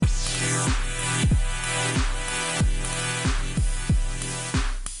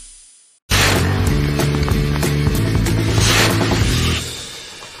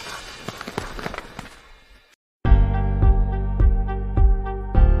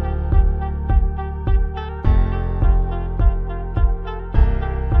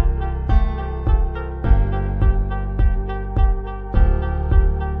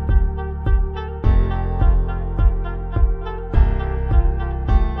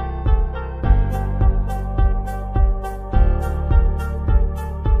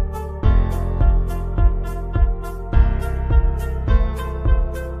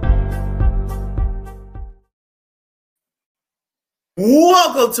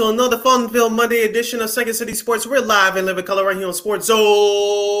Welcome to another fun-filled Monday edition of Second City Sports. We're live and live in color right here on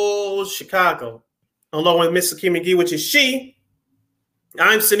SportZone Chicago. Along with Miss Lakeem McGee, which is she.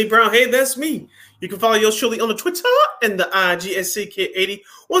 I'm Cindy Brown. Hey, that's me. You can follow yours surely on the Twitter and the IG at SidKid80.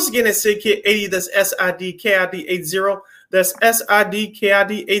 Once again, that's SidKid80. That's SIDKID80. That's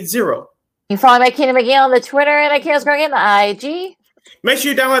SIDKID80. You can follow my Keenan McGee on the Twitter and I can't on the IG. Make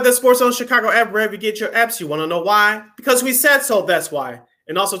sure you download the SportZone Chicago app wherever you get your apps. You want to know why? Because we said so, that's why.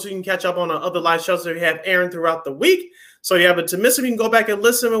 And also, so you can catch up on our other live shows that we have airing throughout the week. So you have it to miss them. You can go back and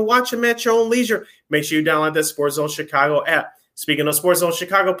listen and watch them at your own leisure. Make sure you download the SportZone Chicago app. Speaking of SportZone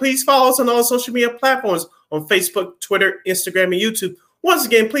Chicago, please follow us on all social media platforms on Facebook, Twitter, Instagram, and YouTube. Once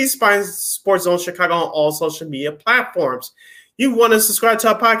again, please find SportZone Chicago on all social media platforms. You want to subscribe to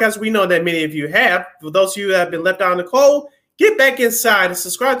our podcast? We know that many of you have. For those of you that have been left out in the cold, get back inside and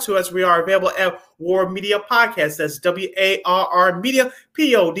subscribe to us. We are available at War Media Podcast. That's WARR Media,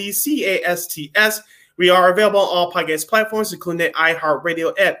 PODCASTS. We are available on all podcast platforms, including the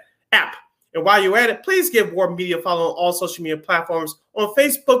iHeartRadio app. And while you're at it, please give War Media a follow on all social media platforms on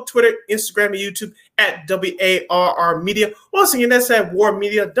Facebook, Twitter, Instagram, and YouTube at WARR Media. Once again, that's at War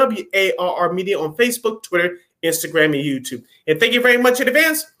Media, WARR Media on Facebook, Twitter, Instagram, and YouTube. And thank you very much in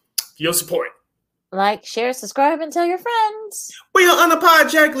advance for your support. Like, share, subscribe, and tell your friends. We are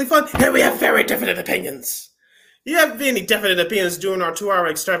unapologetically fun, and we have very definite opinions. You have any definite opinions during our 2-hour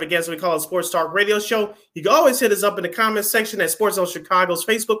extravaganza we call a Sports Talk Radio Show, you can always hit us up in the comments section at SportZone Chicago's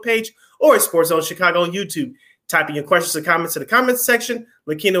Facebook page or at SportZone Chicago on YouTube. Type in your questions and comments in the comments section.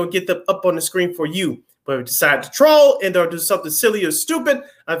 Lakina will get them up on the screen for you. But if you decide to troll and or do something silly or stupid,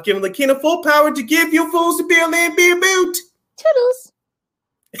 I've given Lakina full power to give you fools the bill and be a boot. Toodles.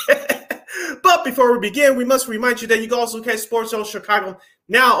 But before we begin, we must remind you that you can also catch SportZone Chicago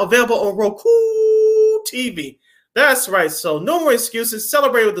now available on Roku TV. That's right. So no more excuses.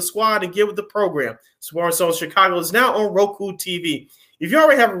 Celebrate with the squad and get with the program. SportZone Chicago is now on Roku TV. If you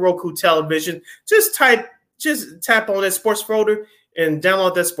already have a Roku television, just tap on that sports folder and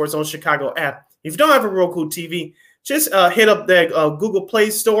download that SportZone Chicago app. If you don't have a Roku TV, just hit up that Google Play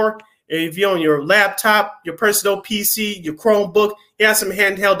Store. If you're on your laptop, your personal PC, your Chromebook, you have some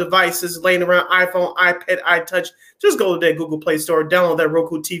handheld devices laying around, iPhone, iPad, iTouch, just go to that Google Play Store, download that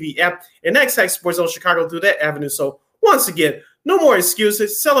Roku TV app, and next tag SportZone Chicago through that avenue. So once again, no more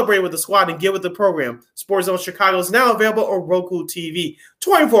excuses. Celebrate with the squad and get with the program. SportZone Chicago is now available on Roku TV,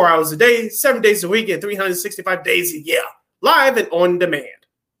 24 hours a day, 7 days a week, and 365 days a year, live and on demand.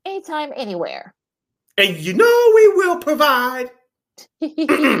 Anytime, anywhere. And you know we will provide. All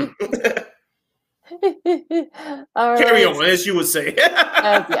carry right. on, as you would say.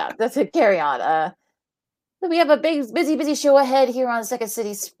 Yeah, that's it. Carry on. We have a busy show ahead here on Second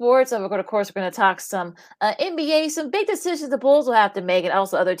City Sports. Of course, we're going to talk some NBA, some big decisions the Bulls will have to make, and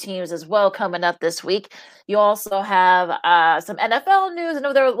also other teams as well coming up this week. You also have some NFL news. I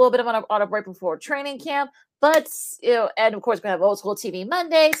know they're a little bit on a break before training camp, but and of course, we're going to have Old School TV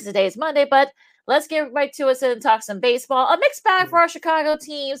Monday. Since today is Monday, but let's get right to it and talk some baseball. A mixed bag for our Chicago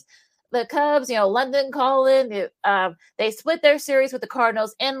teams. The Cubs, London calling. They split their series with the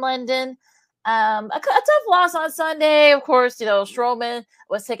Cardinals in London. A tough loss on Sunday. Of course, Stroman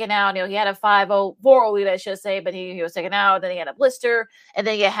was taken out. He had a 4-0 lead, I should say, but he was taken out. Then he had a blister. And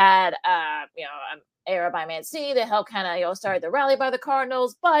then you had, an error by Mancini that helped kind of, start the rally by the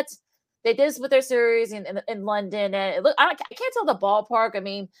Cardinals. But they did split their series in London, and I can't tell the ballpark. I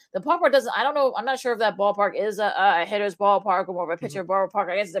mean, the ballpark doesn't. I don't know. I'm not sure if that ballpark is a hitter's ballpark or more of a pitcher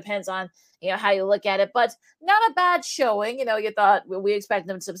ballpark. I guess it depends on how you look at it, but not a bad showing. You thought we expect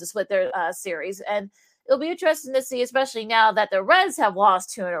them to split their series, and it'll be interesting to see, especially now that the Reds have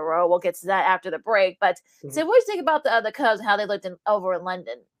lost 2 in a row. We'll get to that after the break. But so, what do you think about the Cubs and how they looked over in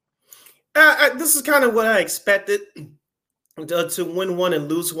London? This is kind of what I expected. To win one and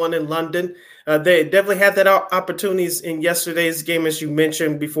lose one in London. They definitely had that opportunities in yesterday's game, as you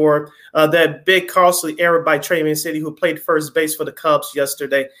mentioned before. That big costly error by Trey Mancini, who played first base for the Cubs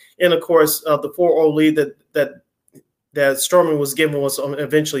yesterday. And, of course, the 4-0 lead that Stroman was given was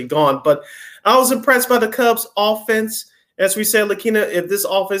eventually gone. But I was impressed by the Cubs' offense. As we said, Lakina, if this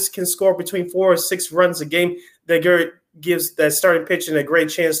offense can score between 4 or 6 runs a game, that gives that starting pitching a great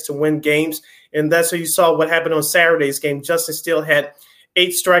chance to win games. And that's what you saw what happened on Saturday's game. Justin Steele had 8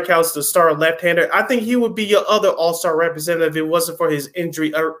 strikeouts to start a left-hander. I think he would be your other all-star representative if it wasn't for his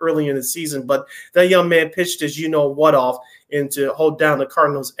injury early in the season. But that young man pitched his you-know-what off and to hold down the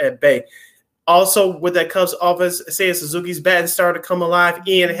Cardinals at bay. Also, with that Cubs offense, say Suzuki's batting started to come alive.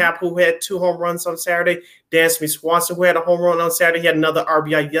 Ian Happ, who had 2 home runs on Saturday. Dansby Swanson, who had a home run on Saturday. He had another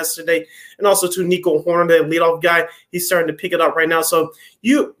RBI yesterday. And also to Nico Horner, that leadoff guy. He's starting to pick it up right now. So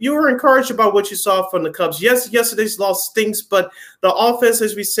you were encouraged about what you saw from the Cubs. Yes, yesterday's loss stinks, but the offense,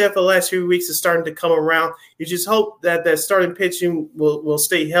 as we said for the last few weeks, is starting to come around. You just hope that that starting pitching will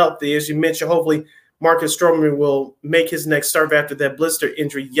stay healthy. As you mentioned, hopefully Marcus Stroman will make his next start after that blister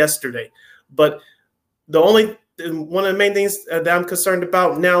injury yesterday. But one of the main things that I'm concerned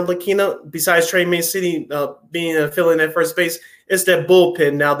about now, Lakina, besides Trey Mancini being filling at first base, is that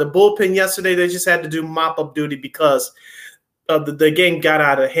bullpen. Now, the bullpen yesterday, they just had to do mop-up duty because the game got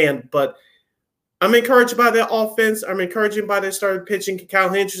out of hand. But I'm encouraged by their offense. I'm encouraged by their starting pitching. Kyle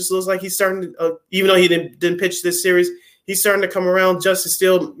Hendricks looks like he's starting even though he didn't pitch this series, he's starting to come around. Justice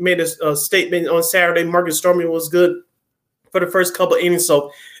Steele made a statement on Saturday. Marcus Stroman was good for the first couple of innings.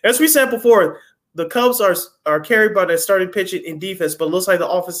 So, as we said before, the Cubs are carried by their starting pitching and defense, but it looks like the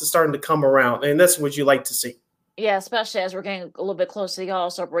offense is starting to come around, and that's what you like to see. Yeah, especially as we're getting a little bit closer to the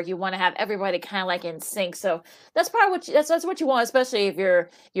All-Star break, you want to have everybody kind of like in sync. So that's probably that's what you want, especially if you're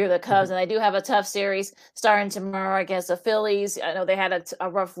the Cubs. And they do have a tough series starting tomorrow against the Phillies. I know they had a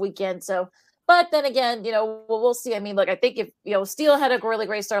rough weekend, so. But then again, we'll see. I mean, look, I think if, Steele had a really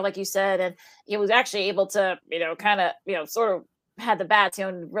great start, like you said, and he was actually able to, kind of, sort of had the bats,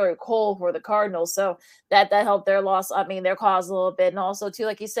 really cold for the Cardinals. So that helped their loss. I mean, their cause a little bit. And also, too,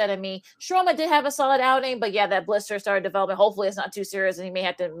 like you said, I mean, Stroman did have a solid outing, but yeah, that blister started developing. Hopefully it's not too serious and he may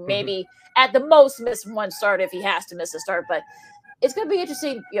have to maybe at the most miss one start if he has to miss a start. But it's going to be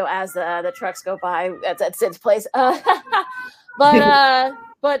interesting, as the trucks go by at Sid's place.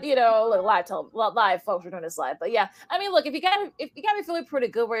 But live folks are doing this live. But yeah, I mean, look, if you got me feeling pretty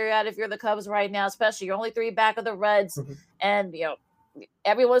good where you're at, if you're the Cubs right now, especially you're only 3 back of the Reds, and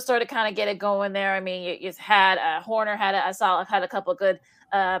everyone started to kind of get it going there. I mean, you had Horner had a couple of good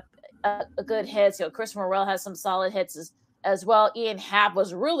good hits. Chris Morel has some solid hits as well. Ian Happ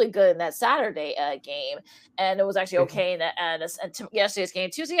was really good in that Saturday game, and it was actually okay in yesterday's game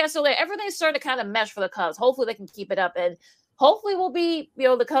too. So yeah, so everything's starting to kind of mesh for the Cubs. Hopefully they can keep it up, and hopefully we'll be,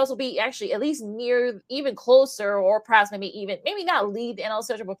 the Cubs will be actually at least near, even closer, or perhaps maybe not lead the NL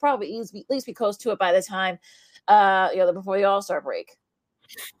Central, but probably at least be close to it by the time, before the All-Star break.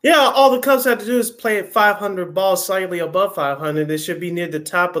 Yeah, all the Cubs have to do is play at 500 balls, slightly above 500. They should be near the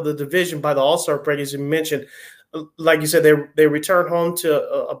top of the division by the All-Star break, as you mentioned. Like you said, they returned home to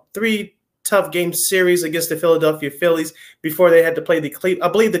a 3 tough game series against the Philadelphia Phillies before they had to play the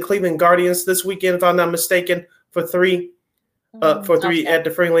Cleveland Guardians this weekend, if I'm not mistaken, for 3. At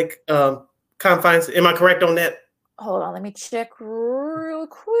the friendly confines. Am I correct on that? Hold on, let me check real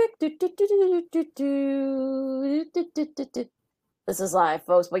quick. This is live,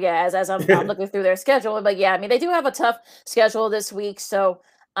 folks. But yeah, as I'm looking through their schedule, but yeah, I mean, they do have a tough schedule this week, so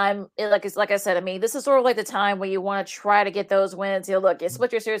like I said, I mean, this is sort of like the time where you want to try to get those wins. Look, you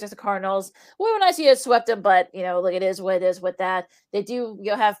split your series against the Cardinals. We were nice you had swept them, but look, it is what it is with that. They do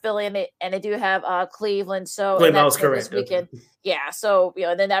have Philly and they do have Cleveland. So that's correct. This weekend, yeah. So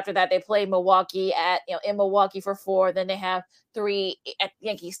and then after that they play Milwaukee in Milwaukee for 4. Then they have 3 at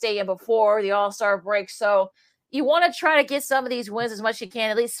Yankee Stadium before the All-Star break. So you want to try to get some of these wins as much as you can.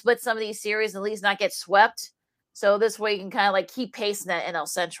 At least split some of these series, at least not get swept. So this way you can kind of like keep pacing that NL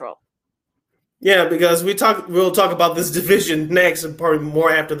Central. Yeah, because we'll talk about this division next and probably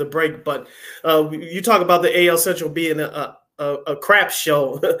more after the break. But you talk about the AL Central being a crap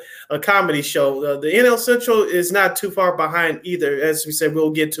show, a comedy show. The NL Central is not too far behind either. As we said,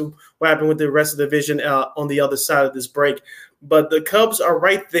 we'll get to what happened with the rest of the division on the other side of this break. But the Cubs are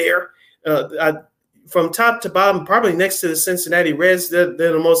right there. From top to bottom, probably next to the Cincinnati Reds. They're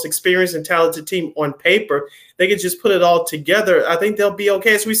the most experienced and talented team on paper. They can just put it all together. I think they'll be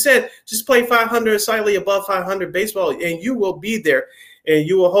okay. As we said, just play 500, slightly above 500 baseball, and you will be there. And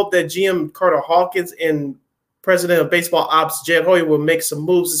you will hope that GM Carter Hawkins and President of Baseball Ops Jed Hoyer will make some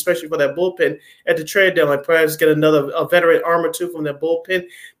moves, especially for that bullpen at the trade deadline. Perhaps get a veteran arm or 2 from that bullpen,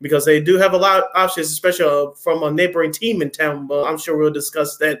 because they do have a lot of options, especially from a neighboring team in town. But I'm sure we'll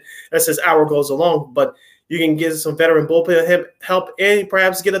discuss that as this hour goes along. But you can get some veteran bullpen help and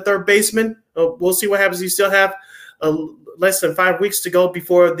perhaps get a third baseman. We'll see what happens. You still have less than 5 weeks to go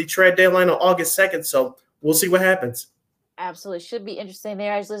before the trade deadline on August 2nd. So we'll see what happens. Absolutely. Should be interesting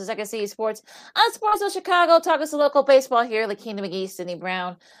there. I just listen to Second City Sports on SportZone Chicago. Talking some local baseball here. Lakina McGee, Sydney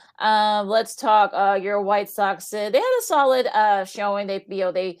Brown. Let's talk your White Sox. They had a solid showing. They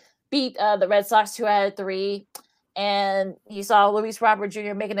beat the Red Sox 2 out of 3. And you saw Luis Robert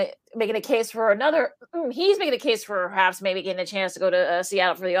Jr. making a case for another. He's making a case for perhaps maybe getting a chance to go to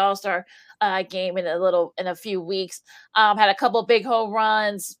Seattle for the All-Star game in a few weeks. Had a couple big home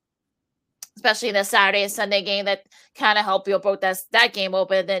runs, especially in the Saturday and Sunday game that kind of helped broke that game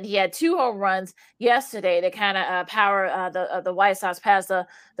open. And then he had 2 home runs yesterday to kind of power the White Sox past the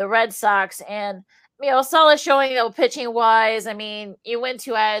Red Sox. And solid showing pitching wise. I mean, you win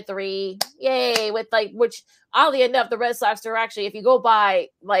 2 out of 3, yay! With which oddly enough, the Red Sox are actually, if you go by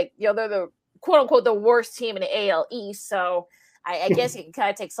they're the quote unquote the worst team in the AL East. So I guess you can kind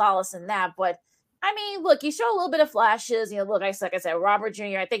of take solace in that, but. I mean, look, you show a little bit of flashes. Look, like I said, Robert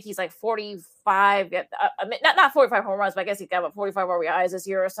Jr., I think he's like 45, not 45 home runs, but I guess he got about 45 RBIs this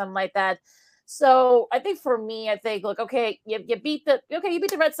year or something like that. So I think for me, look, okay, you beat the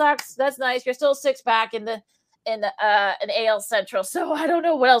Red Sox. That's nice. You're still 6 back in the AL Central. So I don't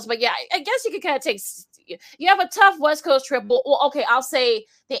know what else, but yeah, I guess you could kind of take. You have a tough West Coast trip. Well, okay, I'll say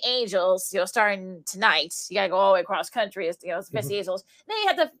the Angels. Starting tonight, you got to go all the way across country. It's the Angels. Then you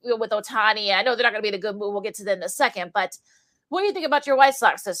have to with Ohtani. I know they're not going to be in a good mood. We'll get to that in a second. But what do you think about your White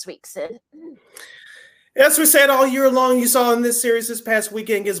Sox this week, Sid? As we said all year long, you saw in this series this past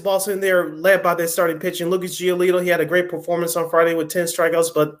weekend against Boston, they're led by their starting pitching. Lucas Giolito, he had a great performance on Friday with 10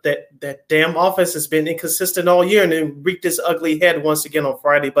 strikeouts, but that damn offense has been inconsistent all year, and it wreaked its ugly head once again on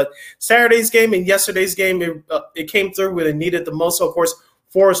Friday. But Saturday's game and yesterday's game, it came through when it needed the most. So, of course,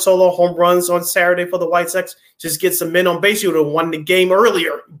 4 solo home runs on Saturday for the White Sox. Just get some men on base. You would have won the game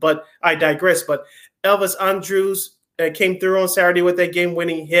earlier, but I digress. But Elvis Andrus came through on Saturday with that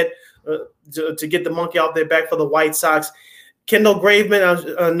game-winning hit. To get the monkey out there back for the White Sox. Kendall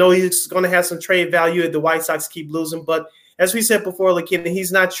Graveman, I know he's going to have some trade value if the White Sox keep losing, but as we said before, Lakina,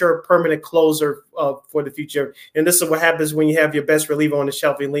 he's not your permanent closer for the future. And this is what happens when you have your best reliever on the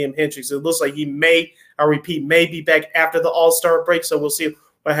shelf in Liam Hendricks. It looks like he may be back after the All-Star break, so we'll see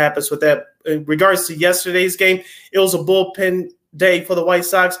what happens with that. In regards to yesterday's game, it was a bullpen day for the White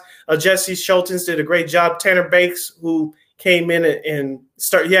Sox. Jesse Schultz did a great job. Tanner Banks, who came in and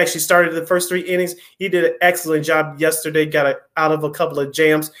he actually started the first 3 innings. He did an excellent job yesterday, got out of a couple of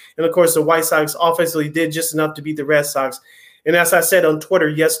jams. And, of course, the White Sox offensively did just enough to beat the Red Sox. And as I said on Twitter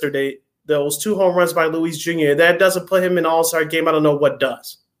yesterday, those 2 home runs by Luis Jr., that doesn't put him in the All-Star game. I don't know what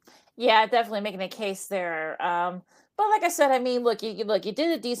does. Yeah, definitely making a case there. But like I said, I mean, look, you did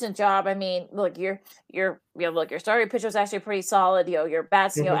a decent job. I mean, look, your starting pitcher was actually pretty solid. Your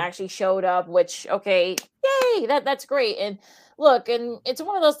bats, actually showed up, which, okay, yay, that's great. And look, and it's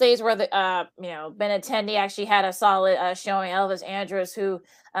one of those days where the Benintendi actually had a solid showing. Elvis Andrus, who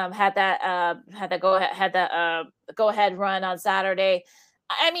had the go ahead run on Saturday.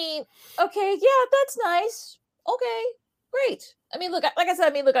 I mean, okay, yeah, that's nice. Okay, great. I mean, look, like I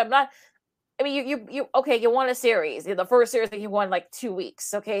said, I'm not. I mean, you won a series. The first series that you won 2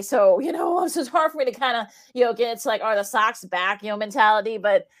 weeks. Okay, so it's just hard for me to kind of get into are the Sox back mentality.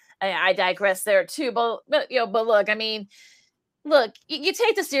 But I digress there too. But look, I mean, look, you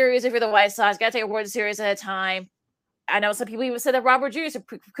take the series if you're the White Sox. Got to take a World Series at a time. I know some people even said that Robert Jr.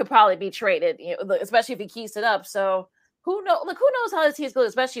 could probably be traded, especially if he keeps it up. So who knows? Look, who knows how this team's going,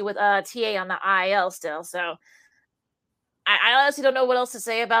 especially with TA on the IL still. So. I honestly don't know what else to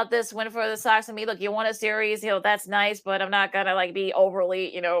say about this win for the Sox. I mean, look, you won a series, that's nice, but I'm not gonna be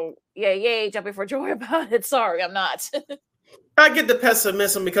overly, yay, jumping for joy about it. Sorry, I'm not. I get the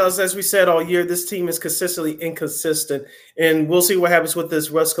pessimism because, as we said all year, this team is consistently inconsistent, and we'll see what happens with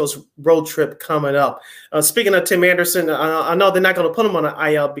this West Coast road trip coming up. Speaking of Tim Anderson, I know they're not going to put him on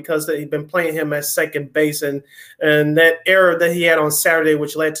an IL because they've been playing him at second base, and that error that he had on Saturday,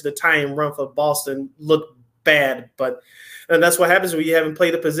 which led to the tying run for Boston, looked bad, but. And that's what happens when you haven't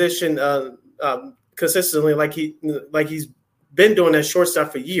played a position consistently like he's been doing at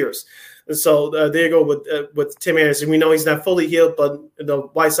shortstop for years. And so there you go with Tim Anderson. We know he's not fully healed, but the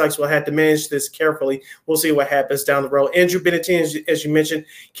White Sox will have to manage this carefully. We'll see what happens down the road. Andrew Benintendi, as you mentioned,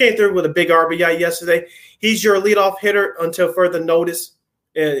 came through with a big RBI yesterday. He's your leadoff hitter until further notice.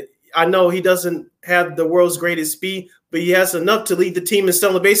 I know he doesn't have the world's greatest speed, but he has enough to lead the team in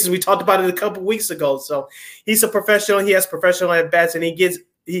stolen bases. We talked about it a couple weeks ago. So he's a professional. He has professional at-bats, and he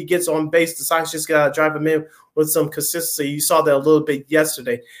gets on base. The Sox just got to drive him in with some consistency. You saw that a little bit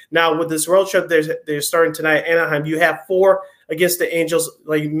yesterday. Now, with this road trip they're starting tonight at Anaheim, you have 4 against the Angels.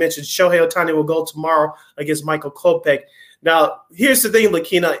 Like you mentioned, Shohei Ohtani will go tomorrow against Michael Kopech. Now, here's the thing,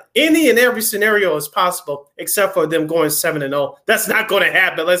 Lakina. Any and every scenario is possible, except for them going 7-0. That's not going to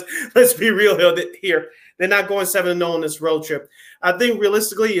happen. Let's be real here. They're not going 7-0 on this road trip. I think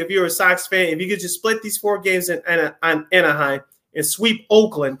realistically, if you're a Sox fan, if you could just split these 4 games in Anaheim and sweep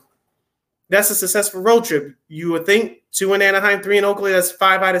Oakland, That's a successful road trip. You would think 2 in Anaheim, 3 in Oakland. That's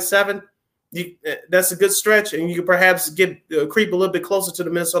 5 out of 7. That's a good stretch, and you could perhaps get creep a little bit closer to the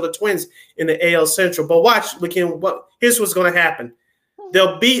Minnesota Twins in the AL Central. But watch, here's what's going to happen.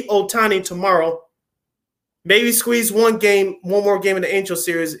 They'll beat Ohtani tomorrow. Maybe squeeze one more game in the Angel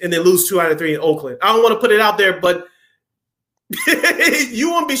series, and then lose 2 out of 3 in Oakland. I don't want to put it out there, but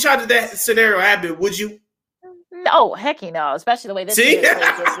you wouldn't be shocked if that scenario happened, would you? No, heck no. Especially the way this year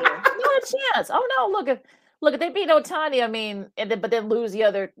plays this year. Not a chance. Oh no, look if they beat Ohtani, I mean, but then lose the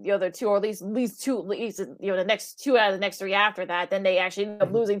other 2, or at least the next 2 out of the next 3 after that, then they actually end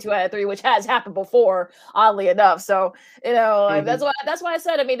up losing 2 out of 3, which has happened before, oddly enough. So that's why I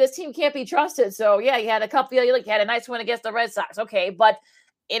said, I mean, this team can't be trusted. So yeah, you had a couple, you had a nice win against the Red Sox, okay, but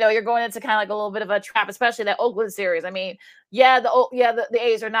you're going into kind of like a little bit of a trap, especially that Oakland series. I mean, the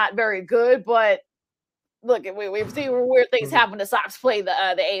A's are not very good, but look, we've seen weird things happen to Sox play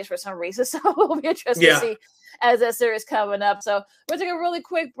the A's for some reason. So it'll be interesting to see as that series coming up. So we're taking a really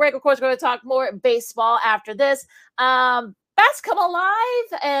quick break. Of course, we're going to talk more baseball after this. Bats come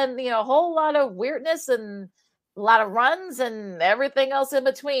alive, and a whole lot of weirdness and a lot of runs and everything else in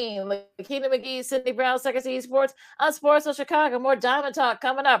between. Lakina McGee, Sydney Brown, Second City Sports on SportZone Chicago. More Diamond Talk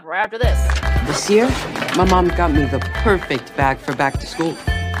coming up right after this. This year, my mom got me the perfect bag for back to school.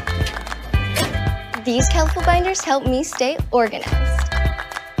 These colorful binders help me stay organized.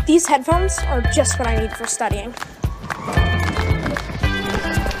 These headphones are just what I need for studying.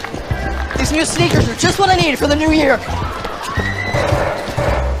 These new sneakers are just what I need for the new year.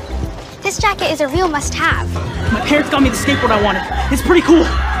 This jacket is a real must-have. My parents got me the skateboard I wanted. It's pretty cool.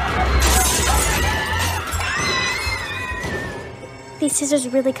 These scissors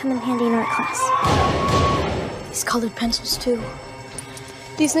really come in handy in art class. These colored pencils, too.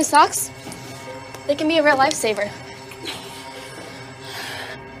 These new socks? They can be a real lifesaver.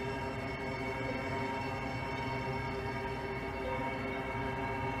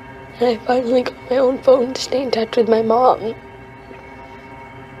 I finally got my own phone to stay in touch with my mom.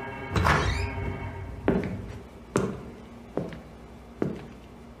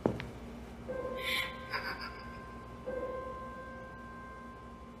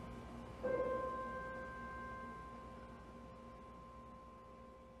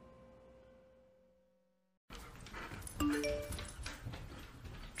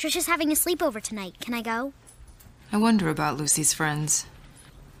 Trisha's having a sleepover tonight. Can I go? I wonder about Lucy's friends.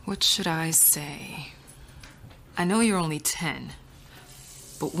 What should I say? I know you're only 10,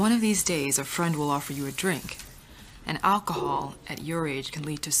 but one of these days a friend will offer you a drink. And alcohol at your age can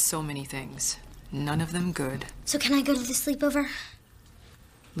lead to so many things. None of them good. So can I go to the sleepover?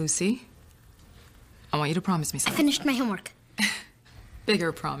 Lucy, I want you to promise me something. I finished my homework.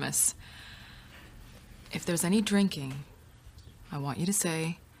 Bigger promise. If there's any drinking, I want you to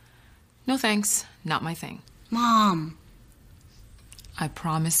say, "No thanks, not my thing." Mom. I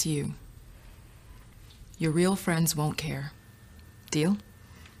promise you. Your real friends won't care. Deal?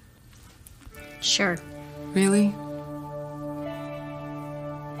 Sure. Really?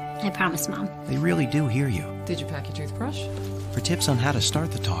 I promise, Mom. They really do hear you. Did you pack your toothbrush? For tips on how to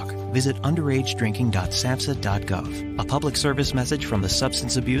start the talk, visit underagedrinking.samhsa.gov. A public service message from the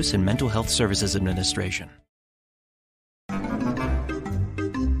Substance Abuse and Mental Health Services Administration.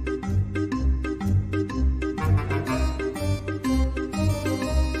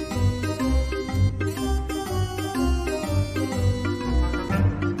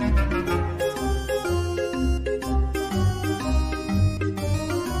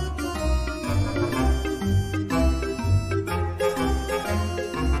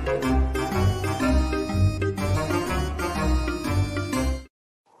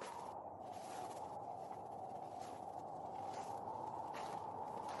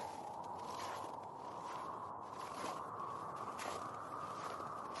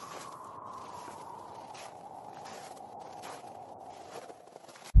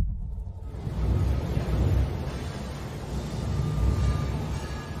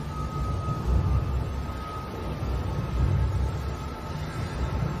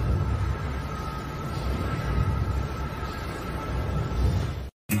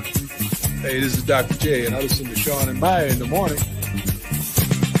 Hey, this is Dr. J, and I listen to Sean and Maya in the morning.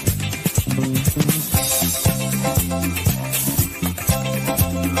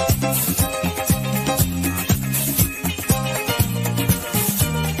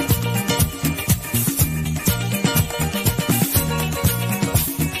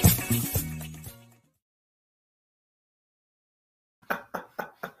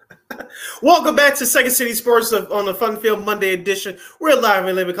 Welcome back to Second City Sports on the Fun Field Monday edition. We're live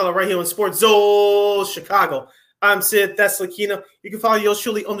in living color right here on SportZone Chicago. I'm Sid. That's Lakina. You can follow yours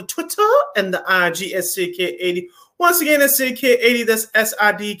truly on the Twitter and the IG at SidKid80. Once again, that's SidKid80. That's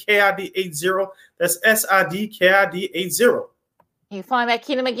SIDKID80. That's SIDKID80. You can find me at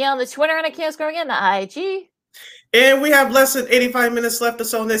Keenan McGill on the Twitter and I can't score again, the IG. And we have less than 85 minutes left or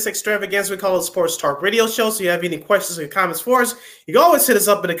so in this extravaganza we call it Sports Talk Radio Show. So if you have any questions or comments for us, you can always hit us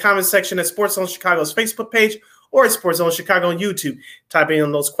up in the comment section at SportZone Chicago's Facebook page or at SportZone Chicago on YouTube. Type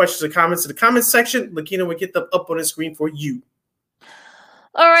in those questions or comments in the comment section. Lakina will get them up on the screen for you.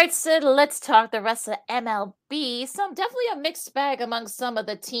 All right, Sid, let's talk the rest of MLB. Definitely a mixed bag among some of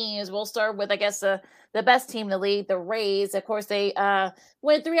the teams. We'll start with, I guess, the best team in the league, the Rays. Of course, they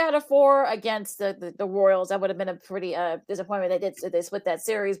went 3 out of 4 against the Royals. That would have been a pretty disappointment. They split that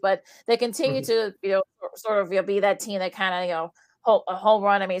series, but they continue to sort of be that team that kind of a home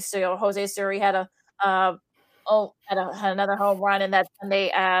run. I mean, so Jose Suri had had another home run in that Sunday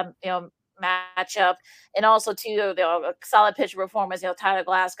matchup, and also too a solid pitcher performance. Tyler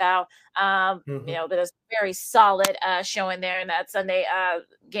Glasgow, that is very solid showing there in that Sunday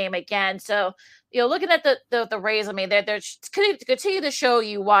game again. So looking at the Rays, I mean they're continue to show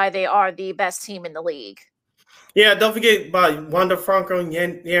you why they are the best team in the league. Yeah, don't forget about Wander Franco,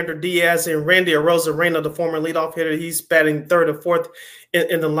 Yander Diaz, and Randy Arozarena, the former leadoff hitter. He's batting third or fourth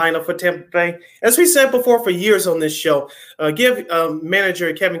in the lineup for Tampa Bay. As we said before for years on this show, give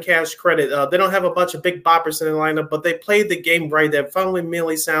manager Kevin Cash credit. They don't have a bunch of big boppers in the lineup, but they played the game right. They're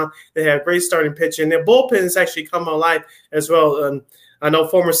fundamentally sound. They have great starting pitching. Their bullpen has actually come alive as well. I know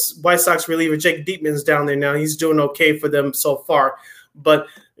former White Sox reliever Jake Diekman's down there now. He's doing okay for them so far. But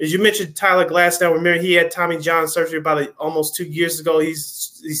as you mentioned, Tyler Glasnow, remember he had Tommy John surgery about almost 2 years ago.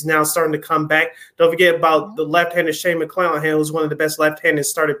 He's now starting to come back. Don't forget about the left-hander Shane McClanahan, who's one of the best left-handed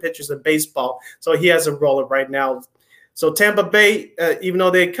starting pitchers in baseball. So he has a roller right now. So Tampa Bay, even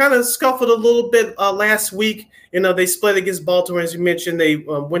though they kind of scuffled a little bit last week, they split against Baltimore, as you mentioned. They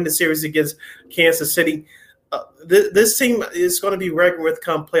win the series against Kansas City. This team is going to be reckoned with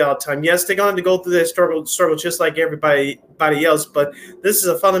come playoff time. Yes, they're going to go through their struggle just like everybody else, but this is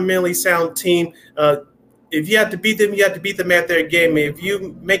a fundamentally sound team. If you have to beat them, you have to beat them at their game. If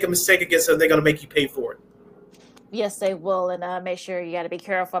you make a mistake against them, they're going to make you pay for it. Yes, they will, and make sure you got to be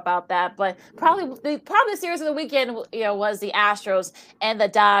careful about that. But probably the series of the weekend, was the Astros and the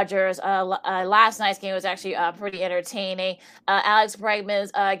Dodgers. Last night's game was actually pretty entertaining. Alex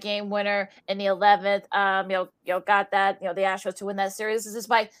Bregman's game winner in the 11th, got that, the Astros to win that series. This is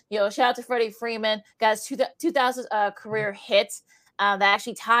despite, shout out to Freddie Freeman, got his 2000 career hit. That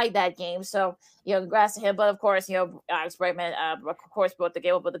actually tied that game. So, congrats to him. But of course, Alex Bregman, of course, brought the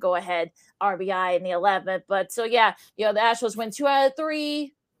game up with the go-ahead RBI in the 11th. But so, the Astros win 2 out of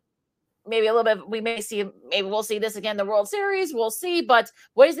 3. Maybe a little bit. Maybe we'll see this again in the World Series. We'll see. But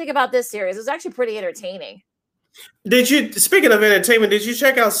what do you think about this series? It's actually pretty entertaining. Speaking of entertainment, did you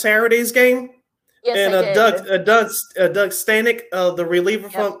check out Saturday's game? Yes, and I did. Doug Stanek, the reliever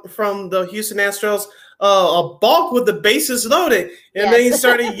from the Houston Astros, a balk with the bases loaded, and then he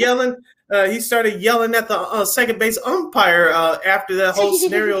started yelling. He started yelling at the second base umpire after that whole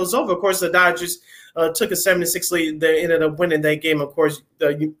scenario was over. Of course, the Dodgers took a 7-6 lead. They ended up winning that game. Of course,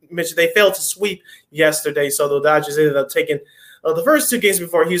 you mentioned they failed to sweep yesterday, so the Dodgers ended up taking the first 2 games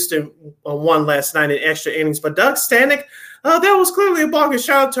before Houston won last night in extra innings. But Doug Stanek, that was clearly a balk. And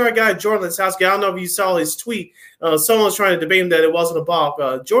shout out to our guy Jordan Lisowski. I don't know if you saw his tweet. Someone was trying to debate him that it wasn't a balk.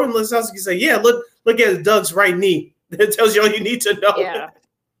 Jordan Lisowski said, "Yeah, look at Doug's right knee. It tells you all you need to know."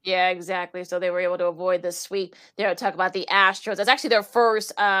 Yeah, exactly. So they were able to avoid the sweep. They're talk about the Astros. That's actually their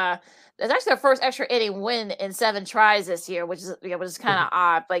first. That's actually their first extra inning win in 7 tries this year, which is kind of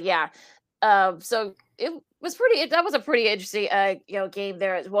odd. But so it was pretty. That was a pretty interesting game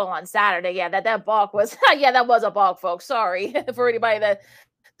there as well on Saturday. Yeah, that balk was. That was a balk, folks. Sorry for anybody that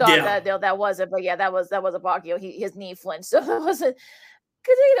thought that wasn't. But that was a balk. His knee flinched, so that wasn't.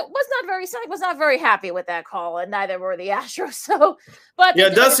 Because was not very happy with that call, and neither were the Astros. So, but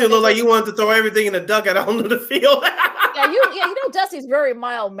Dusty looked like you wanted to throw everything in the dugout on the field. Dusty's very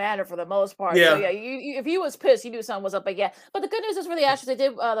mild mannered for the most part. Yeah, so if he was pissed, you knew something was up. But the good news is for the Astros, they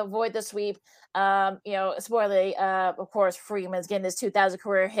did avoid the sweep. Spoiler, of course, Freeman's getting his 2000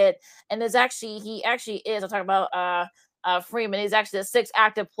 career hit, and he actually is. I'm talking about Freeman. He's actually the 6th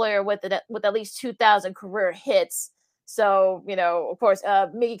active player with at least 2000 career hits. So, of course,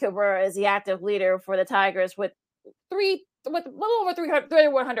 Miggy Cabrera is the active leader for the Tigers with a little over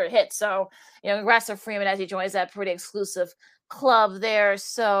 3,100 hits. So, congrats to Freeman as he joins that pretty exclusive club there.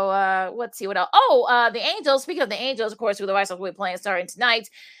 So, let's see what else. The Angels, speaking of the Angels, of course, who the White Sox will be playing starting tonight,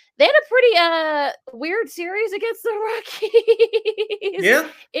 they had a pretty weird series against the Rockies,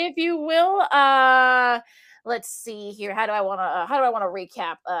 if you will. let's see here. How do I want to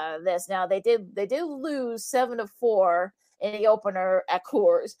recap this? Now they did lose 7-4 in the opener at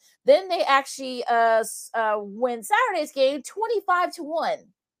Coors. Then they actually win Saturday's game 25-1.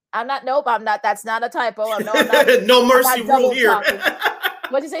 I'm not. That's not a typo. I'm not. No mercy rule here.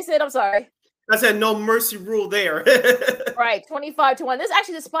 What'd you say, Sid? I'm sorry. I said no mercy rule there. Right, 25-1. This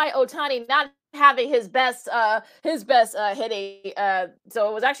actually despite Ohtani not having his best hitting. So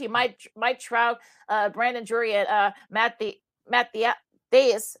it was actually Mike Trout, Brandon Drury, and Matt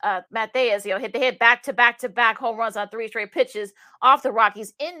Diaz, hit back to back home runs on 3 straight pitches off the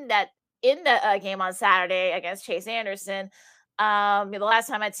Rockies in that game on Saturday against Chase Anderson. The last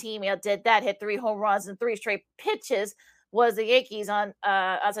time a team did that, hit 3 home runs in 3 straight pitches, was the Yankees on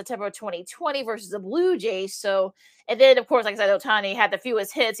September 2020 versus the Blue Jays. So, and then of course, like I said, Ohtani had the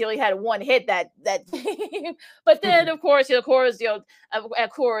fewest hits. He only had 1 hit that game. But then, of course, at Coors,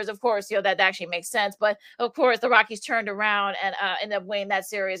 of course, that actually makes sense. But of course, the Rockies turned around and ended up winning that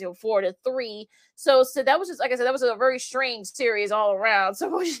series 4-3. So that was just, like I said, that was a very strange series all around. So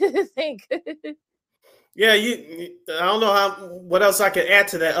what do you think? Yeah, I don't know what else I could add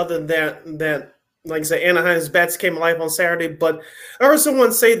to that other than that. Like I said, Anaheim's bats came alive on Saturday, but I heard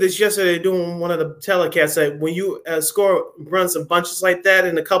someone say this yesterday doing one of the telecasts that when you score runs of bunches like that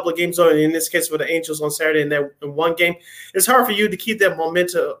in a couple of games, or in this case with the Angels on Saturday in one game, it's hard for you to keep that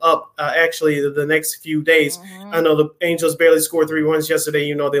momentum up actually the next few days. Mm-hmm. I know the Angels barely scored 3 runs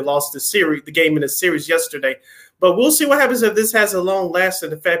yesterday. They lost the game in the series yesterday. But we'll see what happens if this has a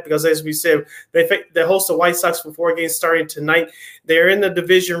long-lasting effect because, as we said, they host the White Sox for 4 games starting tonight. They're in the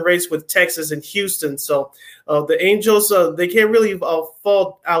division race with Texas and Houston. So the Angels, they can't really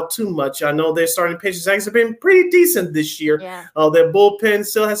fall out too much. I know their starting pitchers have been pretty decent this year. Yeah. Their bullpen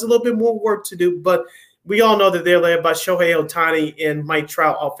still has a little bit more work to do. But we all know that they're led by Shohei Ohtani and Mike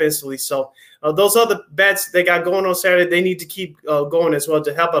Trout offensively. So those other bats they got going on Saturday, they need to keep going as well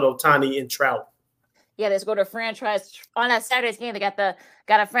to help out Ohtani and Trout. Yeah, they scored a franchise on that Saturday's game. They got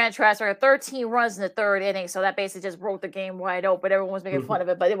a franchise for 13 runs in the 3rd inning, so that basically just broke the game wide open. Everyone was making fun of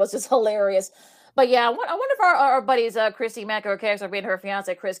it, but it was just hilarious. But yeah, I wonder if our buddies Christy Mack or Cax are being her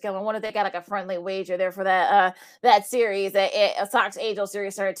fiance Chris Gill. I wonder if they got like a friendly wager there for that series, that Sox Angels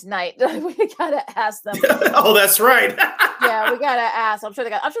series started tonight. We gotta ask them. Oh, that's right. Yeah, we gotta ask. I'm sure they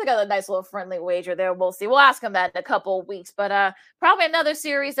got a nice little friendly wager there. We'll see. We'll ask them that in a couple of weeks. But probably another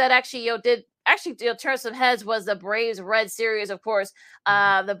series that actually did turn some heads was the Braves Red series, of course.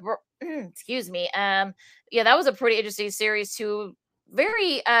 Excuse me. Yeah, that was a pretty interesting series too.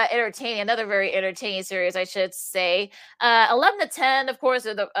 Very entertaining. Another very entertaining series, I should say. 11-10, of course.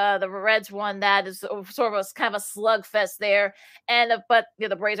 The Reds won that. It's sort of kind of a slugfest there. And but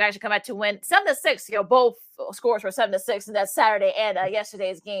the Braves actually come out to win 7-6. Both scores were 7-6 in that Saturday and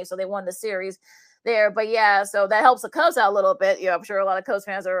yesterday's game, so they won the series there. But yeah, so that helps the Cubs out a little bit. I'm sure a lot of Cubs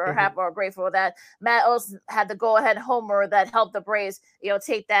fans are happy or grateful for that. Matt Olson had the go-ahead homer that helped the Braves,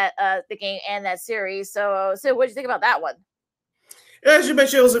 take that the game and that series. So what did you think about that one? As you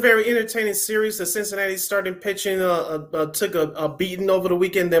mentioned, it was a very entertaining series. The Cincinnati starting pitching took a beating over the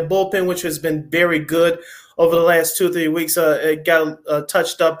weekend. Their bullpen, which has been very good over the last 2 or 3 weeks, it got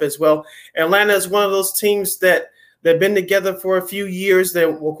touched up as well. Atlanta is one of those teams that they've been together for a few years.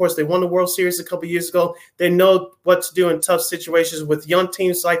 Of course, they won the World Series a couple of years ago. They know what to do in tough situations with young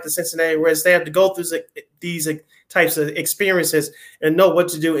teams like the Cincinnati Reds. They have to go through these types of experiences and know what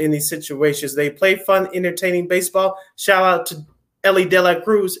to do in these situations. They play fun, entertaining baseball. Shout out to Ellie De La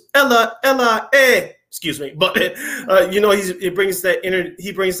Cruz, excuse me, but he brings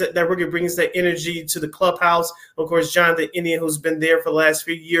that that rookie brings that energy to the clubhouse. Of course, Jonathan India, who's been there for the last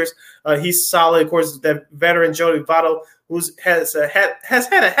few years, he's solid. Of course, that veteran Jody Votto, who has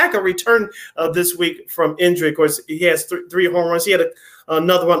had a heck of a return this week from injury. Of course, he has 3 home runs. He had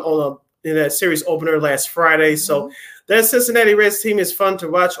another one in that series opener last Friday. So that Cincinnati Reds team is fun to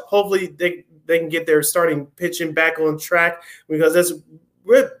watch. Hopefully, they can get their starting pitching back on track, because that's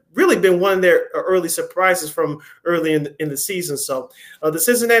really been one of their early surprises from early in the season. So the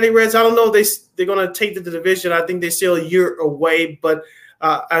Cincinnati Reds, I don't know if they're going to take the division. I think they're still a year away, but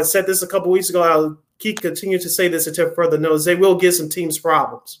I said this a couple weeks ago. I'll continue to say this until further notice. They will give some teams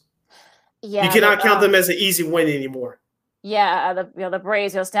problems. Yeah, you cannot count them as an easy win anymore. Yeah, the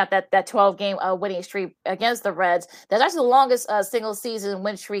Braves snapped that 12-game winning streak against the Reds. That's actually the longest single season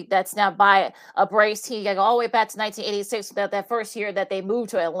win streak that's snapped by a Braves team. I go all the way back to 1986, that first year that they moved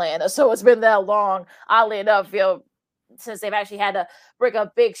to Atlanta. So it's been that long, oddly enough, since they've actually had to break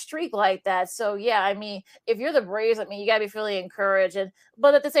a big streak like that. So yeah, I mean, if you're the Braves, you gotta be feeling encouraged.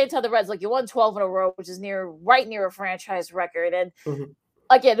 But at the same time, the Reds, you won 12 in a row, which is right near a franchise record. And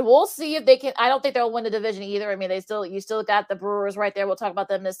again, we'll see if they can. I don't think they'll win the division either. I mean, you still got the Brewers right there. We'll talk about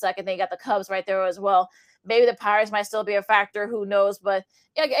them in a second. Then you got the Cubs right there as well. Maybe the Pirates might still be a factor. Who knows? But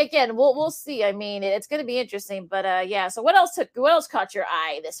again, we'll see. I mean, it's going to be interesting. But yeah. So what else caught your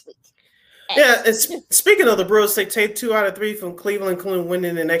eye this week? Yeah, speaking of the Brewers, they take 2 out of 3 from Cleveland, including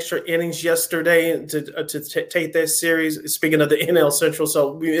winning in extra innings yesterday to take that series. Speaking of the NL Central,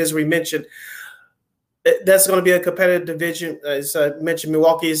 so as we mentioned, that's going to be a competitive division. As I mentioned,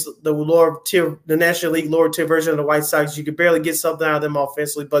 Milwaukee is the lower tier, the National League lower tier version of the White Sox. You could barely get something out of them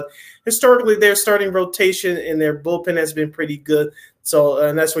offensively, but historically, their starting rotation and their bullpen has been pretty good. So,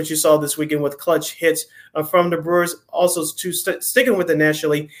 and that's what you saw this weekend with clutch hits from the Brewers. Also, sticking with the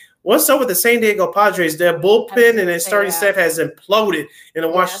National League. What's up with the San Diego Padres? Their bullpen and their starting staff has imploded, and the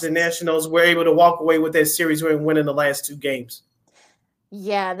Washington Nationals were able to walk away with that series win, winning the last 2 games.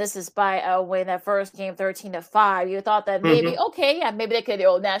 Yeah, this is by a win that first game 13-5. You thought that maybe maybe they could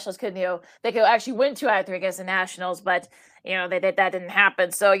Nationals could they could actually win 2 out of 3 against the Nationals, but that didn't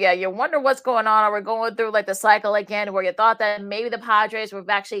happen. So yeah, you wonder what's going on. Are we going through like the cycle again where you thought that maybe the Padres would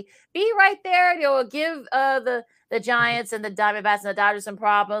actually be right there, give the Giants and the Diamondbacks and the Dodgers some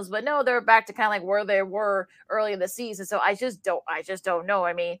problems, but no, they're back to kind of like where they were early in the season. So I just don't know.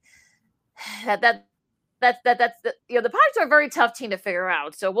 I mean, that's the Padres are a very tough team to figure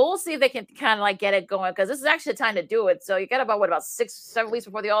out. So we'll see if they can kind of like get it going, because this is actually the time to do it. So you got about 6-7 weeks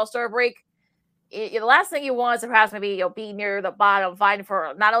before the All-Star break. The last thing you want is to perhaps maybe be near the bottom, fighting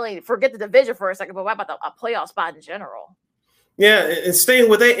for not only forget the division for a second, but what about a playoff spot in general? Yeah, and staying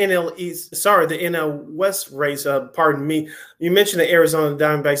with that the NL West race, pardon me. You mentioned the Arizona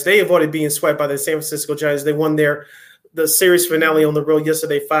Diamondbacks. They avoided being swept by the San Francisco Giants. They won the series finale on the road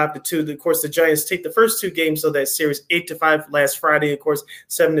yesterday, 5-2. Of course, the Giants take the first 2 games of that series, 8-5 last Friday. Of course,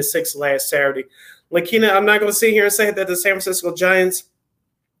 7-6 last Saturday. Lakina, I'm not going to sit here and say that the San Francisco Giants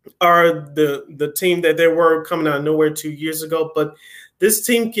are the team that they were coming out of nowhere 2 years ago, but this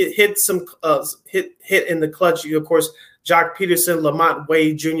team can hit some hit in the clutch. Of course, Jock Peterson, Lamont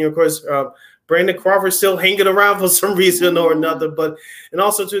Wade Jr., of course, Brandon Crawford still hanging around for some reason or another, and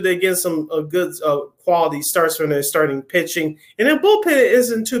also too they get some good quality starts from their starting pitching, and their bullpen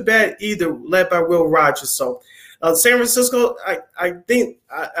isn't too bad either, led by Will Rogers. So San Francisco, I think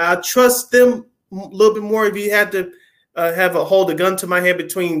I trust them a little bit more. If you had to hold a gun to my head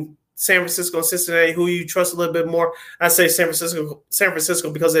between San Francisco and Cincinnati, who you trust a little bit more, I say San Francisco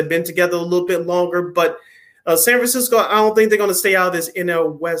because they've been together a little bit longer, but San Francisco, I don't think they're going to stay out of this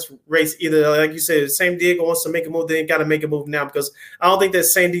NL West race either. Like you said, San Diego wants to make a move. They got to make a move now, because I don't think that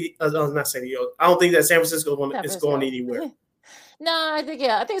I don't think that San Francisco is going anywhere. No, I think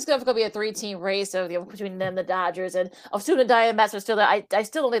it's going to be a 3-team race between them, the Dodgers, and assuming the Diamondbacks are still there. I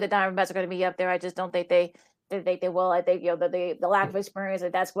still don't think the Diamondbacks are going to be up there. I just don't think they will. I think the lack of experience,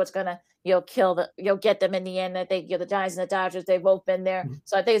 that's what's going to get them in the end. I think the Giants and the Dodgers, they've both been there,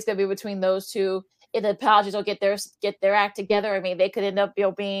 so I think it's going to be between those two. If the Padres will get their act together, I mean, they could end up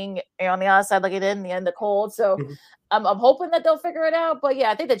being on the outside looking in the cold. So I'm hoping that they'll figure it out. But yeah,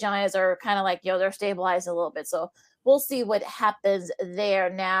 I think the Giants are kind of like they're stabilized a little bit. So we'll see what happens there.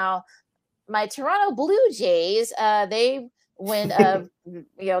 Now, my Toronto Blue Jays, they win.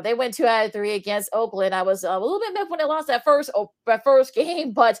 They went 2 out of 3 against Oakland. I was a little bit miffed when they lost that first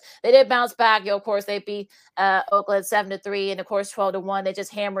game, but they did bounce back. Of course, they beat Oakland 7-3, and of course 12-1. They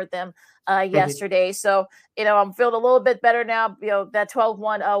just hammered them yesterday. So I'm feeling a little bit better now. That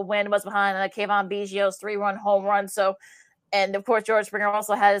 12-1 win was behind Kayvon Biggio's 3-run home run. So, and of course George Springer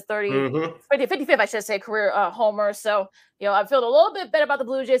also had his 55th, I should say, career homer. So I feel a little bit better about the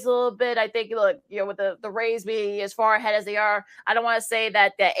Blue Jays a little bit. I think with the Rays being as far ahead as they are, I don't want to say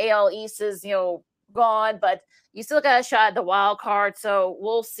that the AL East is gone, but you still got a shot at the wild card. So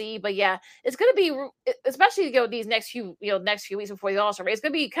we'll see. But yeah, it's going to be, especially these next few weeks before the All-Star race, it's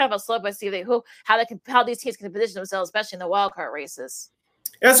going to be kind of a slug by see how these teams can position themselves, especially in the wild card races.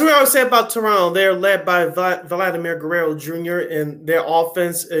 As we always say about Toronto, they're led by Vladimir Guerrero Jr., and their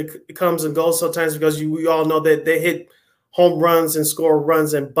offense it comes and goes sometimes, because we all know that they hit home runs and score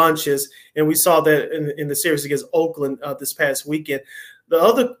runs in bunches, and we saw that in the series against Oakland this past weekend. The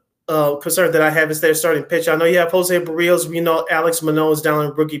other concern that I have is their starting pitch. I know you have Jose Barrios. We know Alex Manoah is down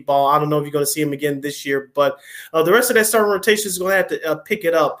in rookie ball. I don't know if you're going to see him again this year, but the rest of that starting rotation is going to have to pick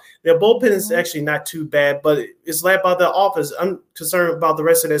it up. Their bullpen is actually not too bad, but it's led by the offense. I'm concerned about the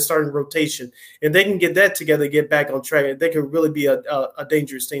rest of that starting rotation. If they can get that together, get back on track, they could really be a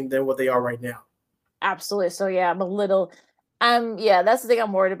dangerous team than what they are right now. Absolutely. So yeah, I'm a little. That's the thing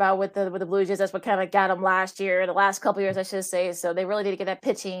I'm worried about with the Blue Jays. That's what kind of got them last year, the last couple of years, I should say. So they really need to get that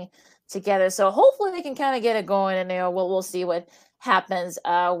pitching together. So hopefully they can kind of get it going, and we'll see what happens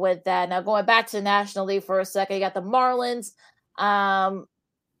with that. Now, going back to the National League for a second, you got the Marlins.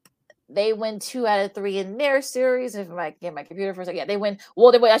 They win 2 out of 3 in their series. If I get my computer for a second, yeah, they win.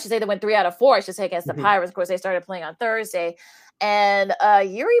 Well, I should say they win 3 out of 4. I should say against the Pirates. Of course, they started playing on Thursday, and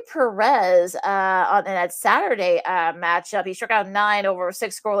Yuri Perez on that Saturday matchup, he struck out 9 over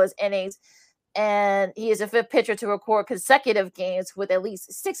 6 scoreless innings, and he is the 5th pitcher to record consecutive games with at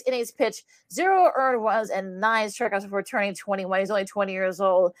least 6 innings pitched, 0 earned runs, and 9 strikeouts before turning 21. He's only 20 years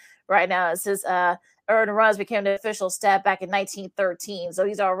old right now. It says earned runs became the official stat back in 1913. So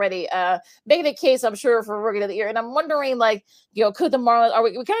he's already making a case, I'm sure, for Rookie of the Year. And I'm wondering, like, could the Marlins,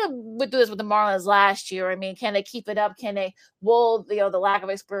 we kind of went through this with the Marlins last year. I mean, can they keep it up? Can they, the lack of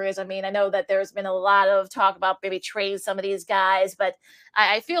experience? I mean, I know that there's been a lot of talk about maybe trading some of these guys, but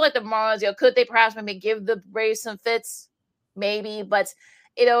I feel like the Marlins, could they perhaps maybe give the Braves some fits? Maybe, but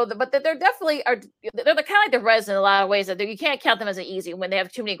but they're definitely they're kind of like the Reds in a lot of ways, that you can't count them as an easy when they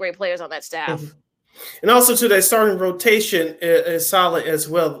have too many great players on that staff. And also, too, their starting rotation is solid as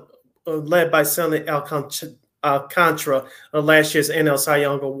well, led by Sonny Alcantara, last year's NL Cy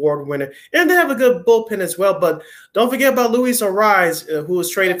Young Award winner. And they have a good bullpen as well. But don't forget about Luis Ariz, who was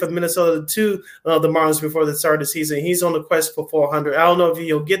traded from Minnesota to the Marlins before the start of the season. He's on the quest for 400. I don't know if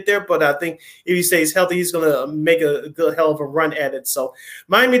he'll get there, but I think if he stays healthy, he's going to make a good hell of a run at it. So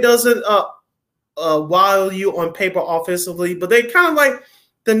Miami doesn't wow you on paper offensively, but they kind of like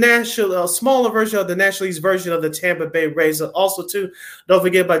the national, smaller version of the National League's version of the Tampa Bay Rays. Also, too, don't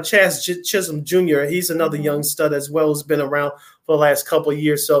forget about Chaz Chisholm Jr. He's another young stud as well, who's been around for the last couple of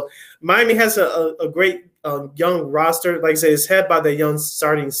years. So Miami has a great young roster. Like I said, it's head by their young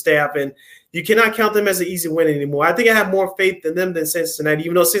starting staff, and you cannot count them as an easy win anymore. I think I have more faith in them than Cincinnati.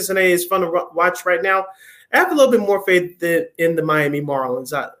 Even though Cincinnati is fun to watch right now, I have a little bit more faith in the Miami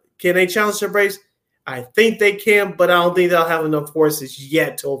Marlins. Can they challenge the Braves? I think they can, but I don't think they'll have enough horses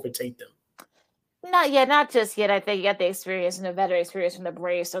yet to overtake them. Not yet, not just yet. I think you got the experience and the veteran experience from the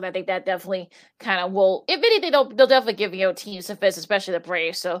Braves, so I think that definitely kind of will. If anything, they'll definitely give teams some fits, especially the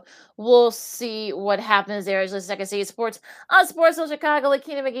Braves. So we'll see what happens there. As Second City Sports on SportZone Chicago,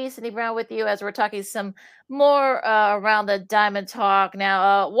 Lakina McGee, Cindy Brown with you as we're talking some more around the Diamond Talk.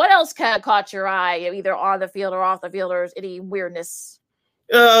 Now, what else kind of caught your eye, either on the field or off the field, or any weirdness?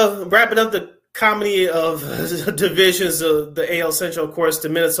 Wrapping up the comedy of divisions of the AL Central, of course, the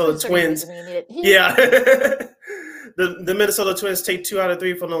Minnesota Twins. Yeah. the Minnesota Twins take 2 out of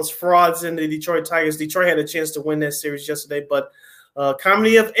 3 from those frauds in the Detroit Tigers. Detroit had a chance to win that series yesterday, but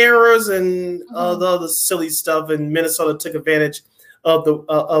comedy of errors and the other silly stuff, and Minnesota took advantage of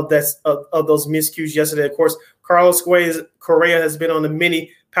those miscues yesterday. Of course, Carlos Correa has been on a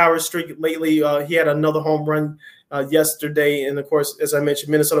mini power streak lately. He had another home run yesterday, and of course, as I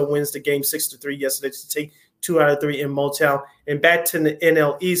mentioned, Minnesota wins the game 6-3 yesterday to take 2 out of 3 in Motown. And back to the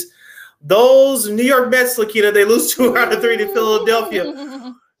NL East, those New York Mets, Lakina, they lose 2 out of 3 to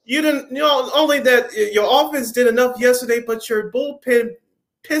Philadelphia. You didn't, only that your offense did enough yesterday, but your bullpen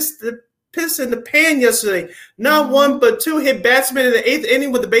pissed in the pan yesterday. Not 1, but 2 hit batsmen in the 8th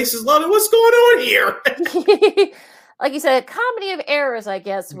inning with the bases loaded. What's going on here? Like you said, comedy of errors, I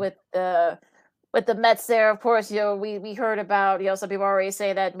guess, with the Mets there. Of course, we heard about, some people already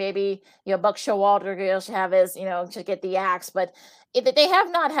say that maybe, Buck Showalter should have his, should get the axe, but they have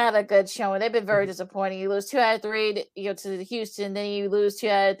not had a good showing. They've been very disappointing. You lose 2 out of 3, to Houston, then you lose 2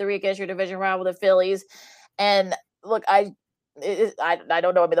 out of 3 against your division rival, the Phillies. And look, I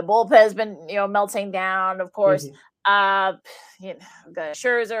don't know. I mean, the bullpen has been, melting down, of course. Scherzer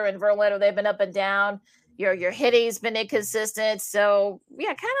and Verlander, they've been up and down. Your hitting's been inconsistent. So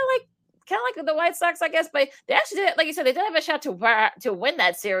yeah, kind of like the White Sox, I guess. But they actually did, like you said, they did have a shot to win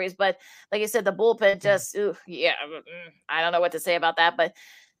that series. But like you said, the bullpen just, I don't know what to say about that. But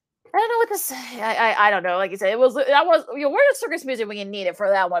I don't know what to say. I don't know. Like you said, where's the circus music when you need it for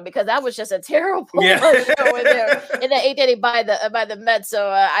that one? Because that was just a terrible show in there in the 8th inning by the Mets. So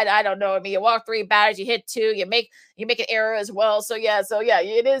I don't know. I mean, you walk 3 batters, you hit 2, you make an error as well. So yeah,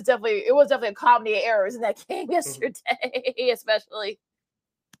 it was definitely a comedy of errors in that game yesterday, especially.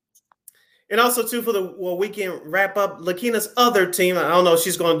 And also, too, for the weekend wrap-up, Lakina's other team, I don't know if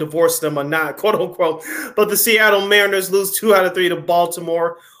she's going to divorce them or not, quote-unquote, but the Seattle Mariners lose 2 out of 3 to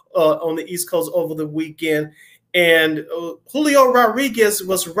Baltimore on the East Coast over the weekend. And Julio Rodriguez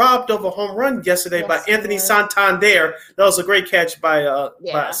was robbed of a home run yesterday by Anthony Santander. That was a great catch by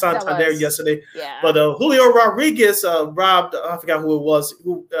Santander yesterday. Yeah. But Julio Rodriguez robbed, I forgot who it was,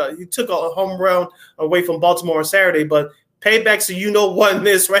 he took a home run away from Baltimore on Saturday, but payback, so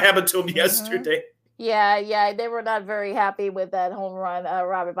what happened to him yesterday. Yeah, they were not very happy with that home run,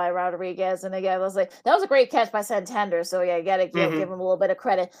 Robert by Rodriguez, and again, I was like, that was a great catch by Santander. So yeah, you got to give him a little bit of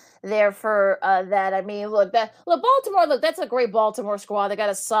credit there for that. I mean, look, Baltimore, that's a great Baltimore squad. They got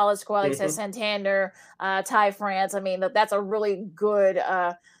a solid squad, like I said, Santander, Ty France. I mean, that's a really good.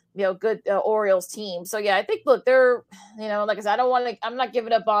 Good Orioles team. So yeah, I think they're, like I said, I'm not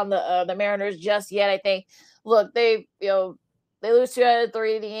giving up on the Mariners just yet. I think, they lose 2 out of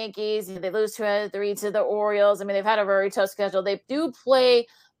 3 to the Yankees. They lose 2 out of 3 to the Orioles. I mean, they've had a very tough schedule. They do play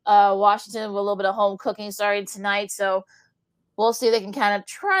Washington with a little bit of home cooking starting tonight. So we'll see if they can kind of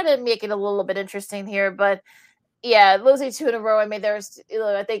try to make it a little bit interesting here. But yeah, losing 2 in a row. I mean, I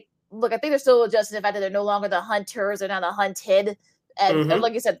think they're still adjusting the fact that they're no longer the Hunters. They're now the Hunted. And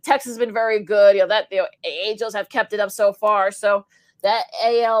like you said, Texas has been very good. Angels have kept it up so far. So that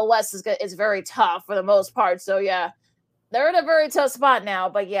AL West is very tough for the most part. So yeah, they're in a very tough spot now.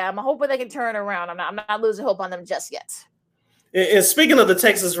 But yeah, I'm hoping they can turn around. I'm not losing hope on them just yet. And speaking of the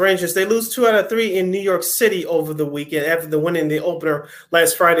Texas Rangers, they lose 2 out of 3 in New York City over the weekend after the win in the opener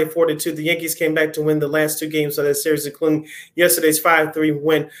last Friday, 4-2. The Yankees came back to win the last 2 games of that series, including yesterday's 5-3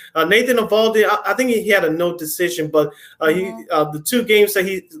 win. Nathan Eovaldi, I think he had a no decision, but the 2 games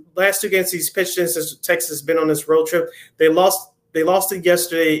last 2 games he's pitched in since Texas has been on this road trip, they lost it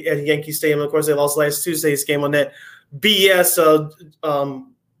yesterday at Yankee Stadium. Of course, they lost last Tuesday's game on that BS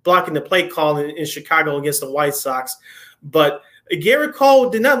blocking the play call in Chicago against the White Sox. But Garrett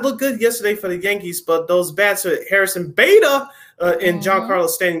Cole did not look good yesterday for the Yankees, but those bats with Harrison Beta and Giancarlo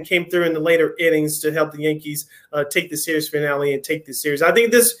Stanton came through in the later innings to help the Yankees take the series finale and take the series. I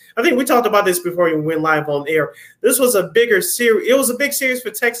think we talked about this before we went live on air. This was a bigger series. It was a big series for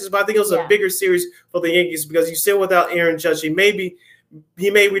Texas, but I think it was a bigger series for the Yankees because you're still without Aaron Judge. He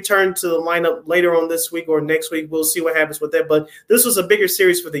may return to the lineup later on this week or next week. We'll see what happens with that. But this was a bigger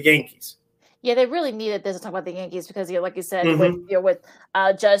series for the Yankees. Yeah, they really needed this to talk about the Yankees because, like you said, with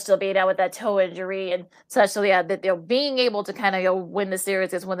Judge still being out with that toe injury and such. So yeah, that being able to kind of win the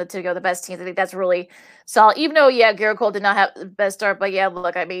series is one of the best teams. I think that's really solid. Even though Garrett Cole did not have the best start, but yeah,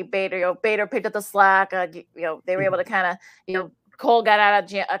 look, I mean, Bader picked up the slack. They were able to kind of Cole got out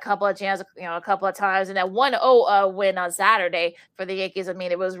of a couple of jams, a couple of times, and that 1-0 win on Saturday for the Yankees. I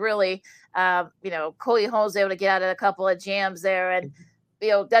mean, it was really, Cody Holmes was able to get out of a couple of jams there, and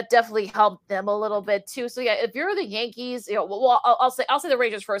that definitely helped them a little bit too. So yeah, if you're the Yankees, I'll say the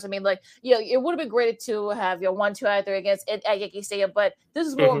Rangers first. I mean, it would have been great to have 1-2 out there against at Yankee Stadium, but this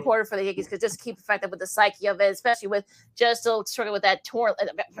is more important for the Yankees because just keep affected with the psyche of it, especially with just still struggling with that torn.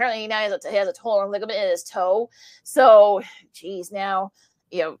 Apparently now he has a torn ligament in his toe. So, geez, now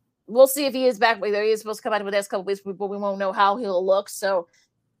we'll see if he is back. Whether he is supposed to come out with the next couple of weeks, but we won't know how he'll look. So.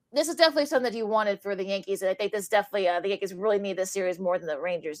 This is definitely something that you wanted for the Yankees, and I think this definitely the Yankees really need this series more than the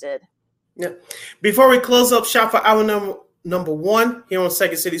Rangers did. Yeah. Before we close up shop for hour number 1 here on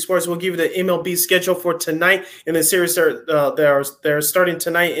Second City Sports, we'll give you the MLB schedule for tonight in the series that are starting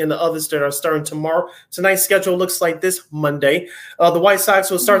tonight and the others that are starting tomorrow. Tonight's schedule looks like this: Monday, the White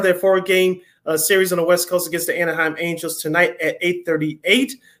Sox will start their 4-game series on the West Coast against the Anaheim Angels tonight at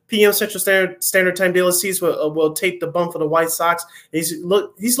 8:38 p.m. Central Standard Time. Dylan Cease will take the bump for the White Sox. He's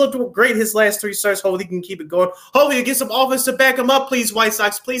looked great his last 3 starts. Hopefully he can keep it going. Hopefully he get some offense to back him up, please, White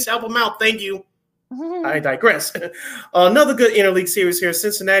Sox. Please help him out. Thank you. I digress. Another good interleague series here.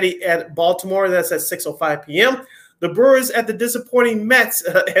 Cincinnati at Baltimore. That's at 6:05 p.m. The Brewers at the disappointing Mets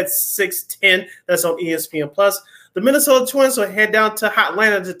at 6:10. That's on ESPN+. The Minnesota Twins will head down to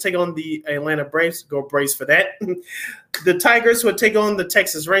Atlanta to take on the Atlanta Braves. Go Braves for that. The Tigers will take on the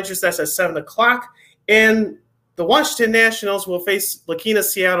Texas Rangers. That's at 7 o'clock. And the Washington Nationals will face Lakina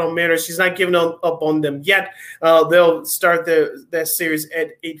Seattle Mariners. She's not giving up on them yet. They'll start that series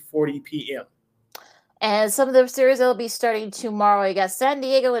at 8:40 p.m. And some of the series that will be starting tomorrow. You got San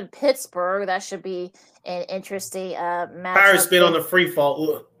Diego and Pittsburgh. That should be an interesting match. Pirates been on the free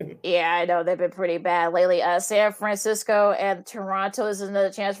fall. Yeah, I know. They've been pretty bad lately. San Francisco and Toronto. This is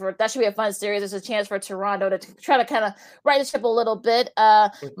another chance that should be a fun series. There's a chance for Toronto to try to kind of right the ship a little bit.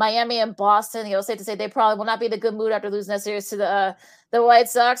 Miami and Boston, safe to say they probably will not be in a good mood after losing that series to the White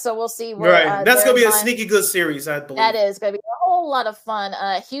Sox. So we'll see. That's going to be a sneaky good series, I believe. That is going to be a whole lot of fun.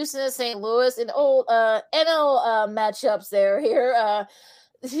 Houston and St. Louis and old NL matchups here.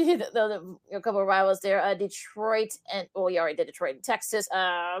 A couple of rivals there. Detroit and you already did Detroit and Texas.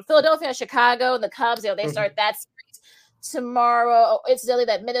 Philadelphia and Chicago and the Cubs. They start that series tomorrow. Incidentally,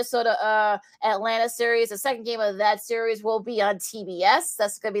 that Minnesota Atlanta series, the second game of that series will be on TBS.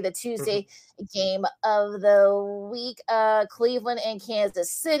 That's going to be the Tuesday game of the week. Cleveland and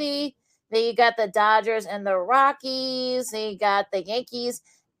Kansas City. Then you got the Dodgers and the Rockies. Then you got the Yankees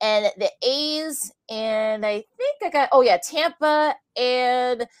and the A's, and I think I got Tampa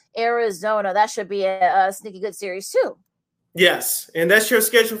and Arizona. That should be a sneaky good series too. Yes, and that's your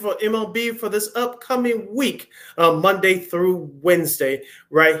schedule for MLB for this upcoming week, Monday through Wednesday,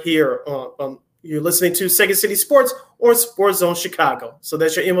 right here. You're listening to Second City Sports or SportZone Chicago. So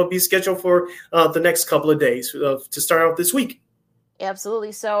that's your MLB schedule for the next couple of days to start off this week.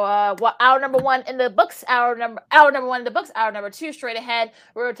 Absolutely. So, hour number one in the books, hour number one in the books, hour number two straight ahead.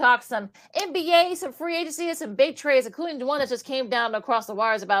 We're going to talk some NBA, some free agency, and some big trades, including the one that just came down across the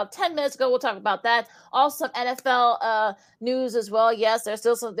wires about 10 minutes ago. We'll talk about that. Also, some NFL news as well. Yes, there's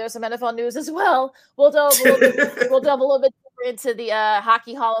some NFL news as well. We'll delve a little bit into the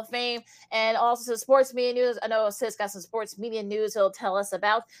Hockey Hall of Fame, and also some sports media news. I know Sis got some sports media news he'll tell us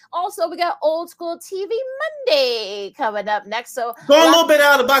about. Also, we got Old School TV Monday coming up next. So going a little bit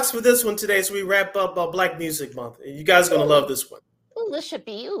out of the box for this one today, so we wrap up Black Music Month. You guys are going to love this one. Ooh, this should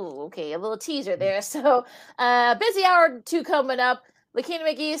be, okay, a little teaser there. So busy hour two coming up. Lakina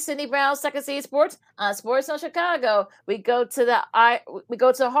McGee, Sydney Brown, Second City Sports on SportZone Chicago. We go to the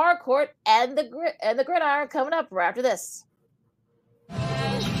hard court and the gridiron coming up right after this. No,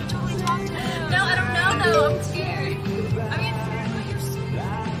 I don't know though. I'm scared. You're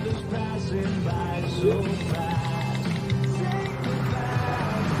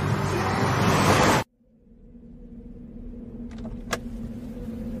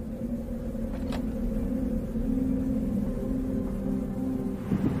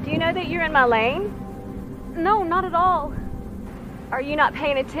Do you know that you're in my lane? No, not at all. Are you not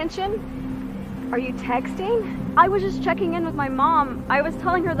paying attention? Are you texting? I was just checking in with my mom. I was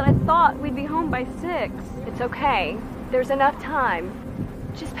telling her that I thought we'd be home by 6. It's okay. There's enough time.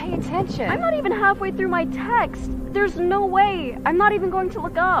 Just pay attention. I'm not even halfway through my text. There's no way. I'm not even going to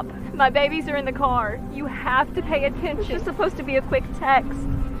look up. My babies are in the car. You have to pay attention. It's just supposed to be a quick text.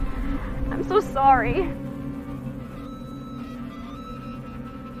 I'm so sorry.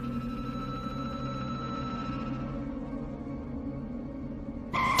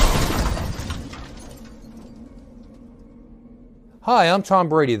 Hi, I'm Tom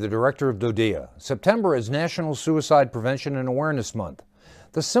Brady, the director of DODEA. September is National Suicide Prevention and Awareness Month.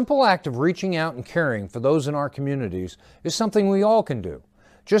 The simple act of reaching out and caring for those in our communities is something we all can do.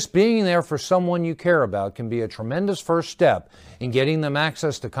 Just being there for someone you care about can be a tremendous first step in getting them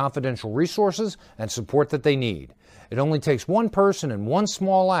access to confidential resources and support that they need. It only takes one person and one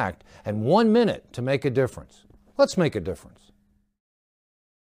small act and 1 minute to make a difference. Let's make a difference.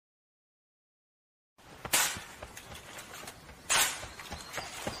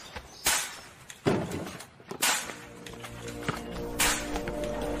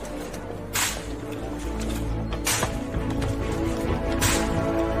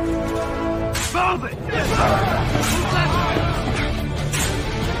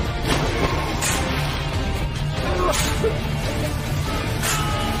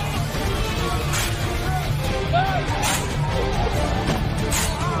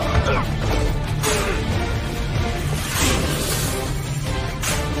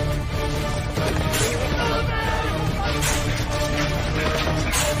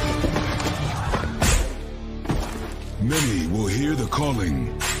 Many will hear the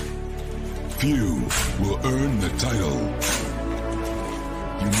calling. Few will earn the title.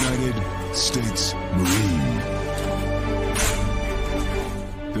 United States Marine.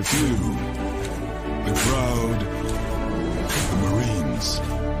 The few, the proud, the Marines.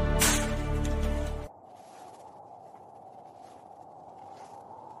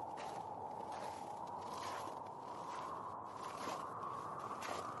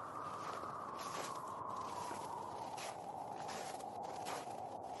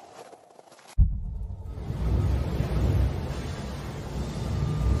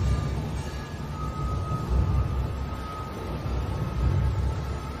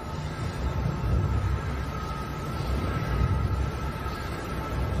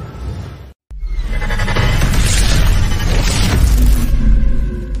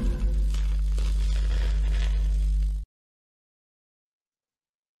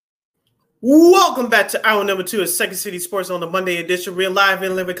 Welcome back to hour number 2 of Second City Sports on the Monday edition. We're live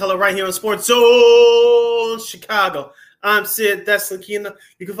in living color right here on SportZone Chicago. I'm Sid. That's Lakina.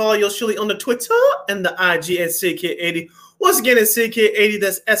 You can follow yours truly on the Twitter and the IG at SidKid80. Once again, it's SidKid80.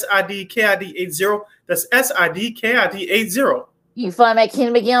 That's SIDKID80. That's SIDKID80. You can follow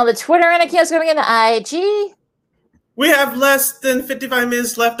Keenan McGee on the Twitter and coming in the IG. We have less than 55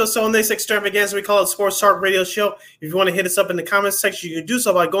 minutes left or so on this extravaganza. We call it Sports Talk Radio Show. If you want to hit us up in the comments section, you can do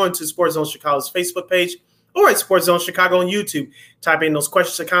so by going to SportZone Chicago's Facebook page. or at SportZone Chicago on YouTube. Type in those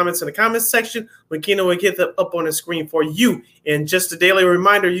questions and comments in the comments section. Lakina will get them up on the screen for you. And just a daily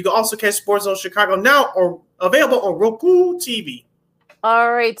reminder, you can also catch SportZone Chicago now or available on Roku TV.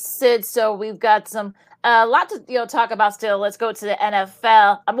 All right, Sid. So we've got some lot to talk about still. Let's go to the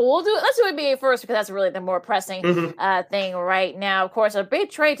NFL. But let's do NBA first because that's really the more pressing thing right now. Of course, a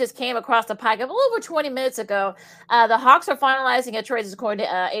big trade just came across the pike a little over 20 minutes ago. The Hawks are finalizing a trade, according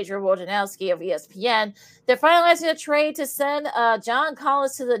to Adrian Wojnarowski of ESPN. They're finalizing a trade to send John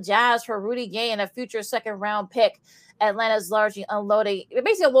Collins to the Jazz for Rudy Gay and a future second-round pick. Atlanta's largely unloading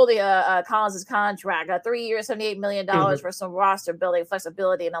Collins' contract, 3 years, $78 million for some roster building,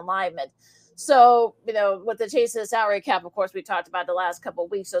 flexibility, and alignment. So, with the chase of the salary cap, of course, we talked about the last couple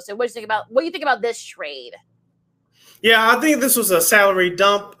of weeks. So what do you think about this trade? Yeah, I think this was a salary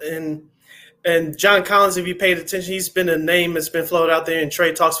dump, and John Collins, if you paid attention, he's been a name that's been floated out there in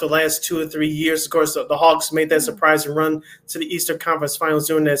trade talks for the last 2 or 3 years. Of course, the Hawks made that surprising run to the Eastern Conference Finals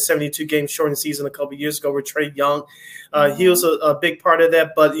during that 72-game shortened season a couple of years ago with Trae Young. He was a big part of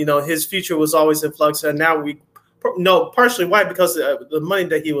that, but, his future was always in flux, and now we know partially why, because of the money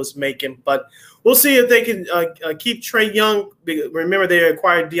that he was making. But we'll see if they can keep Trae Young. Remember, they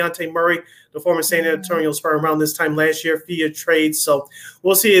acquired Dejounte Murray, the former San Antonio Spurs, around this time last year via trade. So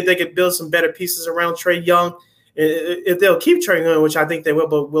we'll see if they can build some better pieces around Trae Young. If they'll keep Trae Young, which I think they will,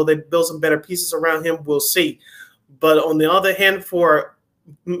 but will they build some better pieces around him? We'll see. But on the other hand, for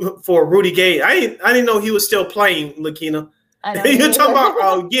Rudy Gay, I didn't know he was still playing, Lakina. You're talking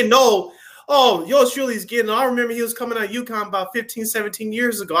about getting old. Oh, yours truly's getting. I remember he was coming out of UConn about 15, 17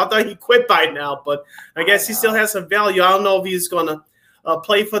 years ago. I thought he quit by now, but I guess he still has some value. I don't know if he's going to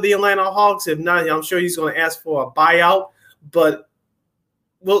play for the Atlanta Hawks. If not, I'm sure he's going to ask for a buyout. But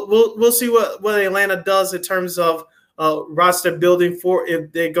we'll see what Atlanta does in terms of roster building for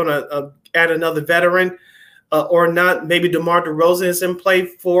if they're going to add another veteran or not. Maybe DeMar DeRozan is in play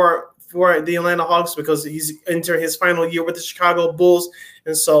for the Atlanta Hawks because he's entering his final year with the Chicago Bulls.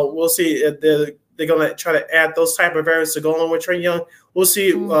 And so we'll see if they're going to try to add those type of areas to go along with Trae Young. We'll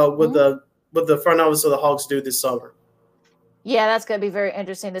see what the front office of the Hawks do this summer. Yeah, that's going to be very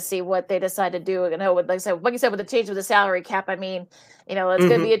interesting to see what they decide to do. Like you said, with the change of the salary cap, I mean, it's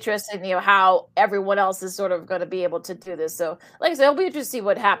going to be interesting, how everyone else is sort of going to be able to do this. So, like I said, it'll be interesting to see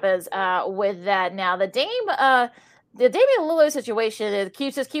what happens with that. Now, the Damian Lillard situation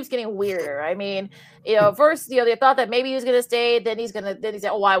keeps getting weirder. I mean, first, they thought that maybe he was going to stay. Then he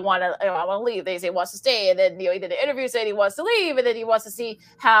said, "Oh, I want to leave." They say he wants to stay, and then he did an interview saying he wants to leave, and then he wants to see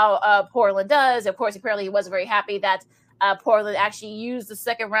how Portland does. Of course, apparently he wasn't very happy that Portland actually used the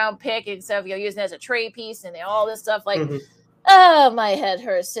second-round pick instead of using it as a trade piece and all this stuff. Like, oh, my head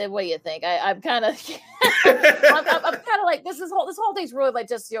hurts. Sid, what do you think? I'm kind of, I'm kind of like this whole thing's really like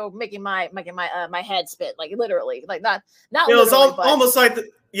just making my head spin, like literally, like not literally, it's almost like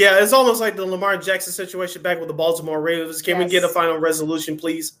it's almost like the Lamar Jackson situation back with the Baltimore Ravens. Can we get a final resolution,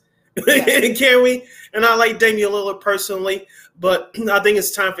 please? Yes. Can we? And I like Damian Lillard personally, but I think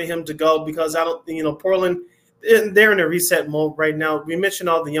it's time for him to go because I don't, Portland, they're in a reset mode right now. We mentioned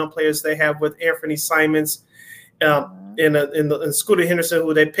all the young players they have with Anthony Simons. And Scooter Henderson,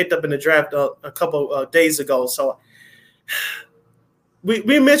 who they picked up in the draft a couple days ago. So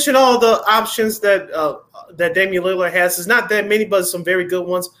we mentioned all the options that Damian Lillard has. It's not that many, but some very good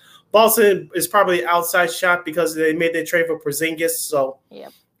ones. Boston is probably outside shot because they made their trade for Porzingis. So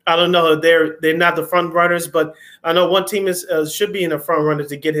I don't know. They're not the front runners, but I know one team should be in the front runner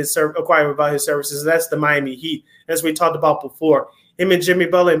to get acquired by his services. That's the Miami Heat, as we talked about before. Him and Jimmy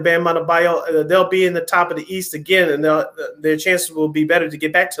Butler and Bam Adebayo, they'll be in the top of the East again, and their chances will be better to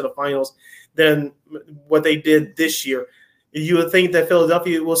get back to the finals than what they did this year. You would think that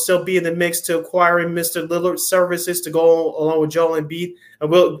Philadelphia will still be in the mix to acquiring Mr. Lillard's services to go along with Joel Embiid.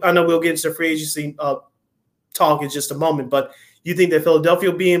 I know we'll get into free agency talk in just a moment, but you think that Philadelphia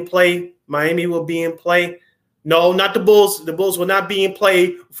will be in play, Miami will be in play? No, not the Bulls. The Bulls will not be in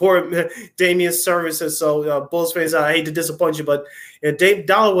play for Damian's services. So, Bulls fans, I hate to disappoint you, but Dame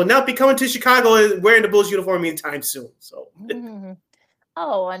Dollar will not be coming to Chicago wearing the Bulls uniform anytime soon. So,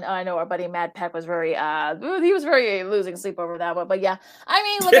 Oh, and I know our buddy Matt Peck was very losing sleep over that one. But yeah, I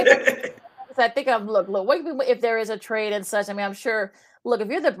mean, look, I think if there is a trade and such, I mean, I'm sure. Look, if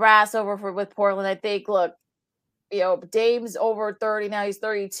you're the brass with Portland, I think. Look, Dame's over 30 now; he's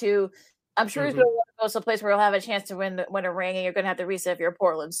 32. I'm sure he's going to want to go someplace where he'll have a chance to win a ring, and you're going to have to reset if you're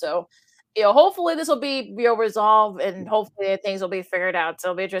Portland. So, hopefully this will be resolved, and hopefully things will be figured out. So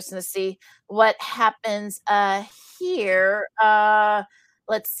it'll be interesting to see what happens here.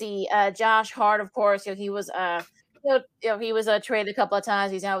 Let's see. Josh Hart, of course, he was he was traded a couple of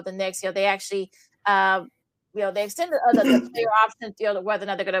times. He's now with the Knicks. They actually they extended the player option, whether or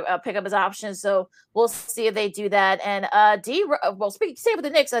not they're going to pick up his option. So we'll see if they do that. And stay with the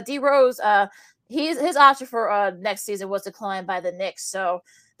Knicks. D Rose, his option for next season was declined by the Knicks. So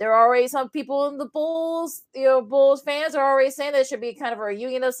there are already some people in the Bulls, Bulls fans are already saying there should be kind of a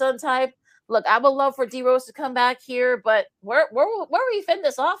reunion of some type. Look, I would love for D Rose to come back here, but where will he fit in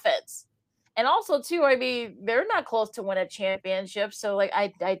this offense? And also, too, I mean, they're not close to win a championship. So, like,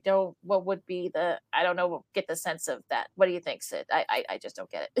 I don't, what would be I don't know, get the sense of that. What do you think, Sid? I just don't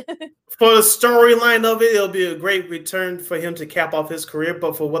get it. For the storyline of it, it'll be a great return for him to cap off his career.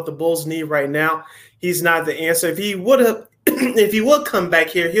 But for what the Bulls need right now, he's not the answer. If he would come back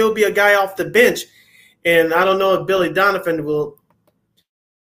here, he'll be a guy off the bench. And I don't know if Billy Donovan will.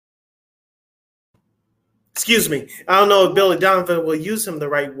 Excuse me. I don't know if Billy Donovan will use him the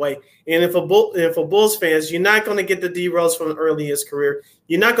right way. And for Bulls fans, you're not going to get the D Rose from early in his career.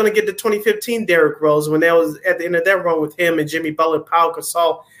 You're not going to get the 2015 Derrick Rose when that was at the end of that run with him and Jimmy Butler, Pau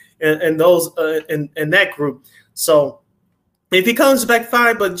Gasol, and those in that group. So if he comes back,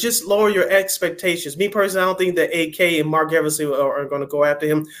 fine, but just lower your expectations. Me personally, I don't think that AK and Mark Eversley are going to go after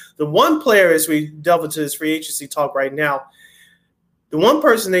him. The one player, as we delve into this free agency talk right now, the one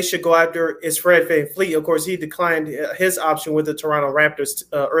person they should go after is Fred VanVleet. Of course, he declined his option with the Toronto Raptors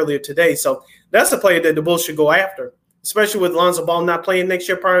earlier today. So that's a player that the Bulls should go after, especially with Lonzo Ball not playing next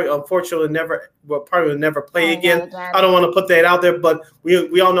year. Probably, unfortunately, probably will never play again. I don't want to put that out there, but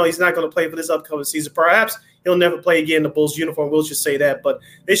we all know he's not going to play for this upcoming season. Perhaps he'll never play again in the Bulls uniform. We'll just say that. But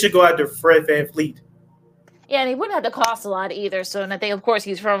they should go after Fred VanVleet. Yeah, and he wouldn't have to cost a lot either. So, and I think, of course,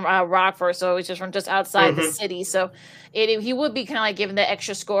 he's from Rockford, so he's just from outside the city. So, he would be kind of like giving the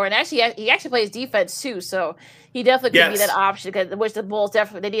extra score. And actually, he actually plays defense too. So, he definitely could be that option, which the Bulls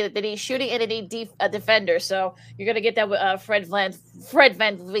definitely they need shooting and they need a defender. So, you're gonna get that with Fred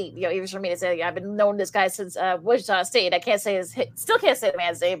VanVleet. Even for me to say, I've been knowing this guy since Wichita State. I can't say still can't say the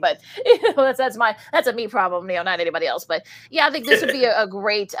man's name, but that's a me problem. Not anybody else. But yeah, I think this would be a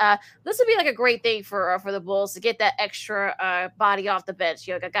great. This would be like a great thing for the Bulls to get that extra body off the bench.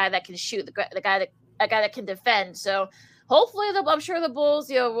 A guy that can shoot, a guy that can defend. So hopefully, I'm sure the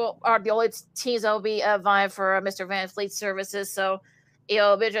Bulls, are the only teams that will be vying for Mr. VanVleet's services. So,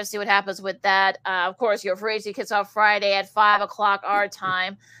 it'll be interesting to see what happens with that. Of course, your free agency kicks off Friday at 5:00 our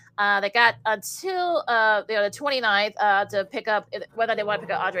time. They got until the 29th to pick up whether they want to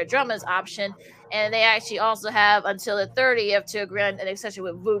pick up Andre Drummond's option, and they actually also have until the 30th to grant an extension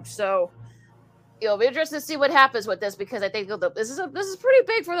with Vooch. So, it'll be interesting to see what happens with this because I think this is pretty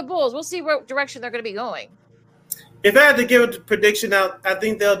big for the Bulls. We'll see what direction they're going to be going. If I had to give a prediction out, I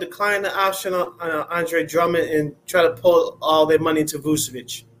think they'll decline the option on Andre Drummond and try to pull all their money into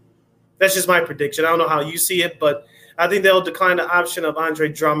Vucevic. That's just my prediction. I don't know how you see it, but I think they'll decline the option of Andre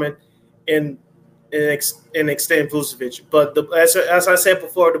Drummond and extend Vucevic. But as I said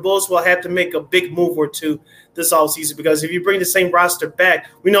before, the Bulls will have to make a big move or two this offseason because if you bring the same roster back,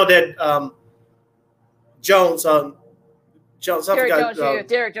 we know that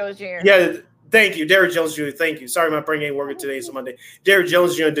Derrick Jones Jr. Yeah, thank you, Derrick Jones Jr. Thank you. Sorry, my brain ain't working today. It's Monday. Derrick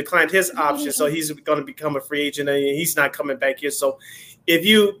Jones Jr. declined his option, so he's going to become a free agent, and he's not coming back here. So, if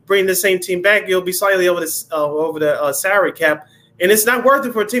you bring the same team back, you'll be slightly over the salary cap, and it's not worth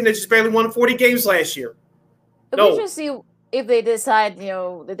it for a team that just barely won 40 games last year. We should see if they decide,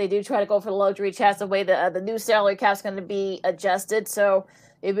 that they do try to go for the luxury tax, the way the new salary cap is going to be adjusted. So.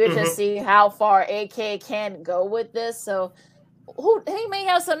 If we just see how far AK can go with this, so he may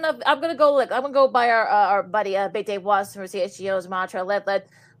have something up. I'm gonna go by our buddy Big Dave Watson for CHGO's mantra. Let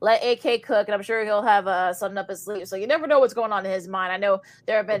AK cook, and I'm sure he'll have something up his sleeve. So you never know what's going on in his mind. I know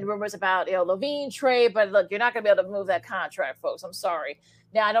there have been rumors about Levine trade, but look, you're not gonna be able to move that contract, folks. I'm sorry.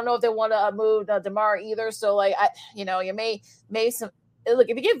 Now I don't know if they want to move DeMar either. So you may some look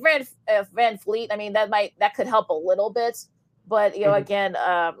if you give VanVleet, I mean that could help a little bit. But, again,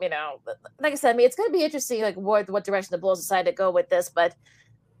 like I said, I mean, it's going to be interesting, like what direction the Bulls decide to go with this. But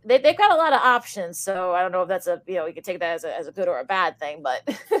they've got a lot of options. So I don't know if that's you can take that as a good or a bad thing. But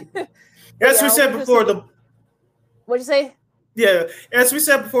as we said before, what'd you say? Yeah, as we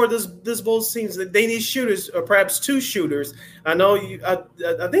said before, this Bulls teams they need shooters or perhaps two shooters. I know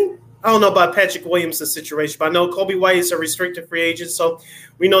I think. I don't know about Patrick Williams' situation, but I know Kobe White is a restricted free agent. So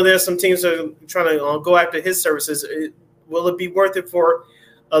we know there's some teams that are trying to go after his services. Will it be worth it for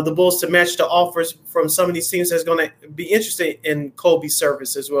the Bulls to match the offers from some of these teams that's going to be interested in Kobe's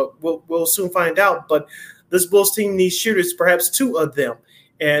services? Well, we'll soon find out. But this Bulls team needs shooters, perhaps two of them,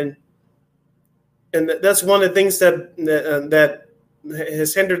 and that's one of the things that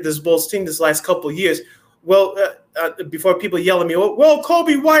has hindered this Bulls team this last couple of years. Well, before people yell at me, well,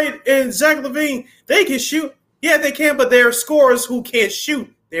 Kobe White and Zach LaVine, they can shoot. Yeah, they can, but they're scorers who can't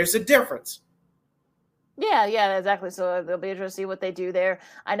shoot. There's a difference. Yeah, exactly. So it'll be interesting to see what they do there.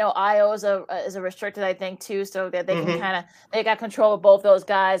 I know Io is a restricted, I think, too, so that they can they got control of both those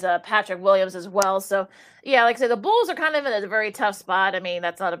guys. Patrick Williams as well. So yeah, like I said, the Bulls are kind of in a very tough spot. I mean,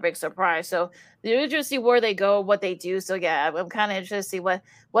 that's not a big surprise. So you're interested to see where they go, what they do. So yeah, I'm kind of interested to see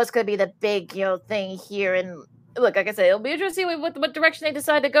what's going to be the big thing here. And look, like I said, it'll be interesting to see what direction they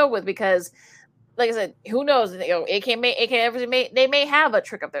decide to go with, because like I said, who knows? They may have a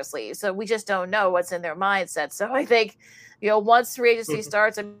trick up their sleeve, so we just don't know what's in their mindset. So I think, once free agency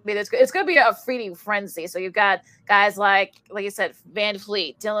starts, I mean, it's going to be a feeding frenzy. So you've got guys like you said, Van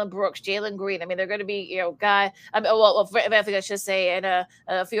Fleet, Dylan Brooks, Jalen Green. I mean, they're going to be Van Fleet, I should say, and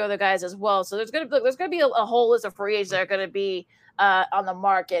a few other guys as well. So there's going to be a whole list of free agents that are going to be on the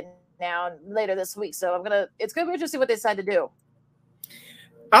market now later this week. So it's going to be interesting what they decide to do.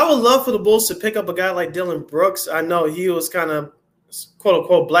 I would love for the Bulls to pick up a guy like Dylan Brooks. I know he was kind of, quote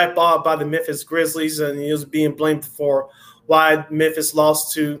unquote, blackballed by the Memphis Grizzlies, and he was being blamed for why Memphis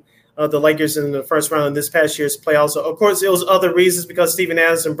lost to the Lakers in the first round of this past year's playoffs. So, of course, it was other reasons, because Steven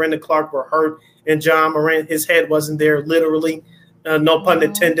Adams and Brendan Clark were hurt, and John Morant, his head wasn't there, literally, no pun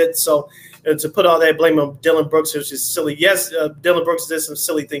intended. So to put all that blame on Dylan Brooks, which is silly. Yes, Dylan Brooks did some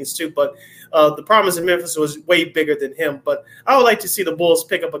silly things too, but the problems in Memphis was way bigger than him. But I would like to see the Bulls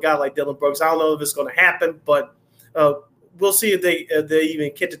pick up a guy like Dylan Brooks. I don't know if it's going to happen, but we'll see if they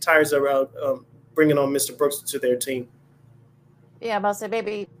even kick the tires around bringing on Mr. Brooks to their team. Yeah, I'm about to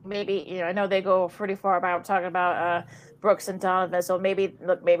say maybe I know they go pretty far about talking about Brooks and Donovan, so maybe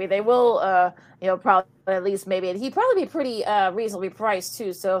they will probably at least maybe he'd probably be pretty reasonably priced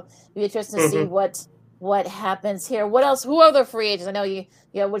too. So it'd be interesting to see what happens here. What else? Who are the free agents? I know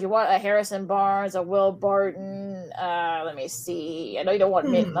would you want a Harrison Barnes, a Will Barton? Let me see. I know you don't want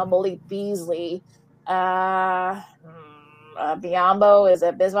Malik Beasley. Biyombo, is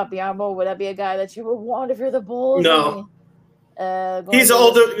that Bismack Biyombo? Would that be a guy that you would want if you're the Bulls? No. He's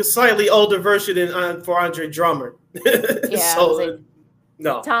slightly older version for Andre Drummond. Yeah. So,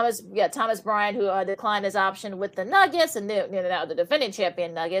 no. Thomas Bryant, who declined his option with the Nuggets, and now the defending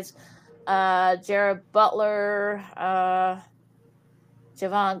champion Nuggets. Jared Butler,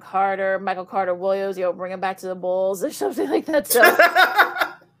 Javon Carter, Michael Carter Williams. Bring him back to the Bulls or something like that. So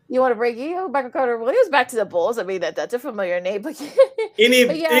you want to bring Michael Carter Williams back to the Bulls? I mean, that's a familiar name. But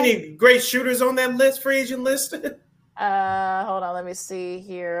any great shooters on that list, free agent list? Hold on, let me see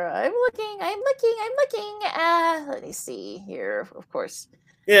here. I'm looking. Let me see here, of course.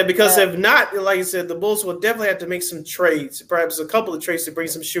 Yeah, because if not, like I said, the Bulls will definitely have to make some trades, perhaps a couple of trades to bring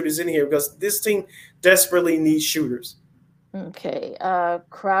some shooters in here, because this team desperately needs shooters. Okay.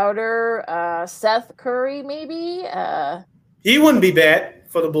 Crowder, Seth Curry, maybe. He wouldn't be bad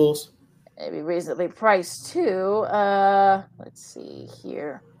for the Bulls. Maybe reasonably priced too. Let's see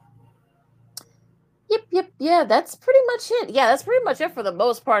here. Yep. Yeah, that's pretty much it. Yeah, that's pretty much it for the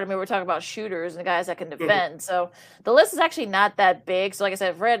most part. I mean, we're talking about shooters and guys that can defend. So the list is actually not that big. So like I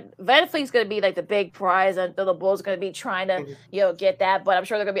said, Van Fleet's going to be like the big prize, and the Bulls are going to be trying to, get that. But I'm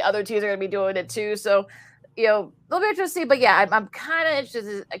sure there are going to be other teams that are going to be doing it too. So, they'll be interesting. But yeah, I'm kind of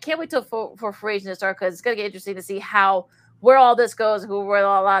interested. I can't wait till for free agents to start, because it's going to get interesting to see where all this goes and where a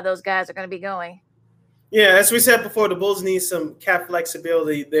lot of those guys are going to be going. Yeah, as we said before, the Bulls need some cap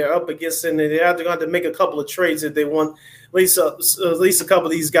flexibility. They're up against it, and they're going to have to make a couple of trades if they want at least a couple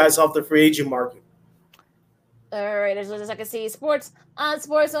of these guys off the free agent market. All right, as I can see, sports on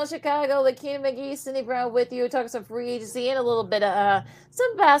SportZone Chicago. Lakina McGee, Cindy Brown with you, talking some free agency and a little bit of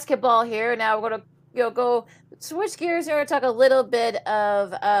some basketball here. Now we're going to go switch gears here and talk a little bit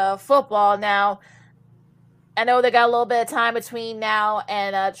of football now. I know they got a little bit of time between now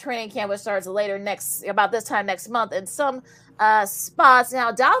and training camp, which starts about this time next month in some spots.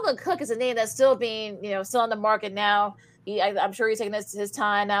 Now, Dalvin Cook is a name that's still being, still on the market now. I'm sure he's taking his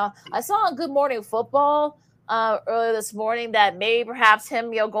time now. I saw on Good Morning Football earlier this morning that maybe perhaps him,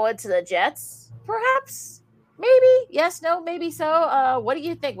 going to the Jets, perhaps, maybe, yes, no, maybe so. What do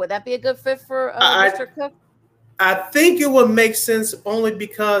you think? Would that be a good fit for Mr. Cook? I think it would make sense only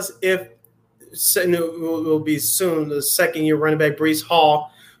because it will be soon the second-year running back Breece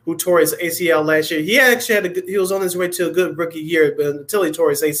Hall, who tore his ACL last year. He actually he was on his way to a good rookie year, but until he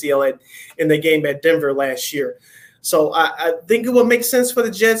tore his ACL in the game at Denver last year. So I think it will make sense for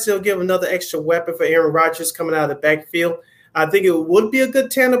the Jets. They'll give another extra weapon for Aaron Rodgers coming out of the backfield. I think it would be a good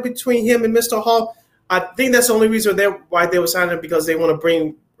tandem between him and Mr. Hall. I think that's the only reason why they were signing him, because they want to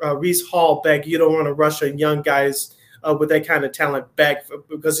bring Breece Hall back. You don't want to rush a young guy's with that kind of talent back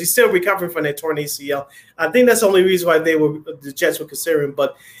because he's still recovering from that torn ACL. I think that's the only reason why the Jets were considering.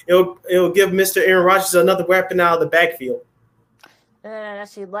 But it'll give Mr. Aaron Rodgers another weapon out of the backfield. And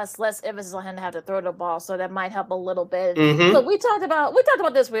actually less emphasis on him to have to throw the ball, so that might help a little bit. Mm-hmm. Look, we talked about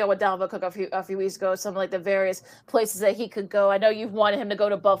this with Dalvin Cook a few weeks ago. Some like the various places that he could go. I know you've wanted him to go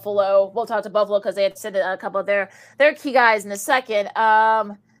to Buffalo. We'll talk to Buffalo because they had sent a couple of their key guys in a second.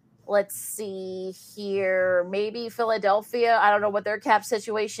 Let's see here. Maybe Philadelphia. I don't know what their cap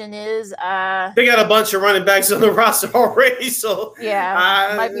situation is. They got a bunch of running backs on the roster already, so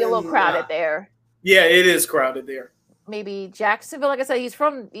yeah, might be a little crowded there. Yeah, it is crowded there. Maybe Jacksonville. Like I said, he's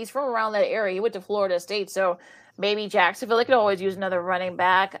from around that area. He went to Florida State, so maybe Jacksonville. They could always use another running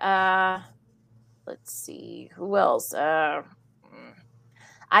back. Let's see who else. I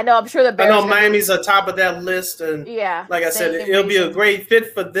know. I'm sure the Bears. I know Miami's on top of that list, and yeah, like I said, it'll be a great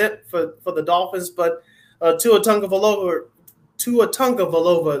fit for the Dolphins. But Tua Tagovailoa,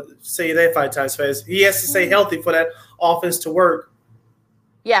 say that 5 times fast. He has to stay healthy for that offense to work.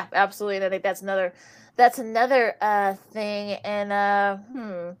 Yeah, absolutely. And I think that's another thing. And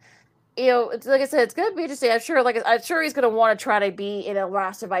it's like I said, it's gonna be interesting. I'm sure he's gonna want to try to be in a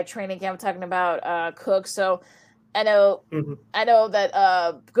roster by training camp. I'm talking about Cook. So I know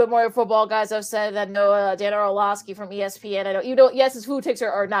that Good Morning Football guys have said that Dan Orlovsky from ESPN. I know yes, his food takes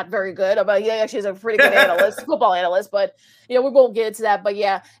are not very good, but he actually is a pretty good football analyst. But we won't get into that. But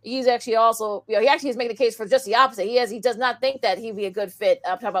yeah, he's actually also he actually is making the case for just the opposite. He does not think that he'd be a good fit.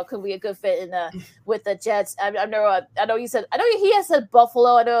 I'm talking about could be a good fit with the Jets. I know he has said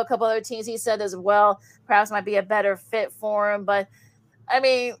Buffalo. I know a couple other teams he said as well. Perhaps might be a better fit for him. But I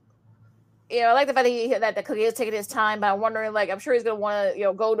mean. I like the fact that the Cookie is taking his time, but I'm wondering, I'm sure he's going to want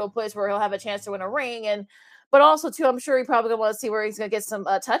to, go to a place where he'll have a chance to win a ring. But also, too, I'm sure he probably going to want to see where he's going to get some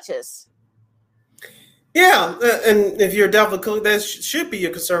touches. Yeah, and if you're Dalvin Cook, that should be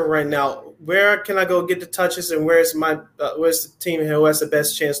your concern right now. Where can I go get the touches, and where's the team who has the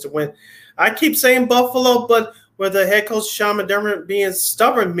best chance to win? I keep saying Buffalo, but with the head coach Sean McDermott being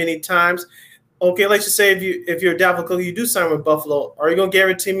stubborn many times, okay, let's just say if you're Dalvin Cook, you do sign with Buffalo. Are you going to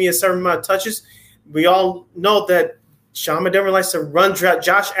guarantee me a certain amount of touches? We all know that Sean McDermott likes to run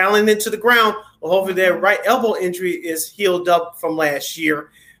Josh Allen into the ground. Well, hopefully that right elbow injury is healed up from last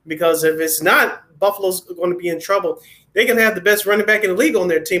year. Because if it's not, Buffalo's going to be in trouble. They can have the best running back in the league on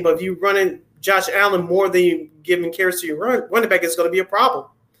their team, but if you running Josh Allen more than you giving carries to your running back, it's going to be a problem.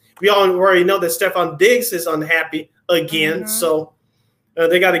 We all already know that Stephon Diggs is unhappy again, so –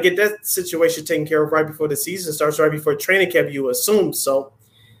 they got to get that situation taken care of right before the season starts, right before training camp, you assume. So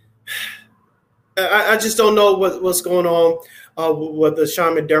I just don't know what's going on with the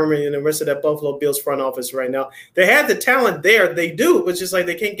Sean McDermott and the rest of that Buffalo Bills front office right now. They have the talent there. They do, but just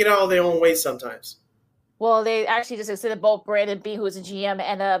they can't get out of their own way sometimes. Well, they actually just extended both Brandon Beane, who is a GM,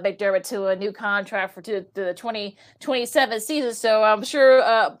 and McDermott to a new contract for the 2027 season. So I'm sure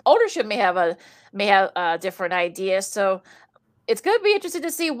ownership may have a different idea. So it's going to be interesting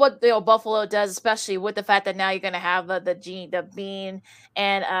to see what Buffalo does, especially with the fact that now you're going to have the Bean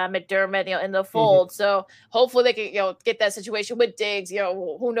and McDermott in the fold. Mm-hmm. So hopefully they can get that situation with Diggs.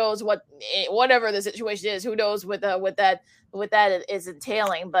 Who knows whatever the situation is, who knows what that is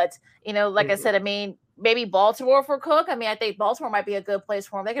entailing. But I said, I mean, maybe Baltimore for Cook. I mean, I think Baltimore might be a good place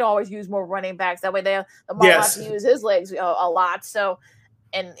for him. They can always use more running backs. That way they might have to use his legs a lot. So.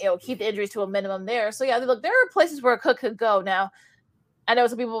 And keep the injuries to a minimum there. So yeah, look, there are places where Cook could go. Now, I know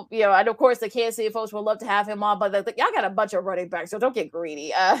some people, I know of course the Kansas City folks would love to have him on, but y'all got a bunch of running backs, so don't get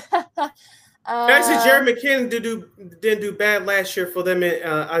greedy. Actually, Jerry McKinnon didn't do bad last year for them.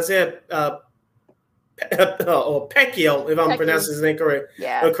 Isaiah Pecchio, if I'm pronouncing his name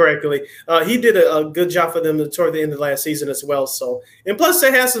correctly. He did a good job for them toward the end of last season as well. So, and plus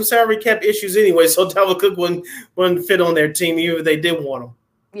they had some salary cap issues anyway, so Dalvin Cook wouldn't fit on their team even if they did want him.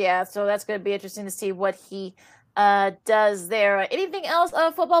 Yeah, so that's going to be interesting to see what he does there. Anything else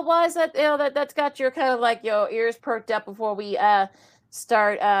football wise that's got your kind of ears perked up before we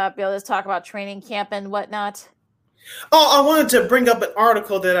start let's talk about training camp and whatnot? Oh, I wanted to bring up an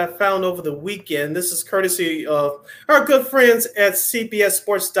article that I found over the weekend. This is courtesy of our good friends at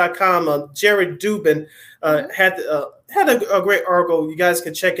CBSSports.com. Jared Dubin had a great article. You guys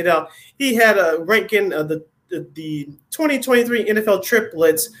can check it out. He had a ranking the 2023 NFL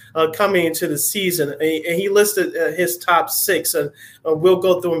triplets coming into the season, and he listed his top 6, and we'll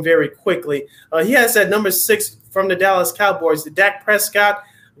go through them very quickly. He has at number 6 from the Dallas Cowboys, Dak Prescott,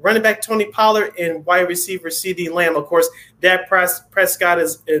 running back Tony Pollard, and wide receiver CeeDee Lamb. Of course, Dak Prescott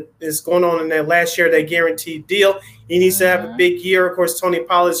is going on in that last year, that guaranteed deal. He needs to have a big year. Of course, Tony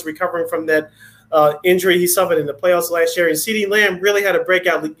Pollard is recovering from that injury he suffered in the playoffs last year. And CeeDee Lamb really had a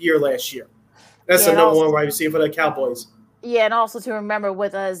breakout year last year. That's the number one wide receiver for the Cowboys. Yeah, and also to remember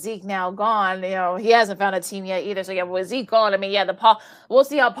with Zeke now gone, he hasn't found a team yet either. So yeah, with Zeke gone, I mean, yeah, we'll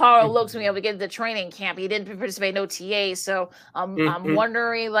see how Pollard looks when we get into training camp. He didn't participate in OTA, so I'm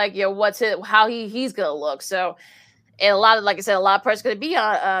wondering how he's gonna look. So, and like I said, a lot of pressure going to be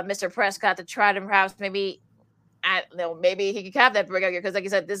on Mr. Prescott to try to perhaps maybe he could have that breakout year because, like I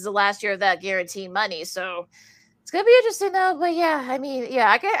said, this is the last year of that guaranteed money. So it's gonna be interesting though. But yeah, I mean,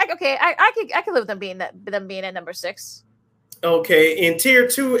 yeah, I can live with them being at number 6. Okay, in Tier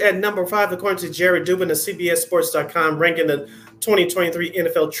 2 at number 5, according to Jared Dubin of CBSSports.com, ranking the 2023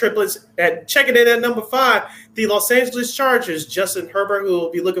 NFL triplets. Checking in at number 5, the Los Angeles Chargers, Justin Herbert, who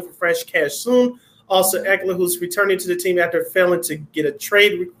will be looking for fresh cash soon. Also, Eckler, who's returning to the team after failing to get a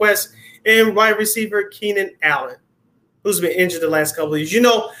trade request. And wide receiver Keenan Allen, who's been injured the last couple of years.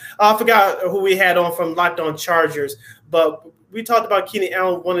 I forgot who we had on from Locked On Chargers, but we talked about Keenan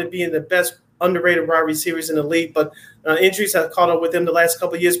Allen wanting to be in the best underrated wide receivers in the league, but injuries have caught up with him the last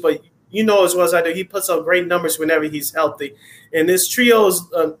couple of years. But as well as I do, he puts up great numbers whenever he's healthy. And this trio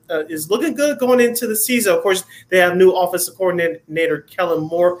is looking good going into the season. Of course, they have new offensive coordinator Kellen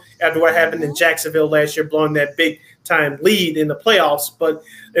Moore after what happened in Jacksonville last year, blowing that big-time lead in the playoffs. But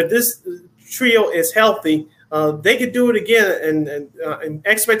if this trio is healthy, they could do it again, and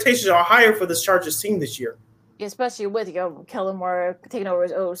expectations are higher for this Chargers team this year. Especially with Kellen Moore taking over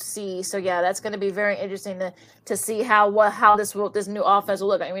as OC. So yeah, that's going to be very interesting to see how this new offense will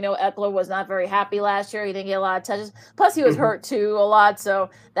look. I mean, we know Eckler was not very happy last year. He didn't get a lot of touches. Plus, he was hurt too a lot,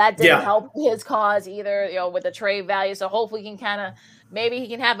 so that didn't help his cause either. With the trade value. So hopefully, he can maybe he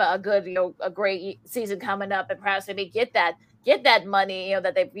can have a good a great season coming up, and perhaps maybe get that money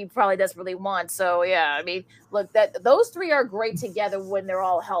that they probably desperately want. So yeah, I mean, look, those three are great together when they're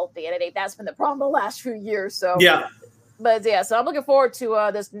all healthy, and that's been the problem the last few years. So yeah, but yeah, so I'm looking forward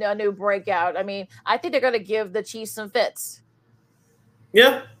to this new breakout. I mean, I think they're going to give the Chiefs some fits.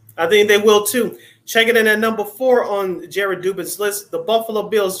 Yeah, I think they will too. Checking in at number 4 on Jared Dubin's list, the Buffalo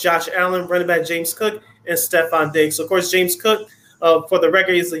Bills, Josh Allen, running back James Cook, and Stephon Diggs. Of course, James Cook, for the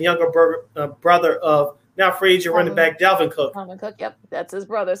record, is the younger brother of now free agent running back Dalvin Cook. Dalvin Cook, yep, that's his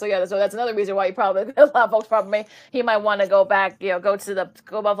brother. So yeah, so that's another reason why a lot of folks he might want to go back, go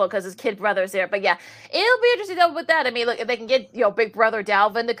Buffalo because his kid brother's there. But yeah, it'll be interesting though with that. I mean, look, if they can get big brother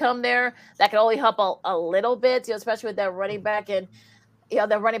Dalvin to come there, that can only help a little bit, especially with that running back and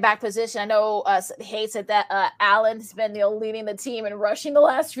the running back position. I know hates it that Allen's been leading the team in rushing the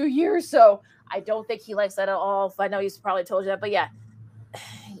last few years, so I don't think he likes that at all. I know he's probably told you that, but yeah.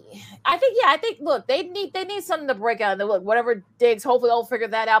 I think. Look, they need something to break out. And look, whatever Diggs, hopefully they'll figure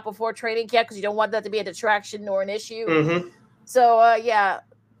that out before training camp because you don't want that to be a detraction or an issue. Mm-hmm. So yeah,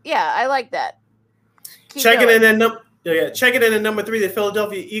 I like that. Checking in at number 3, the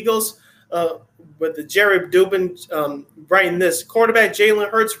Philadelphia Eagles, with the Jared Dubin writing this: quarterback Jalen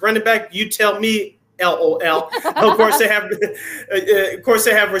Hurts, running back you tell me. LOL. Of course, they have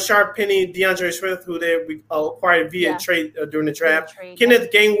Rashard Penny, DeAndre Swift, who they acquired via trade during the draft.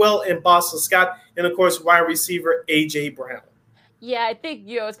 Kenneth Gainwell and Boston Scott, and of course, wide receiver AJ Brown. Yeah, I think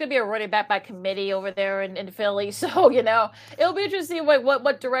it's going to be a running back by committee over there in Philly. So it'll be interesting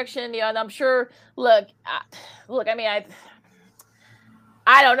what direction. And I'm sure. Look. I mean,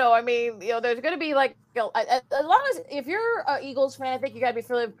 I don't know. I mean, there's going to be as long as if you're an Eagles fan, I think you got to be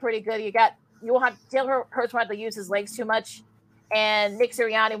feeling pretty good. You won't have Jalen Hurts won't have to use his legs too much, and Nick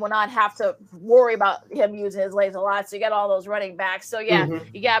Sirianni will not have to worry about him using his legs a lot. So you got all those running backs. So yeah,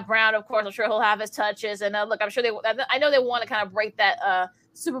 you got Brown, of course. I'm sure he'll have his touches. And look, I'm sure I know they want to kind of break that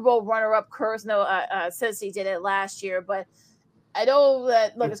Super Bowl runner-up curse. Since he did it last year, but I know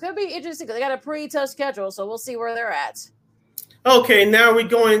that it's going to be interesting because they got a pretty tough schedule. So we'll see where they're at. Okay, now we're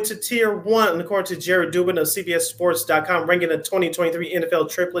going to Tier 1, according to Jared Dubin of CBSSports.com, ranking the 2023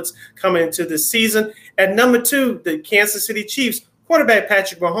 NFL triplets coming into this season. At number 2, the Kansas City Chiefs, quarterback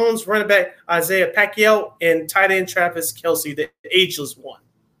Patrick Mahomes, running back Isaiah Pacquiao, and tight end Travis Kelce, the ageless one.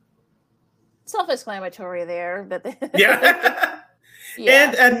 Self-explanatory there. Yeah.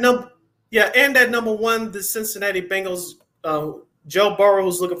 And at number 1, the Cincinnati Bengals, Joe Burrow,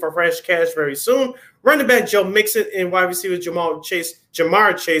 who's looking for fresh cash very soon. Running back Joe Mixon and wide receiver Jamar Chase,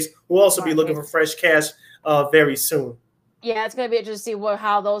 who will also be looking for fresh cash very soon. Yeah, it's going to be interesting to see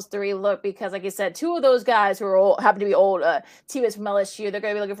how those three look because, like I said, 2 of those guys who are old, happen to be old teammates from LSU, they're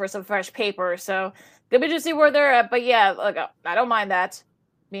going to be looking for some fresh paper. So it's going to be interesting to see where they're at. But yeah, look, I don't mind that.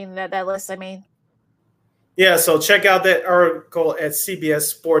 I mean, that list, I mean. Yeah, so check out that article at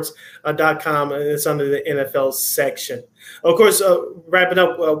cbssports.com, and it's under the NFL section. Of course, wrapping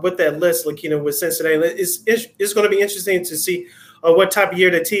up with that list, Lakina, with Cincinnati, it's going to be interesting to see what type of year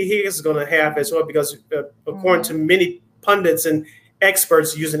that T. Higgins is going to have as well, because according to many pundits and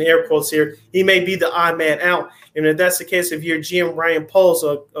experts, using air quotes here, he may be the odd man out. And if that's the case, if you're GM Ryan Poles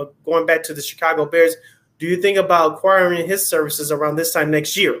going back to the Chicago Bears, do you think about acquiring his services around this time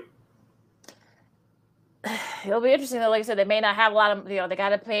next year? It'll be interesting, though. Like I said, they may not have a lot of, they got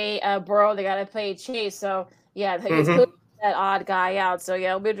to pay Burrow, they got to pay Chase. So, yeah, it's that odd guy out. So, yeah,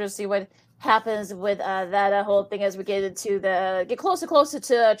 it'll be interesting to see what happens with that whole thing as we get closer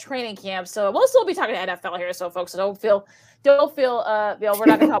to training camp. So we'll still be talking to NFL here. So, folks, so don't feel we're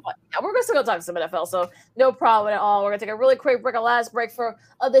not going to talk about we're still going to talk some NFL. So, no problem at all. We're going to take a really quick break, a last break for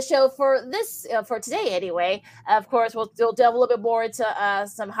the show for this for today anyway. Of course, we'll delve a little bit more into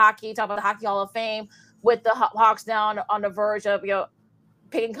some hockey, talk about the Hockey Hall of Fame, with the Hawks down on the verge of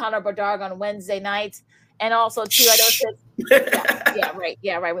picking Connor Bedard on Wednesday night, and also too, I know right.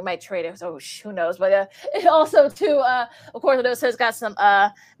 We might trade it, so who knows? But also too, of course, I know it's got some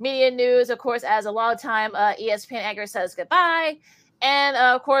media news. Of course, as a long-time ESPN anchor says goodbye, and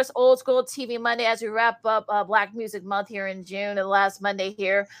of course, old school TV Monday as we wrap up Black Music Month here in June, the last Monday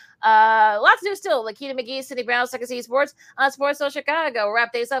here. Lots to do still. Lakita McGee, Cindy Brown, Second City Sports on SportZone Chicago. We'll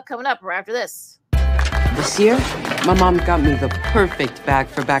wrap things up coming up right after this. This year, my mom got me the perfect bag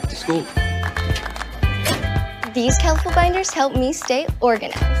for back to school. These colorful binders help me stay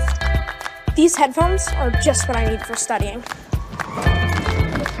organized. These headphones are just what I need for studying.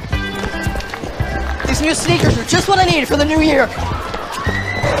 These new sneakers are just what I need for the new year.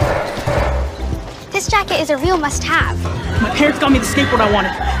 This jacket is a real must-have. My parents got me the skateboard I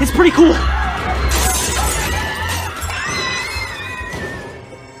wanted. It's pretty cool.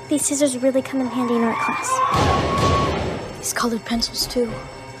 These scissors really come in handy in art class. These colored pencils, too.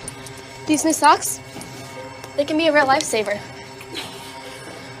 These new socks, they can be a real lifesaver.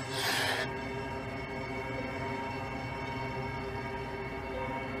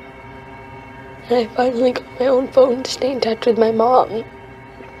 I finally got my own phone to stay in touch with my mom.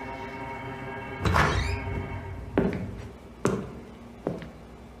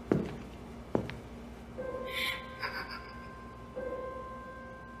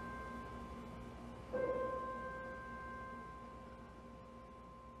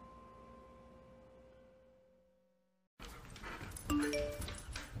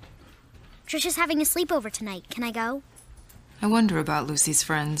 Trisha's having a sleepover tonight. Can I go? I wonder about Lucy's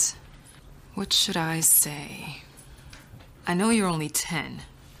friends. What should I say? I know you're only 10,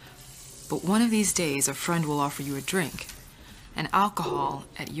 but one of these days a friend will offer you a drink. And alcohol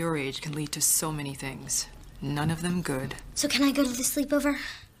at your age can lead to so many things. None of them good. So can I go to the sleepover?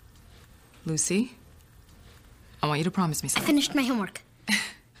 Lucy, I want you to promise me something. I finished my homework.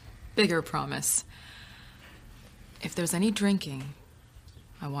 Bigger promise. If there's any drinking,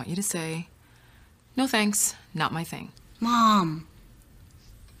 I want you to say, "No thanks, not my thing." Mom.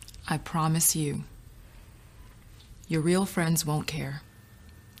 I promise you. Your real friends won't care.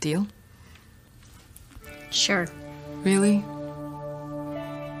 Deal? Sure. Really?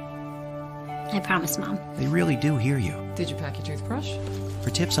 I promise, Mom. They really do hear you. Did you pack your toothbrush? For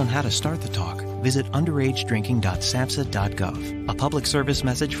tips on how to start the talk, visit underagedrinking.samhsa.gov. A public service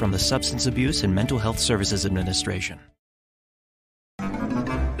message from the Substance Abuse and Mental Health Services Administration.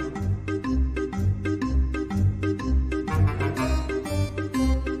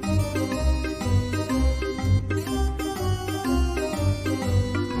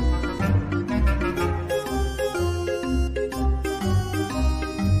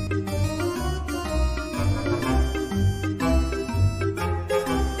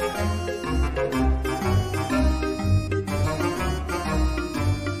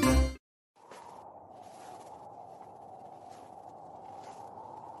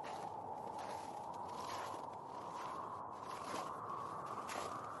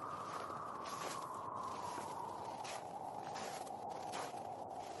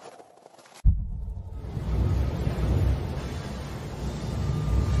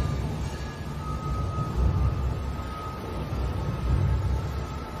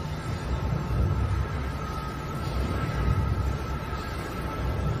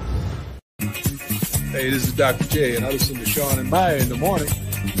 Hey, this is Dr. J, and I listen to Sean and Maya in the morning.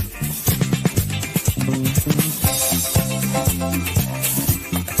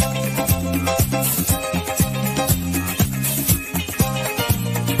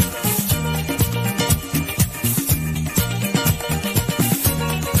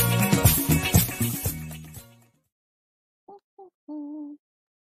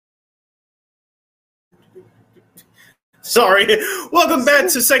 Sorry. Welcome back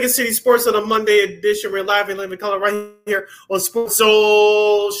to Second City Sports on a Monday edition. We're live and living color right here on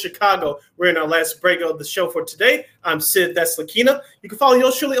SportZone Chicago. We're in our last break of the show for today. I'm Sid, that's Lakina. You can follow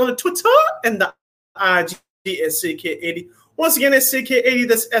yours surely on the Twitter and the IG at SidKid80. Once again, that's SidKid80.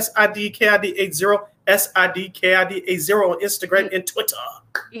 That's SIDKID80. SIDKID80 on Instagram and Twitter.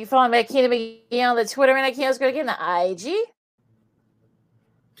 You follow me at Kina McGee on the Twitter, and I can't go again the IG.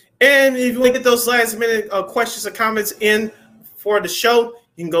 And if you want to get those last minute questions or comments in for the show,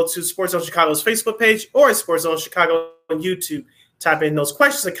 you can go to SportZone Chicago's Facebook page or SportZone Chicago on YouTube. Type in those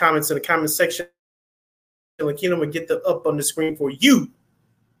questions and comments in the comment section. And Lakina will get them up on the screen for you.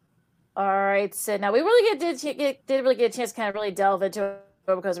 All right, so now we really did really get a chance to kind of really delve into it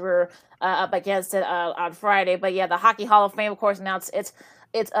because we're up against it on Friday. But yeah, the Hockey Hall of Fame, of course, announced its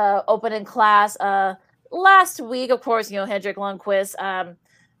opening class last week. Of course, Hendrik Lundqvist,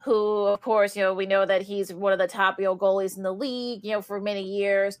 who, of course, we know that he's one of the top, goalies in the league, for many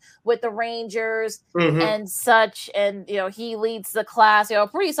years with the Rangers and such. And, he leads the class, a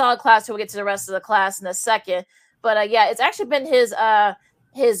pretty solid class. So we'll get to the rest of the class in a second. But yeah, it's actually been his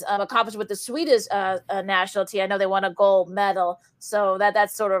accomplishment with the Swedish national team. I know they won a gold medal, so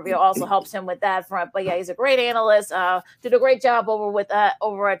that sort of also helps him with that front. But yeah, he's a great analyst. Did a great job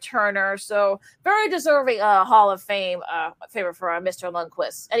over at Turner, so very deserving Hall of Fame favor for Mr.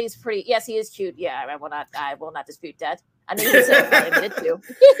 Lundqvist. And he's pretty. Yes, he is cute. Yeah, I will not dispute that. I know you said it too.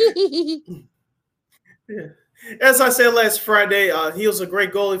 Yeah. As I said last Friday, he was a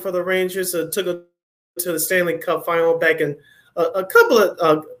great goalie for the Rangers. Took it to the Stanley Cup final back in. He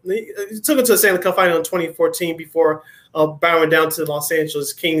took it to the Stanley Cup final in 2014 before bowing down to the Los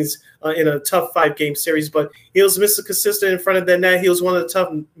Angeles Kings in a tough 5-game series. But he was Mr. Consistent in front of the net. He was one of the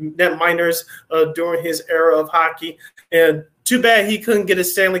tough net miners during his era of hockey. And too bad he couldn't get a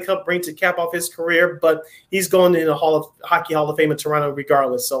Stanley Cup ring to cap off his career. But he's going in the Hockey Hall of Fame in Toronto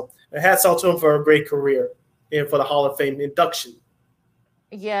regardless. So hats off to him for a great career and for the Hall of Fame induction.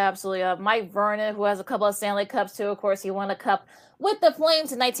 Yeah, absolutely. Mike Vernon, who has a couple of Stanley Cups too. Of course, he won a cup with the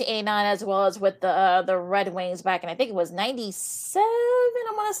Flames in 1989, as well as with the Red Wings back in, I think it was 97.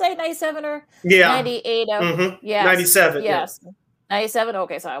 I want to say 97 or 98. Yeah, 97. Yes. Yeah. 97.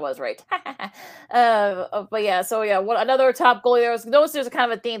 Okay, so I was right. But yeah, so yeah, another top goalie. There's a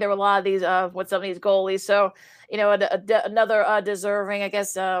kind of a theme. There were a lot of these with some of these goalies. So another deserving, I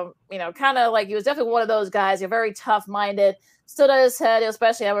guess. Kind of like he was definitely one of those guys. You're very tough minded. Stood on his head,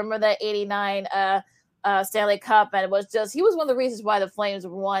 especially. I remember that 89 Stanley Cup, and he was one of the reasons why the Flames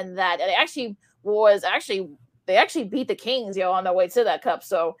won that. And they actually beat the Kings, on their way to that cup.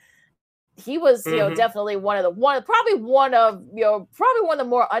 So he was, definitely probably one of the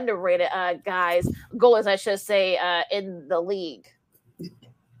more underrated goalies, I should say, in the league.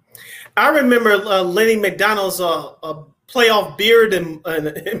 I remember Lenny McDonald's playoff beard and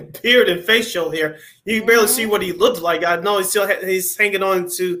facial hair. You can barely see what he looked like. I know he's hanging on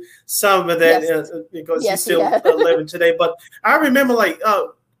to some of that because he's still living today. But I remember,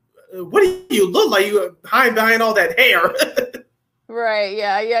 what do you look like? You hiding behind all that hair. Right.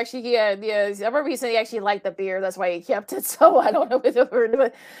 Yeah. I remember he said he actually liked the beard. That's why he kept it. So I don't know if it ever,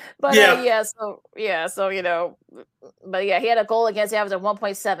 but yeah. But yeah, he had a goal against the average of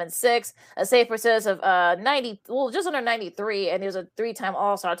 1.76, a save percentage of 90, just under 93, and he was a 3-time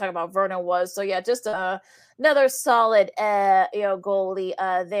All-Star. I'm talking about Vernon was. So yeah, just another solid goalie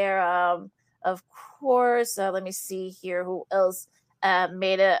there. Of course, let me see here who else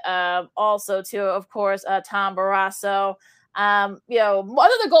made it. Also too, of course, Tom Barrasso. Another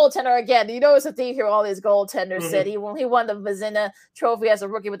goaltender again. It's a theme here. All these goaltenders said he won the Vezina Trophy as a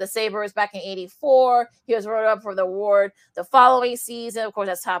rookie with the Sabres back in '84. He was runner up for the award the following season, of course,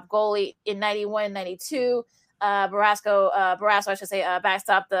 as top goalie in '91, '92. Barrasso, I should say,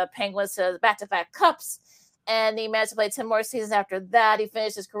 backstopped the Penguins to back-to-back cups, and he managed to play 10 more seasons after that. He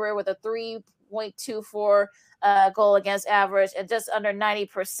finished his career with a 3.24 goal against average and just under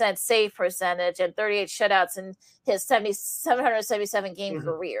 90% save percentage and 38 shutouts in his 777 game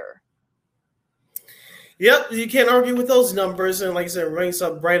career. Yep, you can't argue with those numbers, and like I said, ranks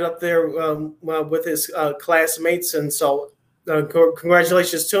up right up there with his classmates. And so,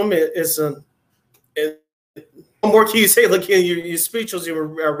 congratulations to him. What more can you say? Look, you're speechless. You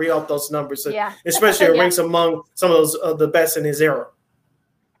read off those numbers, especially it ranks among some of those the best in his era.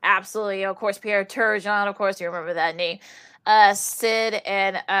 Absolutely. Of course, Pierre Turgeon, of course, you remember that name. Sid,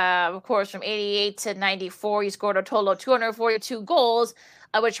 and of course, from 88 to 94, he scored a total of 242 goals,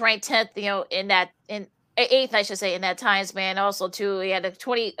 which ranked 10th, in 8th, I should say, in that time span. Also, too, he had a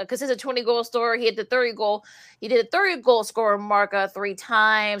consistent 20-goal scorer. He hit the 30-goal. He did a 30-goal scorer mark 3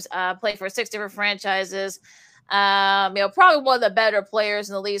 times. Played for 6 different franchises. Probably one of the better players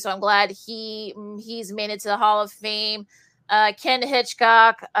in the league. So I'm glad he's made it to the Hall of Fame. Ken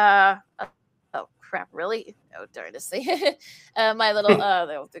Hitchcock. Oh crap! Really? Oh, darn this thing. My little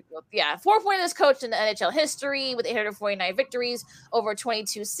 4th coach in the NHL history with 849 victories over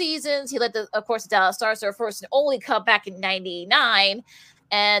 22 seasons. He led of course, the Dallas Stars to their first and only cup back in '99,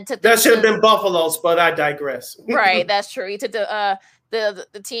 and took that should have been Buffalo's, but I digress. Right, that's true. He took the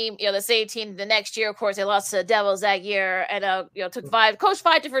team, the same team the next year. Of course, they lost to the Devils that year, and coached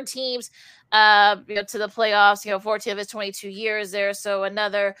 5 different teams, to the playoffs. 14 of his 22 years there. So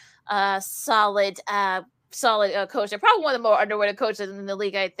another solid coach. They're probably one of the more underrated coaches in the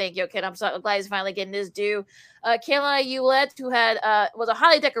league, I think. Ken, I'm glad he's finally getting his due. Kayla Ouellette, who was a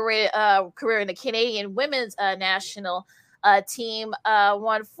highly decorated career in the Canadian women's national team,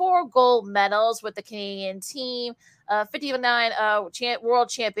 won 4 gold medals with the Canadian team. 59 world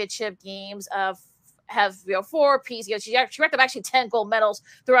championship games, have 4 pieces. She racked up actually 10 gold medals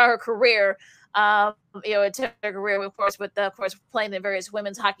throughout her career. Her career, of course, playing in various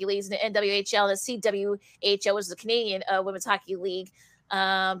women's hockey leagues in the NWHL and the CWHL, which is the Canadian Women's Hockey League,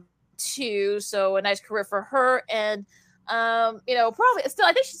 too. So a nice career for her, and probably still,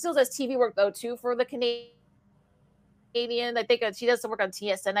 I think she still does TV work though too for the Canadian. I think she does some work on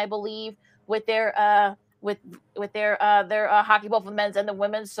TSN, I believe, with their their hockey, both the men's and the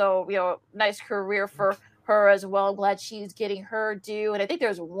women. So nice career for her as well. I'm glad she's getting her due. And I think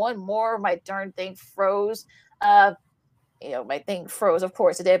there's one more. My darn thing froze. My thing froze. Of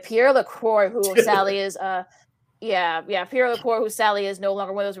course it did. Pierre Lacroix, who Sally is. Pierre Lacroix, who Sally is no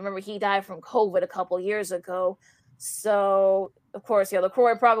longer with us. Remember, he died from COVID a couple years ago. So of course,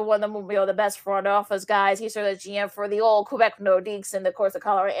 Lacroix probably one of the best front office guys. He served as GM for the old Quebec Nordiques and of course the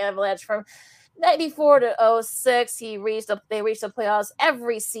Colorado Avalanche from 94 to 06. They reached the playoffs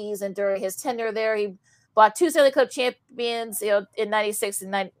every season during his tenure there. He bought 2 Stanley Cup champions, in 96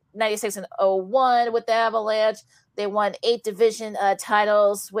 and 01 with the Avalanche. They won 8 division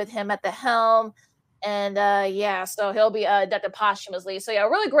titles with him at the helm. And so he'll be inducted posthumously. So a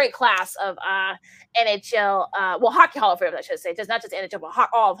really great class of NHL, Hockey Hall of Famers, I should say. Just not just NHL, but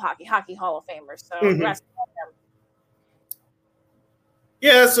all of Hockey Hall of Famers. So congrats to them.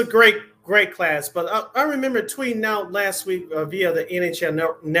 Yeah, it's a great class. But I remember tweeting out last week via the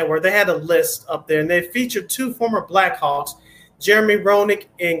NHL Network. They had a list up there, and they featured 2 former Blackhawks, Jeremy Roenick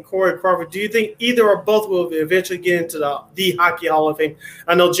and Corey Crawford. Do you think either or both will eventually get into the Hockey Hall of Fame?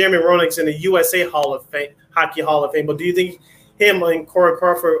 I know Jeremy Roenick's in the USA Hockey Hall of Fame, but do you think him and Corey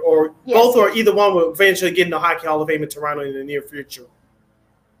Crawford, or both or either one, will eventually get in the Hockey Hall of Fame in Toronto in the near future?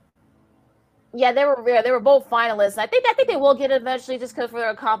 Yeah, they were both finalists. I think they will get it eventually, just because for their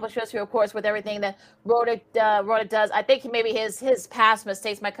accomplishments. Of course, with everything that Roenick does, I think maybe his past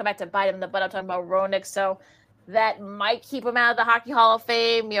mistakes might come back to bite him in the butt. I'm talking about Roenick, so that might keep him out of the Hockey Hall of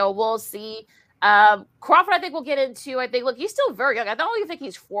Fame. We'll see. Crawford, I think we'll get into. I think, look, he's still very young. I don't even think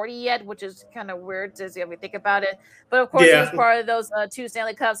he's 40 yet, which is kind of weird to see if we think about it. But of course, he's part of those 2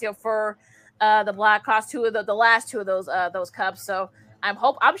 Stanley Cups. For the Blackhawks, 2 of the last 2 of those cups. So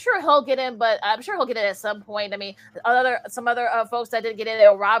I'm sure he'll get in, but I'm sure he'll get in at some point. I mean, some other folks that didn't get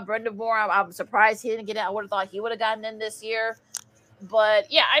in. Rob Brindamore, I'm surprised he didn't get in. I would have thought he would have gotten in this year.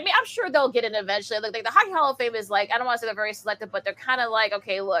 But yeah, I mean, I'm sure they'll get in eventually. Like the Hockey Hall of Fame is I don't want to say they're very selective, but they're kind of like,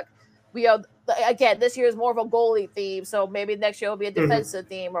 okay, look, again, this year is more of a goalie theme, so maybe next year will be a defensive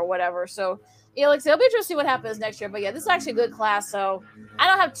theme or whatever. So it'll be interesting to see what happens next year. But yeah, this is actually a good class, so I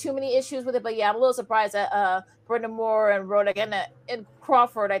don't have too many issues with it. But yeah, I'm a little surprised that Brendan Moore and Roenick and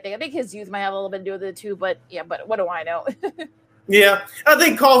Crawford. I think his youth might have a little bit to do with it too. But yeah, but what do I know? Yeah, I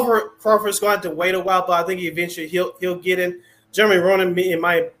think Crawford's going to have to wait a while, but I think eventually he'll get in. Jeremy Roenick, in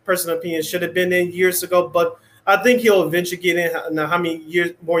my personal opinion, should have been in years ago, but I think he'll eventually get in. Now, how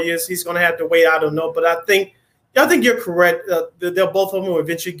many more years he's going to have to wait, I don't know. But I think you're correct. They'll both of them will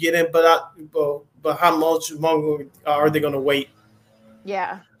eventually get in, but how much longer are they going to wait?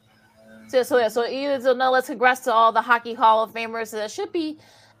 Yeah. So let's congrats to all the Hockey Hall of Famers. It should be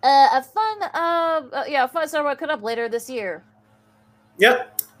a fun summer coming up later this year.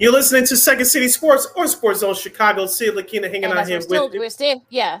 Yep. You're listening to Second City Sports or SportZone Chicago. Sid Lakina hanging out here with you.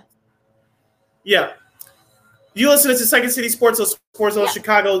 Yeah. You listening to Second City Sports or SportZone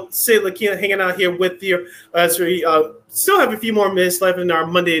Chicago. Sid Lakina hanging out here with you. As we still have a few more minutes left in our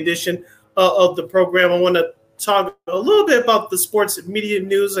Monday edition of the program. I want to talk a little bit about the sports media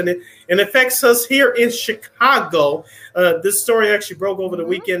news, and it affects us here in Chicago. This story actually broke over the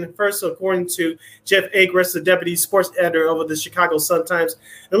weekend. First, according to Jeff Agrest, the deputy sports editor of the Chicago Sun-Times,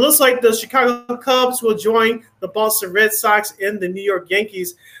 it looks like the Chicago Cubs will join the Boston Red Sox and the New York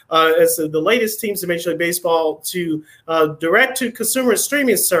Yankees as the latest teams in Major League Baseball to direct-to-consumer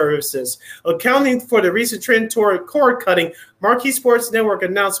streaming services. Accounting for the recent trend toward cord cutting, Marquee Sports Network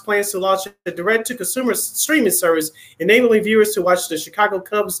announced plans to launch a direct-to-consumer streaming service, enabling viewers to watch the Chicago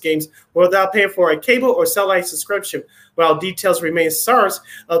Cubs games without paying for a cable or satellite subscription. While details remain scarce,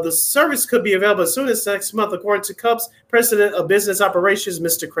 the service could be available as soon as next month, according to Cubs President of Business Operations,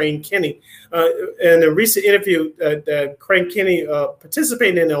 Mr. Crane Kenny. In a recent interview that Crane Kenny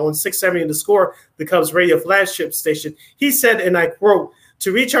participated in on 670 The Score, the Cubs radio flagship station, he said, and I quote,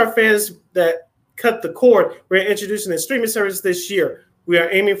 "To reach our fans that cut the cord, we're introducing a streaming service this year. We are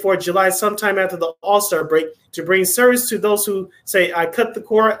aiming for July, sometime after the All-Star break, to bring service to those who say, I cut the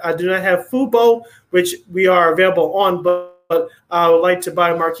cord, I do not have Fubo, which we are available on, but I would like to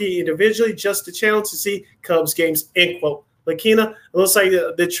buy Marquee individually, just the channel to see Cubs games," end quote. Lakina, it looks like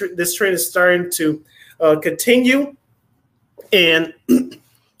this trend is starting to continue. And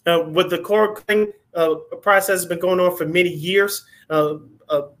with the cord cutting process has been going on for many years,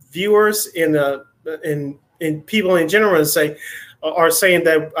 viewers and people in general are saying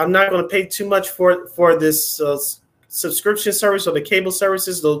that I'm not going to pay too much for this subscription service or the cable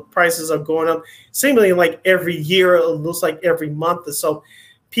services. The prices are going up seemingly like every year. It looks like every month or so.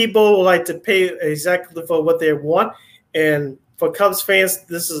 People would like to pay exactly for what they want. And for Cubs fans,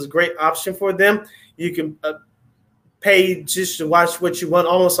 this is a great option for them. You can pay just to watch what you want,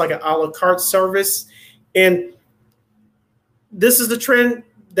 almost like an a la carte service. And this is the trend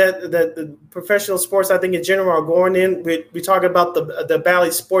that the professional sports, I think, in general, are going in. We talk about the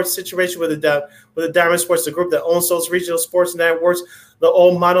Bally Sports situation with the Diamond Sports, the group that owns those regional sports networks. The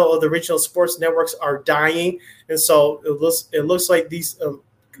old model of the regional sports networks are dying, and so it looks like these.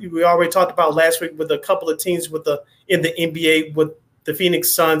 We already talked about last week with a couple of teams in the NBA with the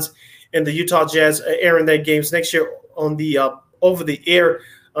Phoenix Suns and the Utah Jazz airing their games next year on the over the air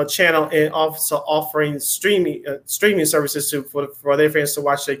channel, and also offering streaming services for their fans to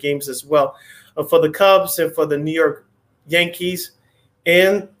watch their games as well. For the Cubs and for the New York Yankees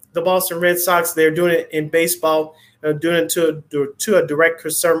and the Boston Red Sox, they're doing it in baseball, doing it to a direct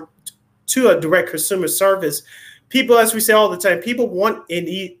consumer service. People, as we say all the time, people want and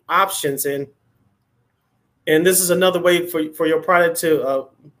need options, and this is another way for your product to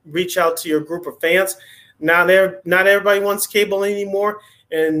reach out to your group of fans. Not everybody wants cable anymore.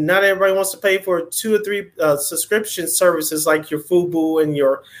 And not everybody wants to pay for 2 or 3 subscription services like your Fubo and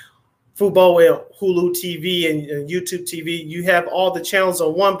your Fubo and Hulu TV and YouTube TV. You have all the channels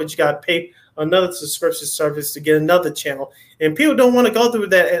on one, but you got to pay another subscription service to get another channel. And people don't want to go through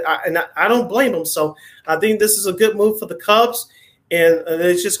that, and I don't blame them. So I think this is a good move for the Cubs, and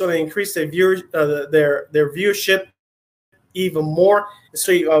it's just going to increase their viewership even more.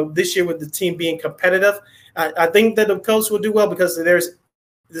 So this year with the team being competitive, I think that the Cubs will do well because there's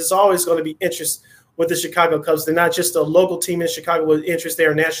always going to be interest with the Chicago Cubs. They're not just a local team in Chicago with interest.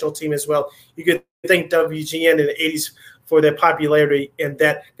 They're a national team as well. You could thank WGN in the 80s for their popularity. And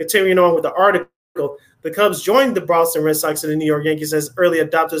that, continuing on with the article, the Cubs joined the Boston Red Sox and the New York Yankees as early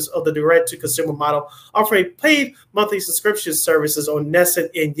adopters of the direct-to-consumer model, offering paid monthly subscription services on Nessun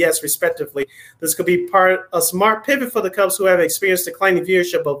and Yes, respectively. This could be a smart pivot for the Cubs, who have experienced declining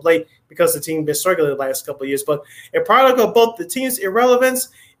viewership of late because the team has been struggling the last couple of years. But a product of both the team's irrelevance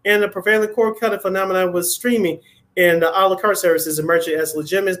and the prevailing cord-cutting phenomenon with streaming and the a la carte services emerging as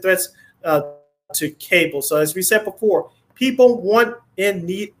legitimate threats to cable. So as we said before, people want and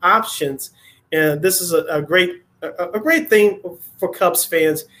need options. And this is a great thing for Cubs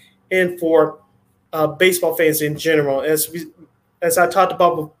fans and for baseball fans in general. As I talked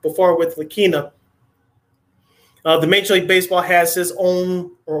about before with Lakina, the Major League Baseball has his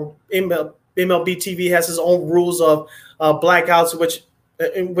own, or MLB TV has his own rules of blackouts,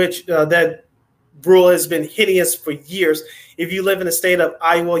 in which that rule has been hideous for years. If you live in the state of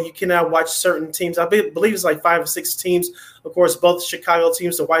Iowa, you cannot watch certain teams. I believe it's like 5 or 6 teams. Of course, both Chicago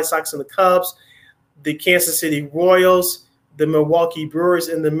teams, the White Sox and the Cubs, the Kansas City Royals, the Milwaukee Brewers,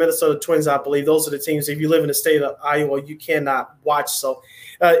 and the Minnesota Twins, I believe. Those are the teams. If you live in the state of Iowa, you cannot watch. So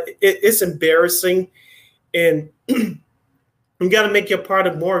it's embarrassing. And you got to make your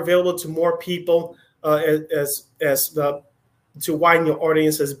product more available to more people to widen your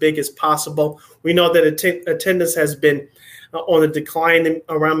audience as big as possible. We know that attendance has been on a decline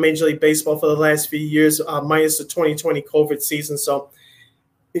around Major League Baseball for the last few years, minus the 2020 COVID season. So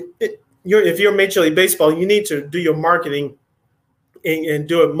if you're Major League Baseball, you need to do your marketing and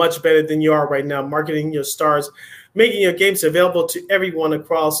do it much better than you are right now, marketing your stars making your games available to everyone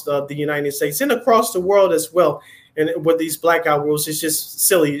across the United States and across the world as well. And with these blackout rules, it's just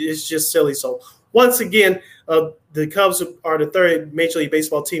silly. It's just silly. So once again, the Cubs are the third Major League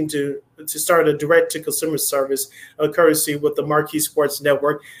Baseball team to start a direct-to-consumer service, courtesy with the Marquee Sports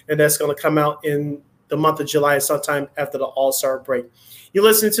Network, and that's going to come out in the month of July, sometime after the All-Star break. You're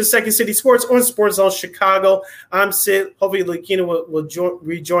listening to Second City Sports on SportZone Chicago. I'm Sid. Hopefully, Lakina will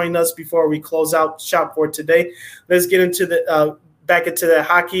rejoin us before we close out shop for today. Let's get into the back into the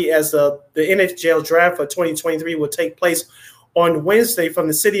hockey as the NHL draft for 2023 will take place on Wednesday from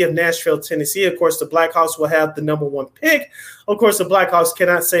the city of Nashville, Tennessee. Of course, the Blackhawks will have the number 1 pick. Of course, the Blackhawks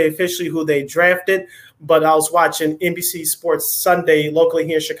cannot say officially who they drafted, but I was watching NBC Sports Sunday locally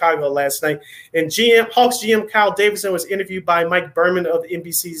here in Chicago last night, and Hawks GM Kyle Davidson was interviewed by Mike Berman of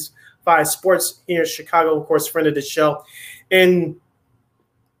NBC's 5 Sports here in Chicago, of course, friend of the show. And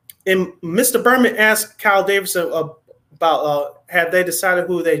Mr. Berman asked Kyle Davidson about have they decided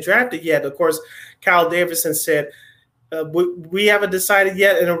who they drafted yet. Of course, Kyle Davidson said, we haven't decided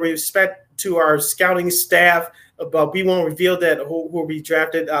yet in respect to our scouting staff, but we won't reveal that who will be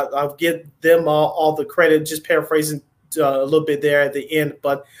drafted. I'll give them all the credit, just paraphrasing a little bit there at the end.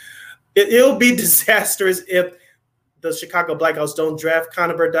 But it'll be disastrous if the Chicago Blackhawks don't draft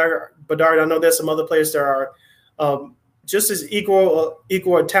Connor Bedard. I know there's some other players that are just as equal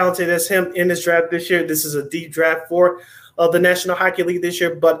or talented as him in this draft this year. This is a deep draft for the National Hockey League this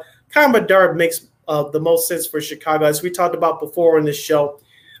year. But Connor Bedard makes the most sense for Chicago. As we talked about before in this show,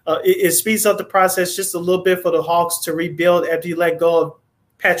 it speeds up the process just a little bit for the Hawks to rebuild after you let go of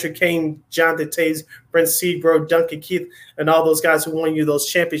Patrick Kane, Jonathan Toews, Brent Seabrook, Duncan Keith, and all those guys who won you those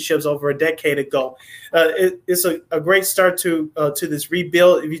championships over a decade ago. It's a great start to this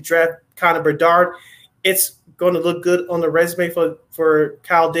rebuild. If you draft Connor Bedard, it's going to look good on the resume for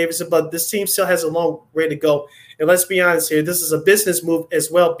Kyle Davidson, but this team still has a long way to go. And let's be honest here, this is a business move as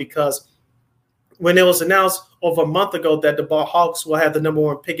well, because when it was announced over a month ago that the Hawks will have the number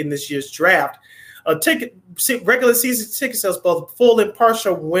 1 pick in this year's draft, regular season ticket sales, both full and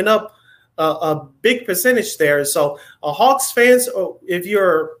partial, went up a big percentage there. So Hawks fans, if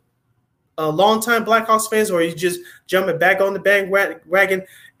you're a longtime Blackhawks fans, or you just jumping back on the bandwagon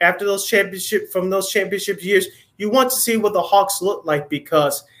after those championship years, you want to see what the Hawks look like,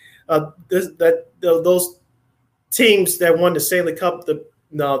 because those teams that won the Stanley Cup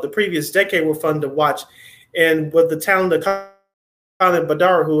the previous decade were fun to watch. And with the talent of Connor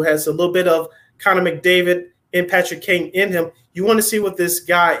Bedard, who has a little bit of Connor McDavid and Patrick Kane in him, you want to see what this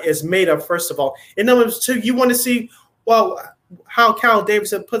guy is made of, first of all. And number 2, you want to see, how Kyle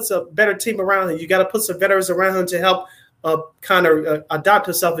Davidson puts a better team around him. You got to put some veterans around him to help Connor adopt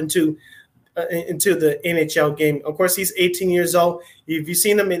himself into the NHL game. Of course, he's 18 years old. If you've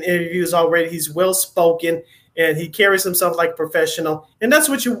seen him in interviews already, he's well-spoken, and he carries himself like a professional. And that's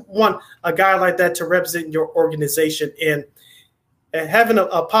what you want a guy like that to represent your organization. And having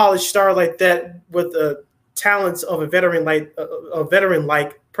a polished star like that with the talents of a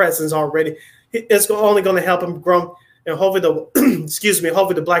veteran-like presence already, it's only going to help him grow. And hopefully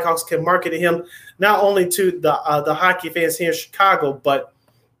the Blackhawks can market him not only to the hockey fans here in Chicago, but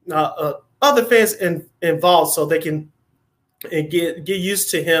other fans involved, so they can get used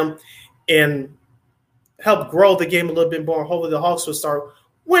to him and help grow the game a little bit more. Hopefully the Hawks will start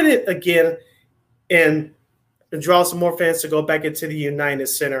winning again and draw some more fans to go back into the United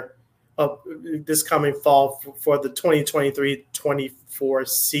Center this coming fall for the 2023-24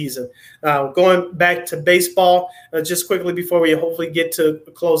 season. Going back to baseball, just quickly before we hopefully get to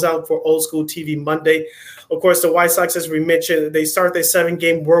close out for Old School TV Monday. Of course, the White Sox, as we mentioned, they start their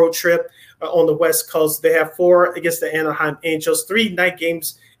 7-game road trip on the West Coast. They have 4 against the Anaheim Angels, 3 night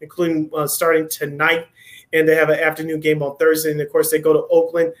games, including starting tonight. And they have an afternoon game on Thursday. And, of course, they go to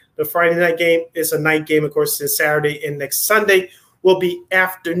Oakland. The Friday night game is a night game, of course, this Saturday. And next Sunday will be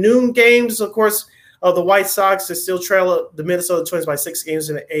afternoon games. Of course, the White Sox still trail the Minnesota Twins by 6 games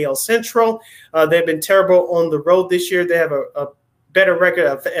in the AL Central. They've been terrible on the road this year. They have a better record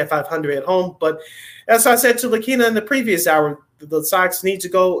at 500 at home. But as I said to Lakina in the previous hour, the Sox need to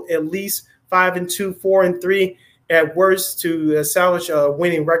go at least 5-2, 4-3 at worst to salvage a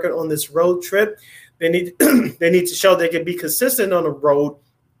winning record on this road trip. They need to show they can be consistent on the road.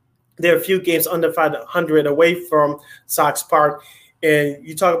 There are a few games under 500 away from Sox Park. And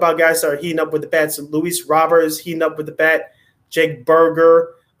you talk about guys that are heating up with the bats. Luis Roberts heating up with the bat. Jake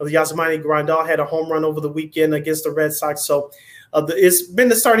Berger of the Yasmani Grandal had a home run over the weekend against the Red Sox. So it's been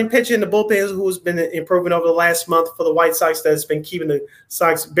the starting pitcher in the bullpen who's been improving over the last month for the White Sox that's been keeping the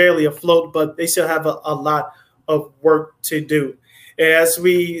Sox barely afloat, but they still have a lot of work to do.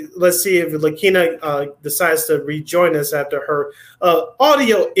 Let's see if Lakina decides to rejoin us after her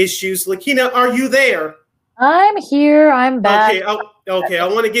audio issues. Lakina, are you there? I'm here. I'm back. Okay. I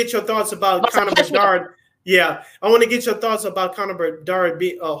want to get your thoughts about Connor Bedard. Yeah, I want to get your thoughts about Connor Bedard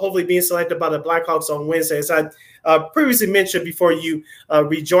hopefully being selected by the Blackhawks on Wednesday. As I previously mentioned before you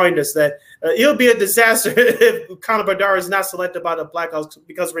rejoined us, that it'll be a disaster if Connor Bedard is not selected by the Blackhawks.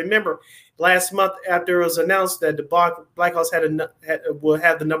 Because remember, last month after it was announced that the Blackhawks will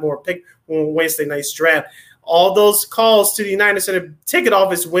have the number 1 pick on Wednesday night's draft, all those calls to the United Center ticket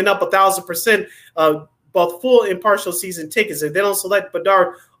office went up 1,000%. Both full and partial season tickets. If they don't select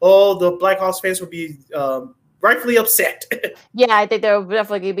Bedard, all the Blackhawks fans will be rightfully upset. Yeah, I think there will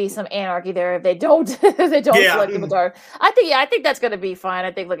definitely be some anarchy there if they don't select Bedard. I think that's going to be fine.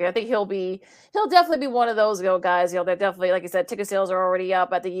 I think he'll definitely be one of those guys. They're definitely, like you said, ticket sales are already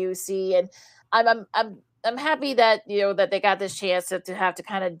up at the UC, and I'm happy that that they got this chance to have to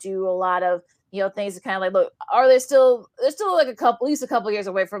kind of do a lot of things to kind of like, look, are they still like at least a couple years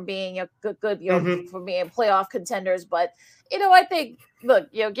away from being good, from being playoff contenders. But, I think, look,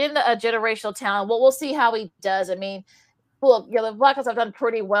 getting a generational talent, we'll see how he does. I mean, look, the Blackhawks have done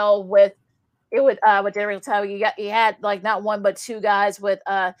pretty well with generational talent. You had like not one, but two guys with,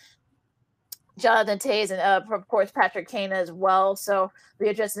 Jonathan Toews and of course Patrick Kane as well. So it'll be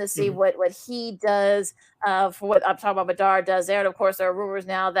interesting to see what he does for what I'm talking about Bedard does there. And of course there are rumors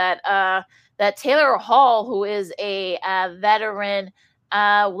now that that Taylor Hall, who is a veteran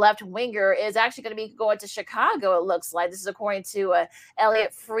left winger, is actually going to be going to Chicago. It looks like this is according to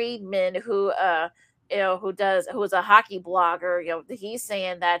Elliot Friedman, who is a hockey blogger. He's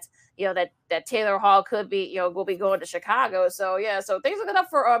saying that that Taylor Hall could be will be going to Chicago. So so things are good up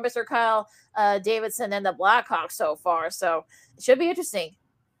for Mr. Kyle Davidson and the Blackhawks so far. So it should be interesting.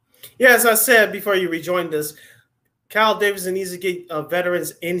 Yeah, as I said before you rejoined us, Kyle Davidson needs to get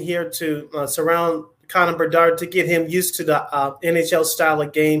veterans in here to surround Connor Bedard to get him used to the NHL style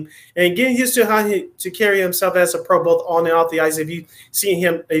of game and getting used to how to carry himself as a pro, both on and off the ice. If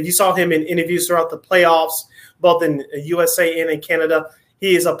you saw him in interviews throughout the playoffs, both in USA and in Canada,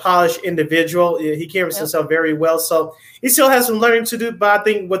 he is a polished individual. He carries himself very well. So he still has some learning to do, but I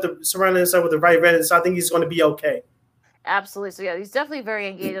think with the surrounding himself with the right veterans, I think he's going to be okay. Absolutely. So he's definitely very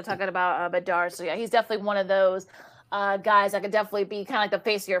engaged. I'm talking about Bedard. So he's definitely one of those guys that could definitely be kind of like the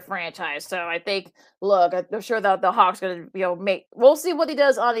face of your franchise. So I think, look, I'm sure that the Hawks going to we'll see what he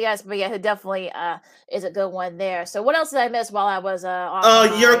does on the ice, but he definitely is a good one there. So what else did I miss while I was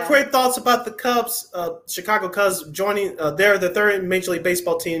your quick thoughts about the Cubs, Chicago Cubs joining they're the third Major League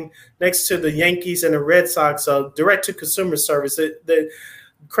Baseball team next to the Yankees and the Red Sox, direct to consumer service.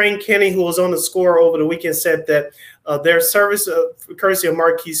 Crane Kenny, who was on the score over the weekend, said that their service, courtesy of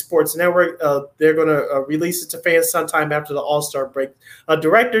Marquee Sports Network, they're going to release it to fans sometime after the All-Star break.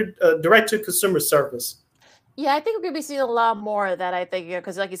 Direct-to-consumer service. Yeah, I think we're going to be seeing a lot more of that, I think,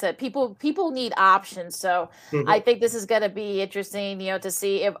 because like you said, people need options. So I think this is going to be interesting, to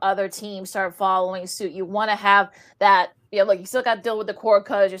see if other teams start following suit. You want to have that, look, you still got to deal with the core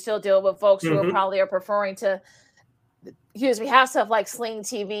cutters. You're still dealing with folks who are preferring to we have stuff like Sling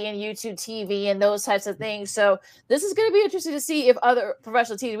TV and YouTube TV and those types of things. So this is going to be interesting to see if other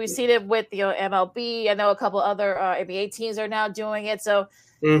professional teams, we've seen it with MLB. I know a couple other NBA teams are now doing it. So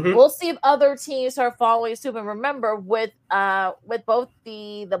we'll see if other teams start following suit. And remember, with both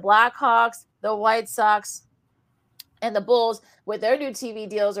the Blackhawks, the White Sox, and the Bulls, with their new TV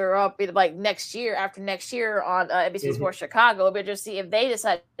deals are up like next year on NBC Sports Chicago. We'll just see if they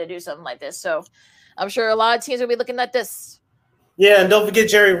decide to do something like this. So I'm sure a lot of teams will be looking at this. Yeah, and don't forget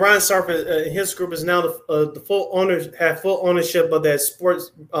Jerry Reinsdorf. His group is now the full owners have full ownership of that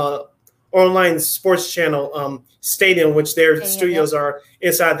sports online sports channel stadium, which their studios are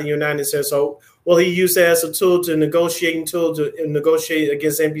inside the United States. So will he use that as a tool to negotiate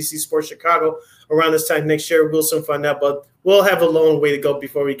against NBC Sports Chicago around this time next year? We'll soon find out, but we'll have a long way to go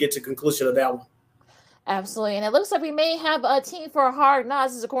before we get to conclusion of that one. Absolutely, and it looks like we may have a team for Hard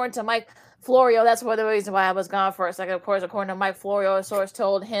Knocks. This is according to Mike Florio. That's one of the reasons why I was gone for a second. Of course, according to Mike Florio, a source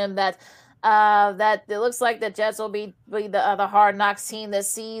told him that that it looks like the Jets will be the Hard Knocks team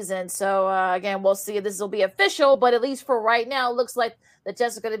this season. So again, we'll see if this will be official, but at least for right now, it looks like the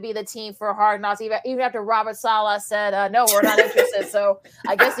Jets are going to be the team for Hard Knocks, even after Robert Saleh said, no, we're not interested. So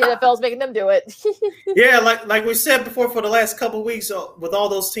I guess the NFL is making them do it. Yeah, like we said before, for the last couple of weeks, with all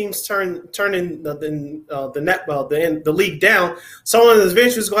those teams turning the league down, someone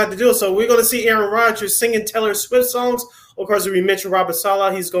eventually is going to have to do it. So we're going to see Aaron Rodgers singing Taylor Swift songs. Of course, we mentioned Robert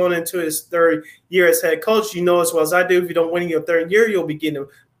Saleh. He's going into his third year as head coach. You know as well as I do, if you don't win in your third year, you'll be getting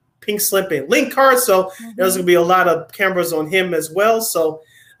Pink Slip and Link Card. So there's going to be a lot of cameras on him as well. So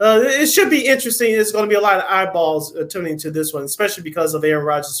it should be interesting. There's going to be a lot of eyeballs tuning to this one, especially because of Aaron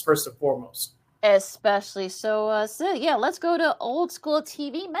Rodgers first and foremost. Especially so. So yeah, let's go to Old School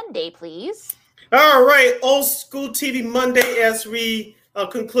TV Monday, please. All right, Old School TV Monday as we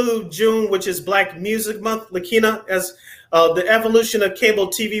conclude June, which is Black Music Month. Lakina, as the evolution of cable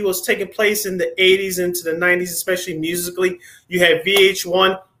TV was taking place in the 80s into the 90s, especially musically. You had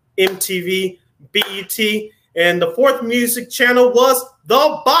VH1, MTV, BET, and the fourth music channel was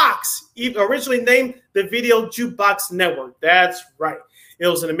The Box, originally named the Video Jukebox Network. That's right. It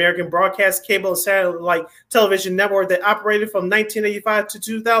was an American broadcast cable and satellite television network that operated from 1985 to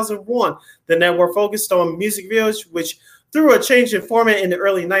 2001. The network focused on music videos, which through a change in format in the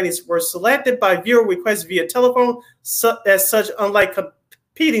early 90s were selected by viewer requests via telephone. As such, unlike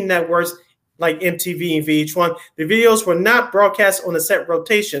competing networks like MTV and VH1, the videos were not broadcast on a set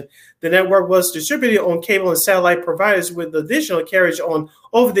rotation. The network was distributed on cable and satellite providers with additional carriage on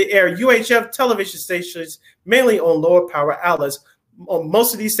over-the-air UHF television stations, mainly on lower power outlets.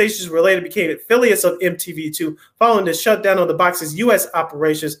 Most of these stations later became affiliates of MTV2 following the shutdown of the Box's U.S.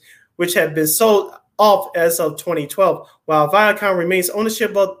 operations, which had been sold off as of 2012, while Viacom remains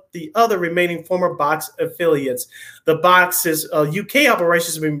ownership of the other remaining former Box affiliates. The Box's UK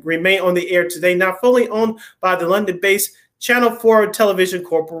operations remain on the air today, now fully owned by the London-based Channel 4 Television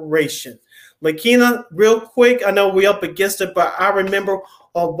Corporation. Lakina, real quick, I know we're up against it, but I remember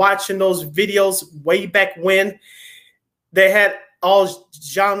watching those videos way back when. They had all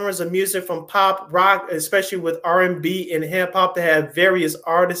genres of music from pop, rock, especially with R&B and hip hop. They had various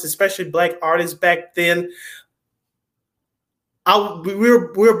artists, especially black artists back then. We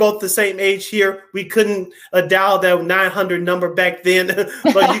were both the same age here. We couldn't dial that 900 number back then,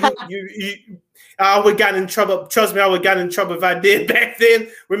 but I would have gotten in trouble. Trust me, I would have gotten in trouble if I did back then.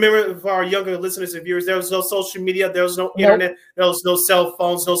 Remember, for our younger listeners and viewers, there was no social media, there was no internet, there was no cell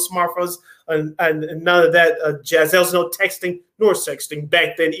phones, no smartphones, and none of that jazz. There was no texting nor sexting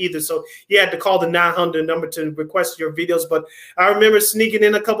back then either. So you had to call the 900 number to request your videos. But I remember sneaking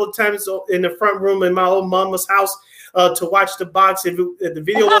in a couple of times in the front room in my old mama's house to watch The Box. If the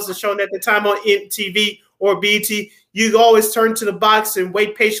video wasn't shown at the time on MTV or BT, you TV, turn to The Box and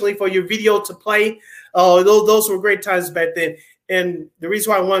wait patiently for your video to play. Those were great times back then. And the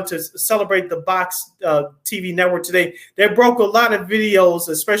reason why I wanted to celebrate The Box TV network today, they broke a lot of videos,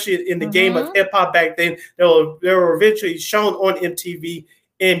 especially in the game of hip hop back then. They were eventually shown on MTV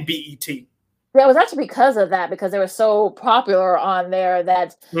and BET. Yeah, it was actually because of that, because they were so popular on there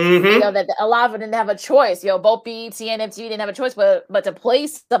that that a lot of them didn't have a choice. Both BET and MTV didn't have a choice, but to play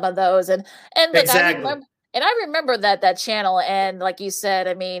some of those. And look, exactly. I remember that channel, and like you said,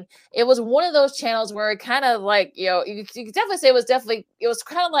 I mean, it was one of those channels where it kind of like, you could definitely say it was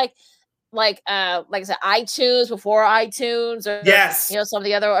kind of like I said, iTunes before iTunes, or yes, some of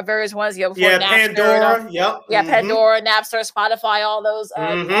the other various ones, before Napster, Pandora, Pandora, Napster, Spotify, all those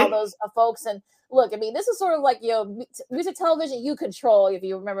folks. And look, I mean, this is sort of like music television you control, if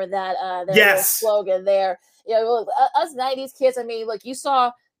you remember that their slogan there. Us 90s kids, I mean, look, you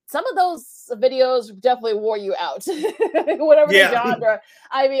saw some of those videos definitely wore you out, whatever the genre.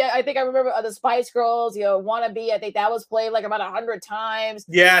 I mean, I think I remember the Spice Girls, Wannabe. I think that was played like about 100 times.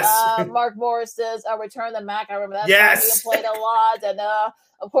 Yes. Mark Morris's Return the Mac. I remember that yes. song being played a lot. And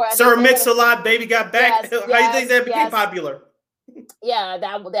of course, Sir Mix-a-Lot, Baby Got Back. How do you think that became popular? Yeah,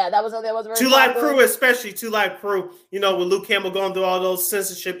 that was very Two Live Crew, especially Two Live Crew. With Luke Campbell going through all those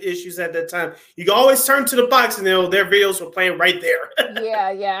censorship issues at that time, you can always turn to The Box, and their videos were playing right there.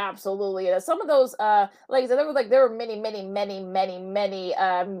 yeah, absolutely. Some of those, like I said, there were many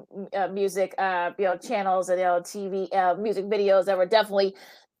music, channels and TV, music videos that were definitely,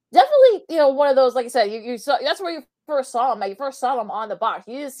 one of those. Like I said, you saw, that's where you first saw them. You first saw them on The Box.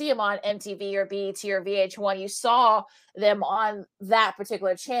 You didn't see them on MTV or BET or VH1. You saw them on that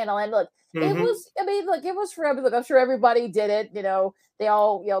particular channel. And look, it was, it was for everybody. I'm sure everybody did it. They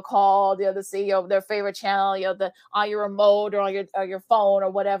all, called, to see, their favorite channel, on your remote or on your phone or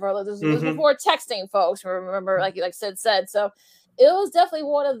whatever. This was before texting, folks. Remember, like Sid said. So it was definitely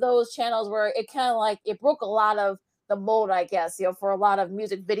one of those channels where it kind of it broke a lot of the mold, I guess, for a lot of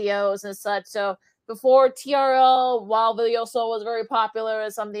music videos and such. So before TRL, while Video Soul was very popular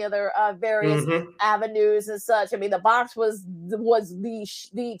and some of the other various avenues and such, I mean, The Box was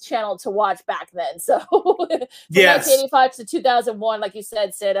the channel to watch back then. So from 1985 to 2001, like you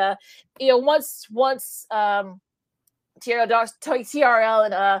said, Sid, once TRL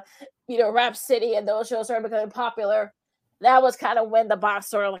and Rap City and those shows started becoming popular, that was kind of when The Box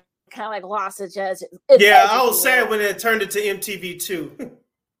sort of lost its edge. I was sad when it turned into MTV too.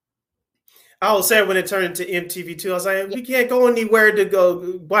 I was sad when it turned into MTV2. I was like, we can't go anywhere to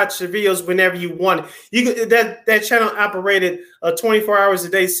go watch the videos whenever you want. That channel operated 24 hours a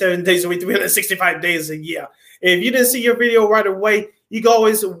day, 7 days a week, 365 days a year. If you didn't see your video right away, you can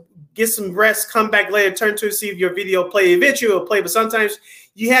always get some rest, come back later, turn to see if your video played. Eventually, it will play, but sometimes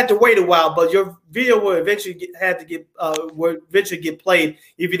you had to wait a while. But your video will eventually get played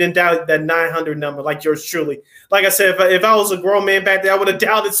if you didn't dial that 900 number, like yours truly. Like I said, if I was a grown man back then, I would have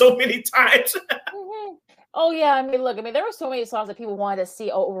dialed it so many times. Oh yeah, I mean, look, I mean, there were so many songs that people wanted to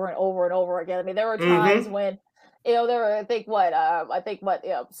see over and over and over again. I mean, there were times when, there were, I think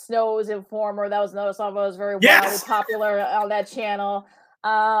Snow's Informer. That was another song that was very wildly popular on that channel.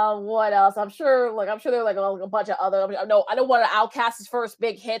 What else? I'm sure there were like a bunch of other. I know one of Outkast's first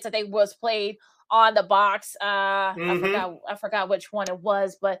big hits, I think, was played on the box. I forgot which one it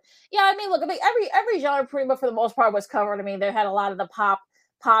was, but yeah, I mean, look, I mean, every genre pretty much for the most part was covered. I mean, they had a lot of the pop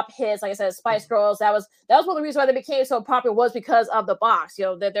hits, like I said, Spice Girls. That was one of the reasons why they became so popular, was because of the box.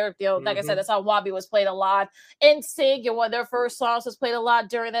 Like I said, that's how Wabi was played a lot. NSYNC, one of their first songs was played a lot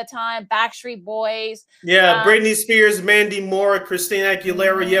during that time. Backstreet Boys. Yeah, Britney Spears, Mandy Moore, Christina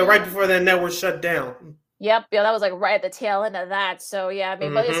Aguilera. Yeah, right before that network shut down. Yep, that was like right at the tail end of that. So yeah, I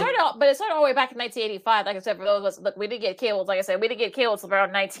mean, but it started all the way back in 1985. Like I said, for those of us, look, we didn't get cables. Like I said, we didn't get cables until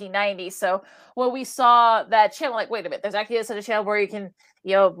around 1990. So when we saw that channel, like, wait a minute, there's actually such a channel where you can,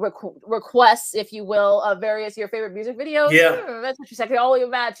 request, if you will, of various your favorite music videos. Yeah, that's what you said. I can only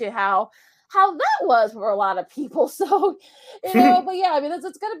imagine how that was for a lot of people. So, but yeah, I mean,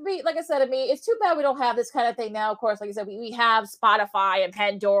 it's going to be, like I said, I mean, it's too bad we don't have this kind of thing now. Of course, like I said, we have Spotify and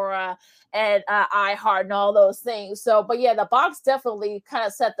Pandora and iHeart and all those things. So, but yeah, the box definitely kind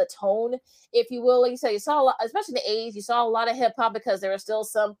of set the tone, if you will. Like you said, you saw a lot, especially in the 80s, you saw a lot of hip hop because there were still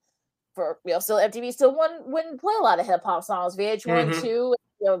some, still MTV still wouldn't play a lot of hip hop songs. VH1 too,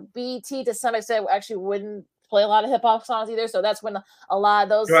 BET to some extent actually wouldn't play a lot of hip hop songs either. So that's when a lot of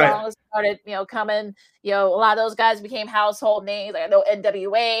those songs started, coming. A lot of those guys became household names. Like I know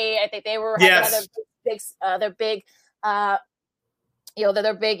NWA. I think they were having their big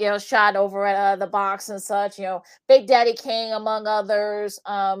shot over at the box and such. Big Daddy Kane among others.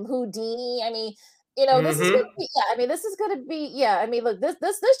 Houdini. I mean, this is gonna be, this is gonna be, I mean, look, this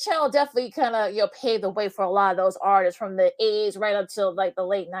channel definitely kind of paved the way for a lot of those artists from the 80s right up till like the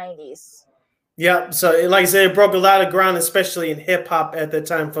late 90s. Yeah, so like I said, it broke a lot of ground, especially in hip hop at the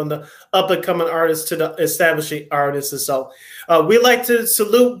time, from the up and coming artists to the establishing artists. And so we like to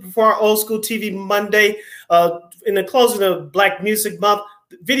salute for our Old School TV Monday in the closing of Black Music Month,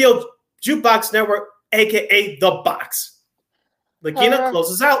 Video Jukebox Network, aka The Box. Lakina, close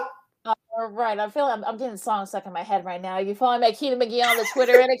us out. All right, I'm getting songs stuck in my head right now. You follow me at Akina McGee on the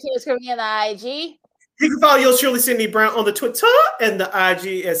Twitter and Akina Scrivey on the IG. You can follow yours truly, Sydney Brown, on the Twitter and the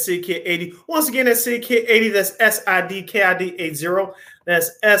IG at SidKid80. Once again, that's SidKid80. That's SIDKID80.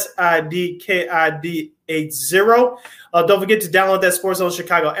 That's SIDKID80. Don't forget to download that SportZone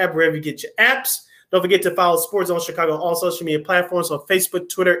Chicago app wherever you get your apps. Don't forget to follow SportZone Chicago on all social media platforms on Facebook,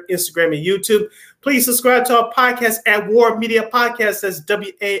 Twitter, Instagram, and YouTube. Please subscribe to our podcast at War Media Podcast. That's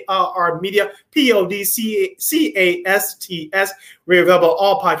WARR Media, PODCASTS. We're available on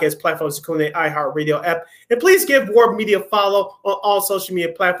all podcast platforms, including the iHeartRadio app. And please give War Media a follow on all social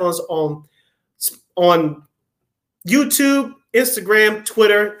media platforms on YouTube, Instagram,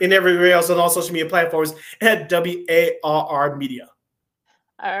 Twitter, and everywhere else on all social media platforms at WARR Media.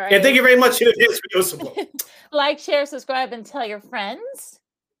 All right. And thank you very much for this video support. Like, share, subscribe, and tell your friends.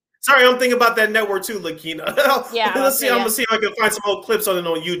 Sorry, I'm thinking about that network too, Lakina. Yeah. I'm gonna see if I can find some old clips on it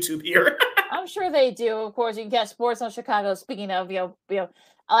on YouTube here. I'm sure they do. Of course, you can catch SportZone Chicago. Speaking of, I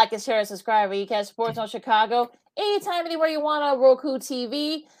like and share and subscribe. You can catch SportZone Chicago anytime, anywhere you want on Roku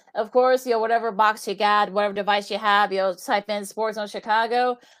TV. Of course, whatever box you got, whatever device you have, type in SportZone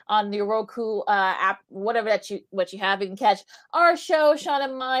Chicago on your Roku app, whatever what you have. You can catch our show, Sean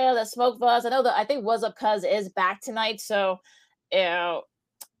and Maya, the Smoke Buzz. I think What's Up Cuz is back tonight, so it's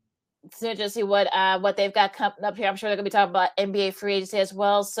interesting to see what they've got coming up here. I'm sure they're gonna be talking about NBA free agency as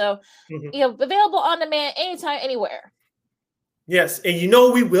well. So available on demand anytime, anywhere. Yes, and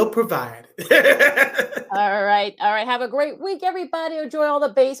we will provide. All right. Have a great week, everybody. Enjoy all the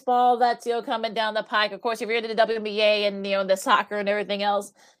baseball that's coming down the pike. Of course, if you're into the WNBA and the soccer and everything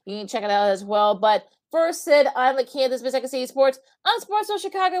else, you can check it out as well. But first, Sid, I'm Lakina. This is Second City Sports on SportZone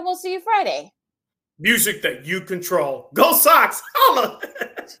Chicago. We'll see you Friday. Music that you control. Go Sox! Holla!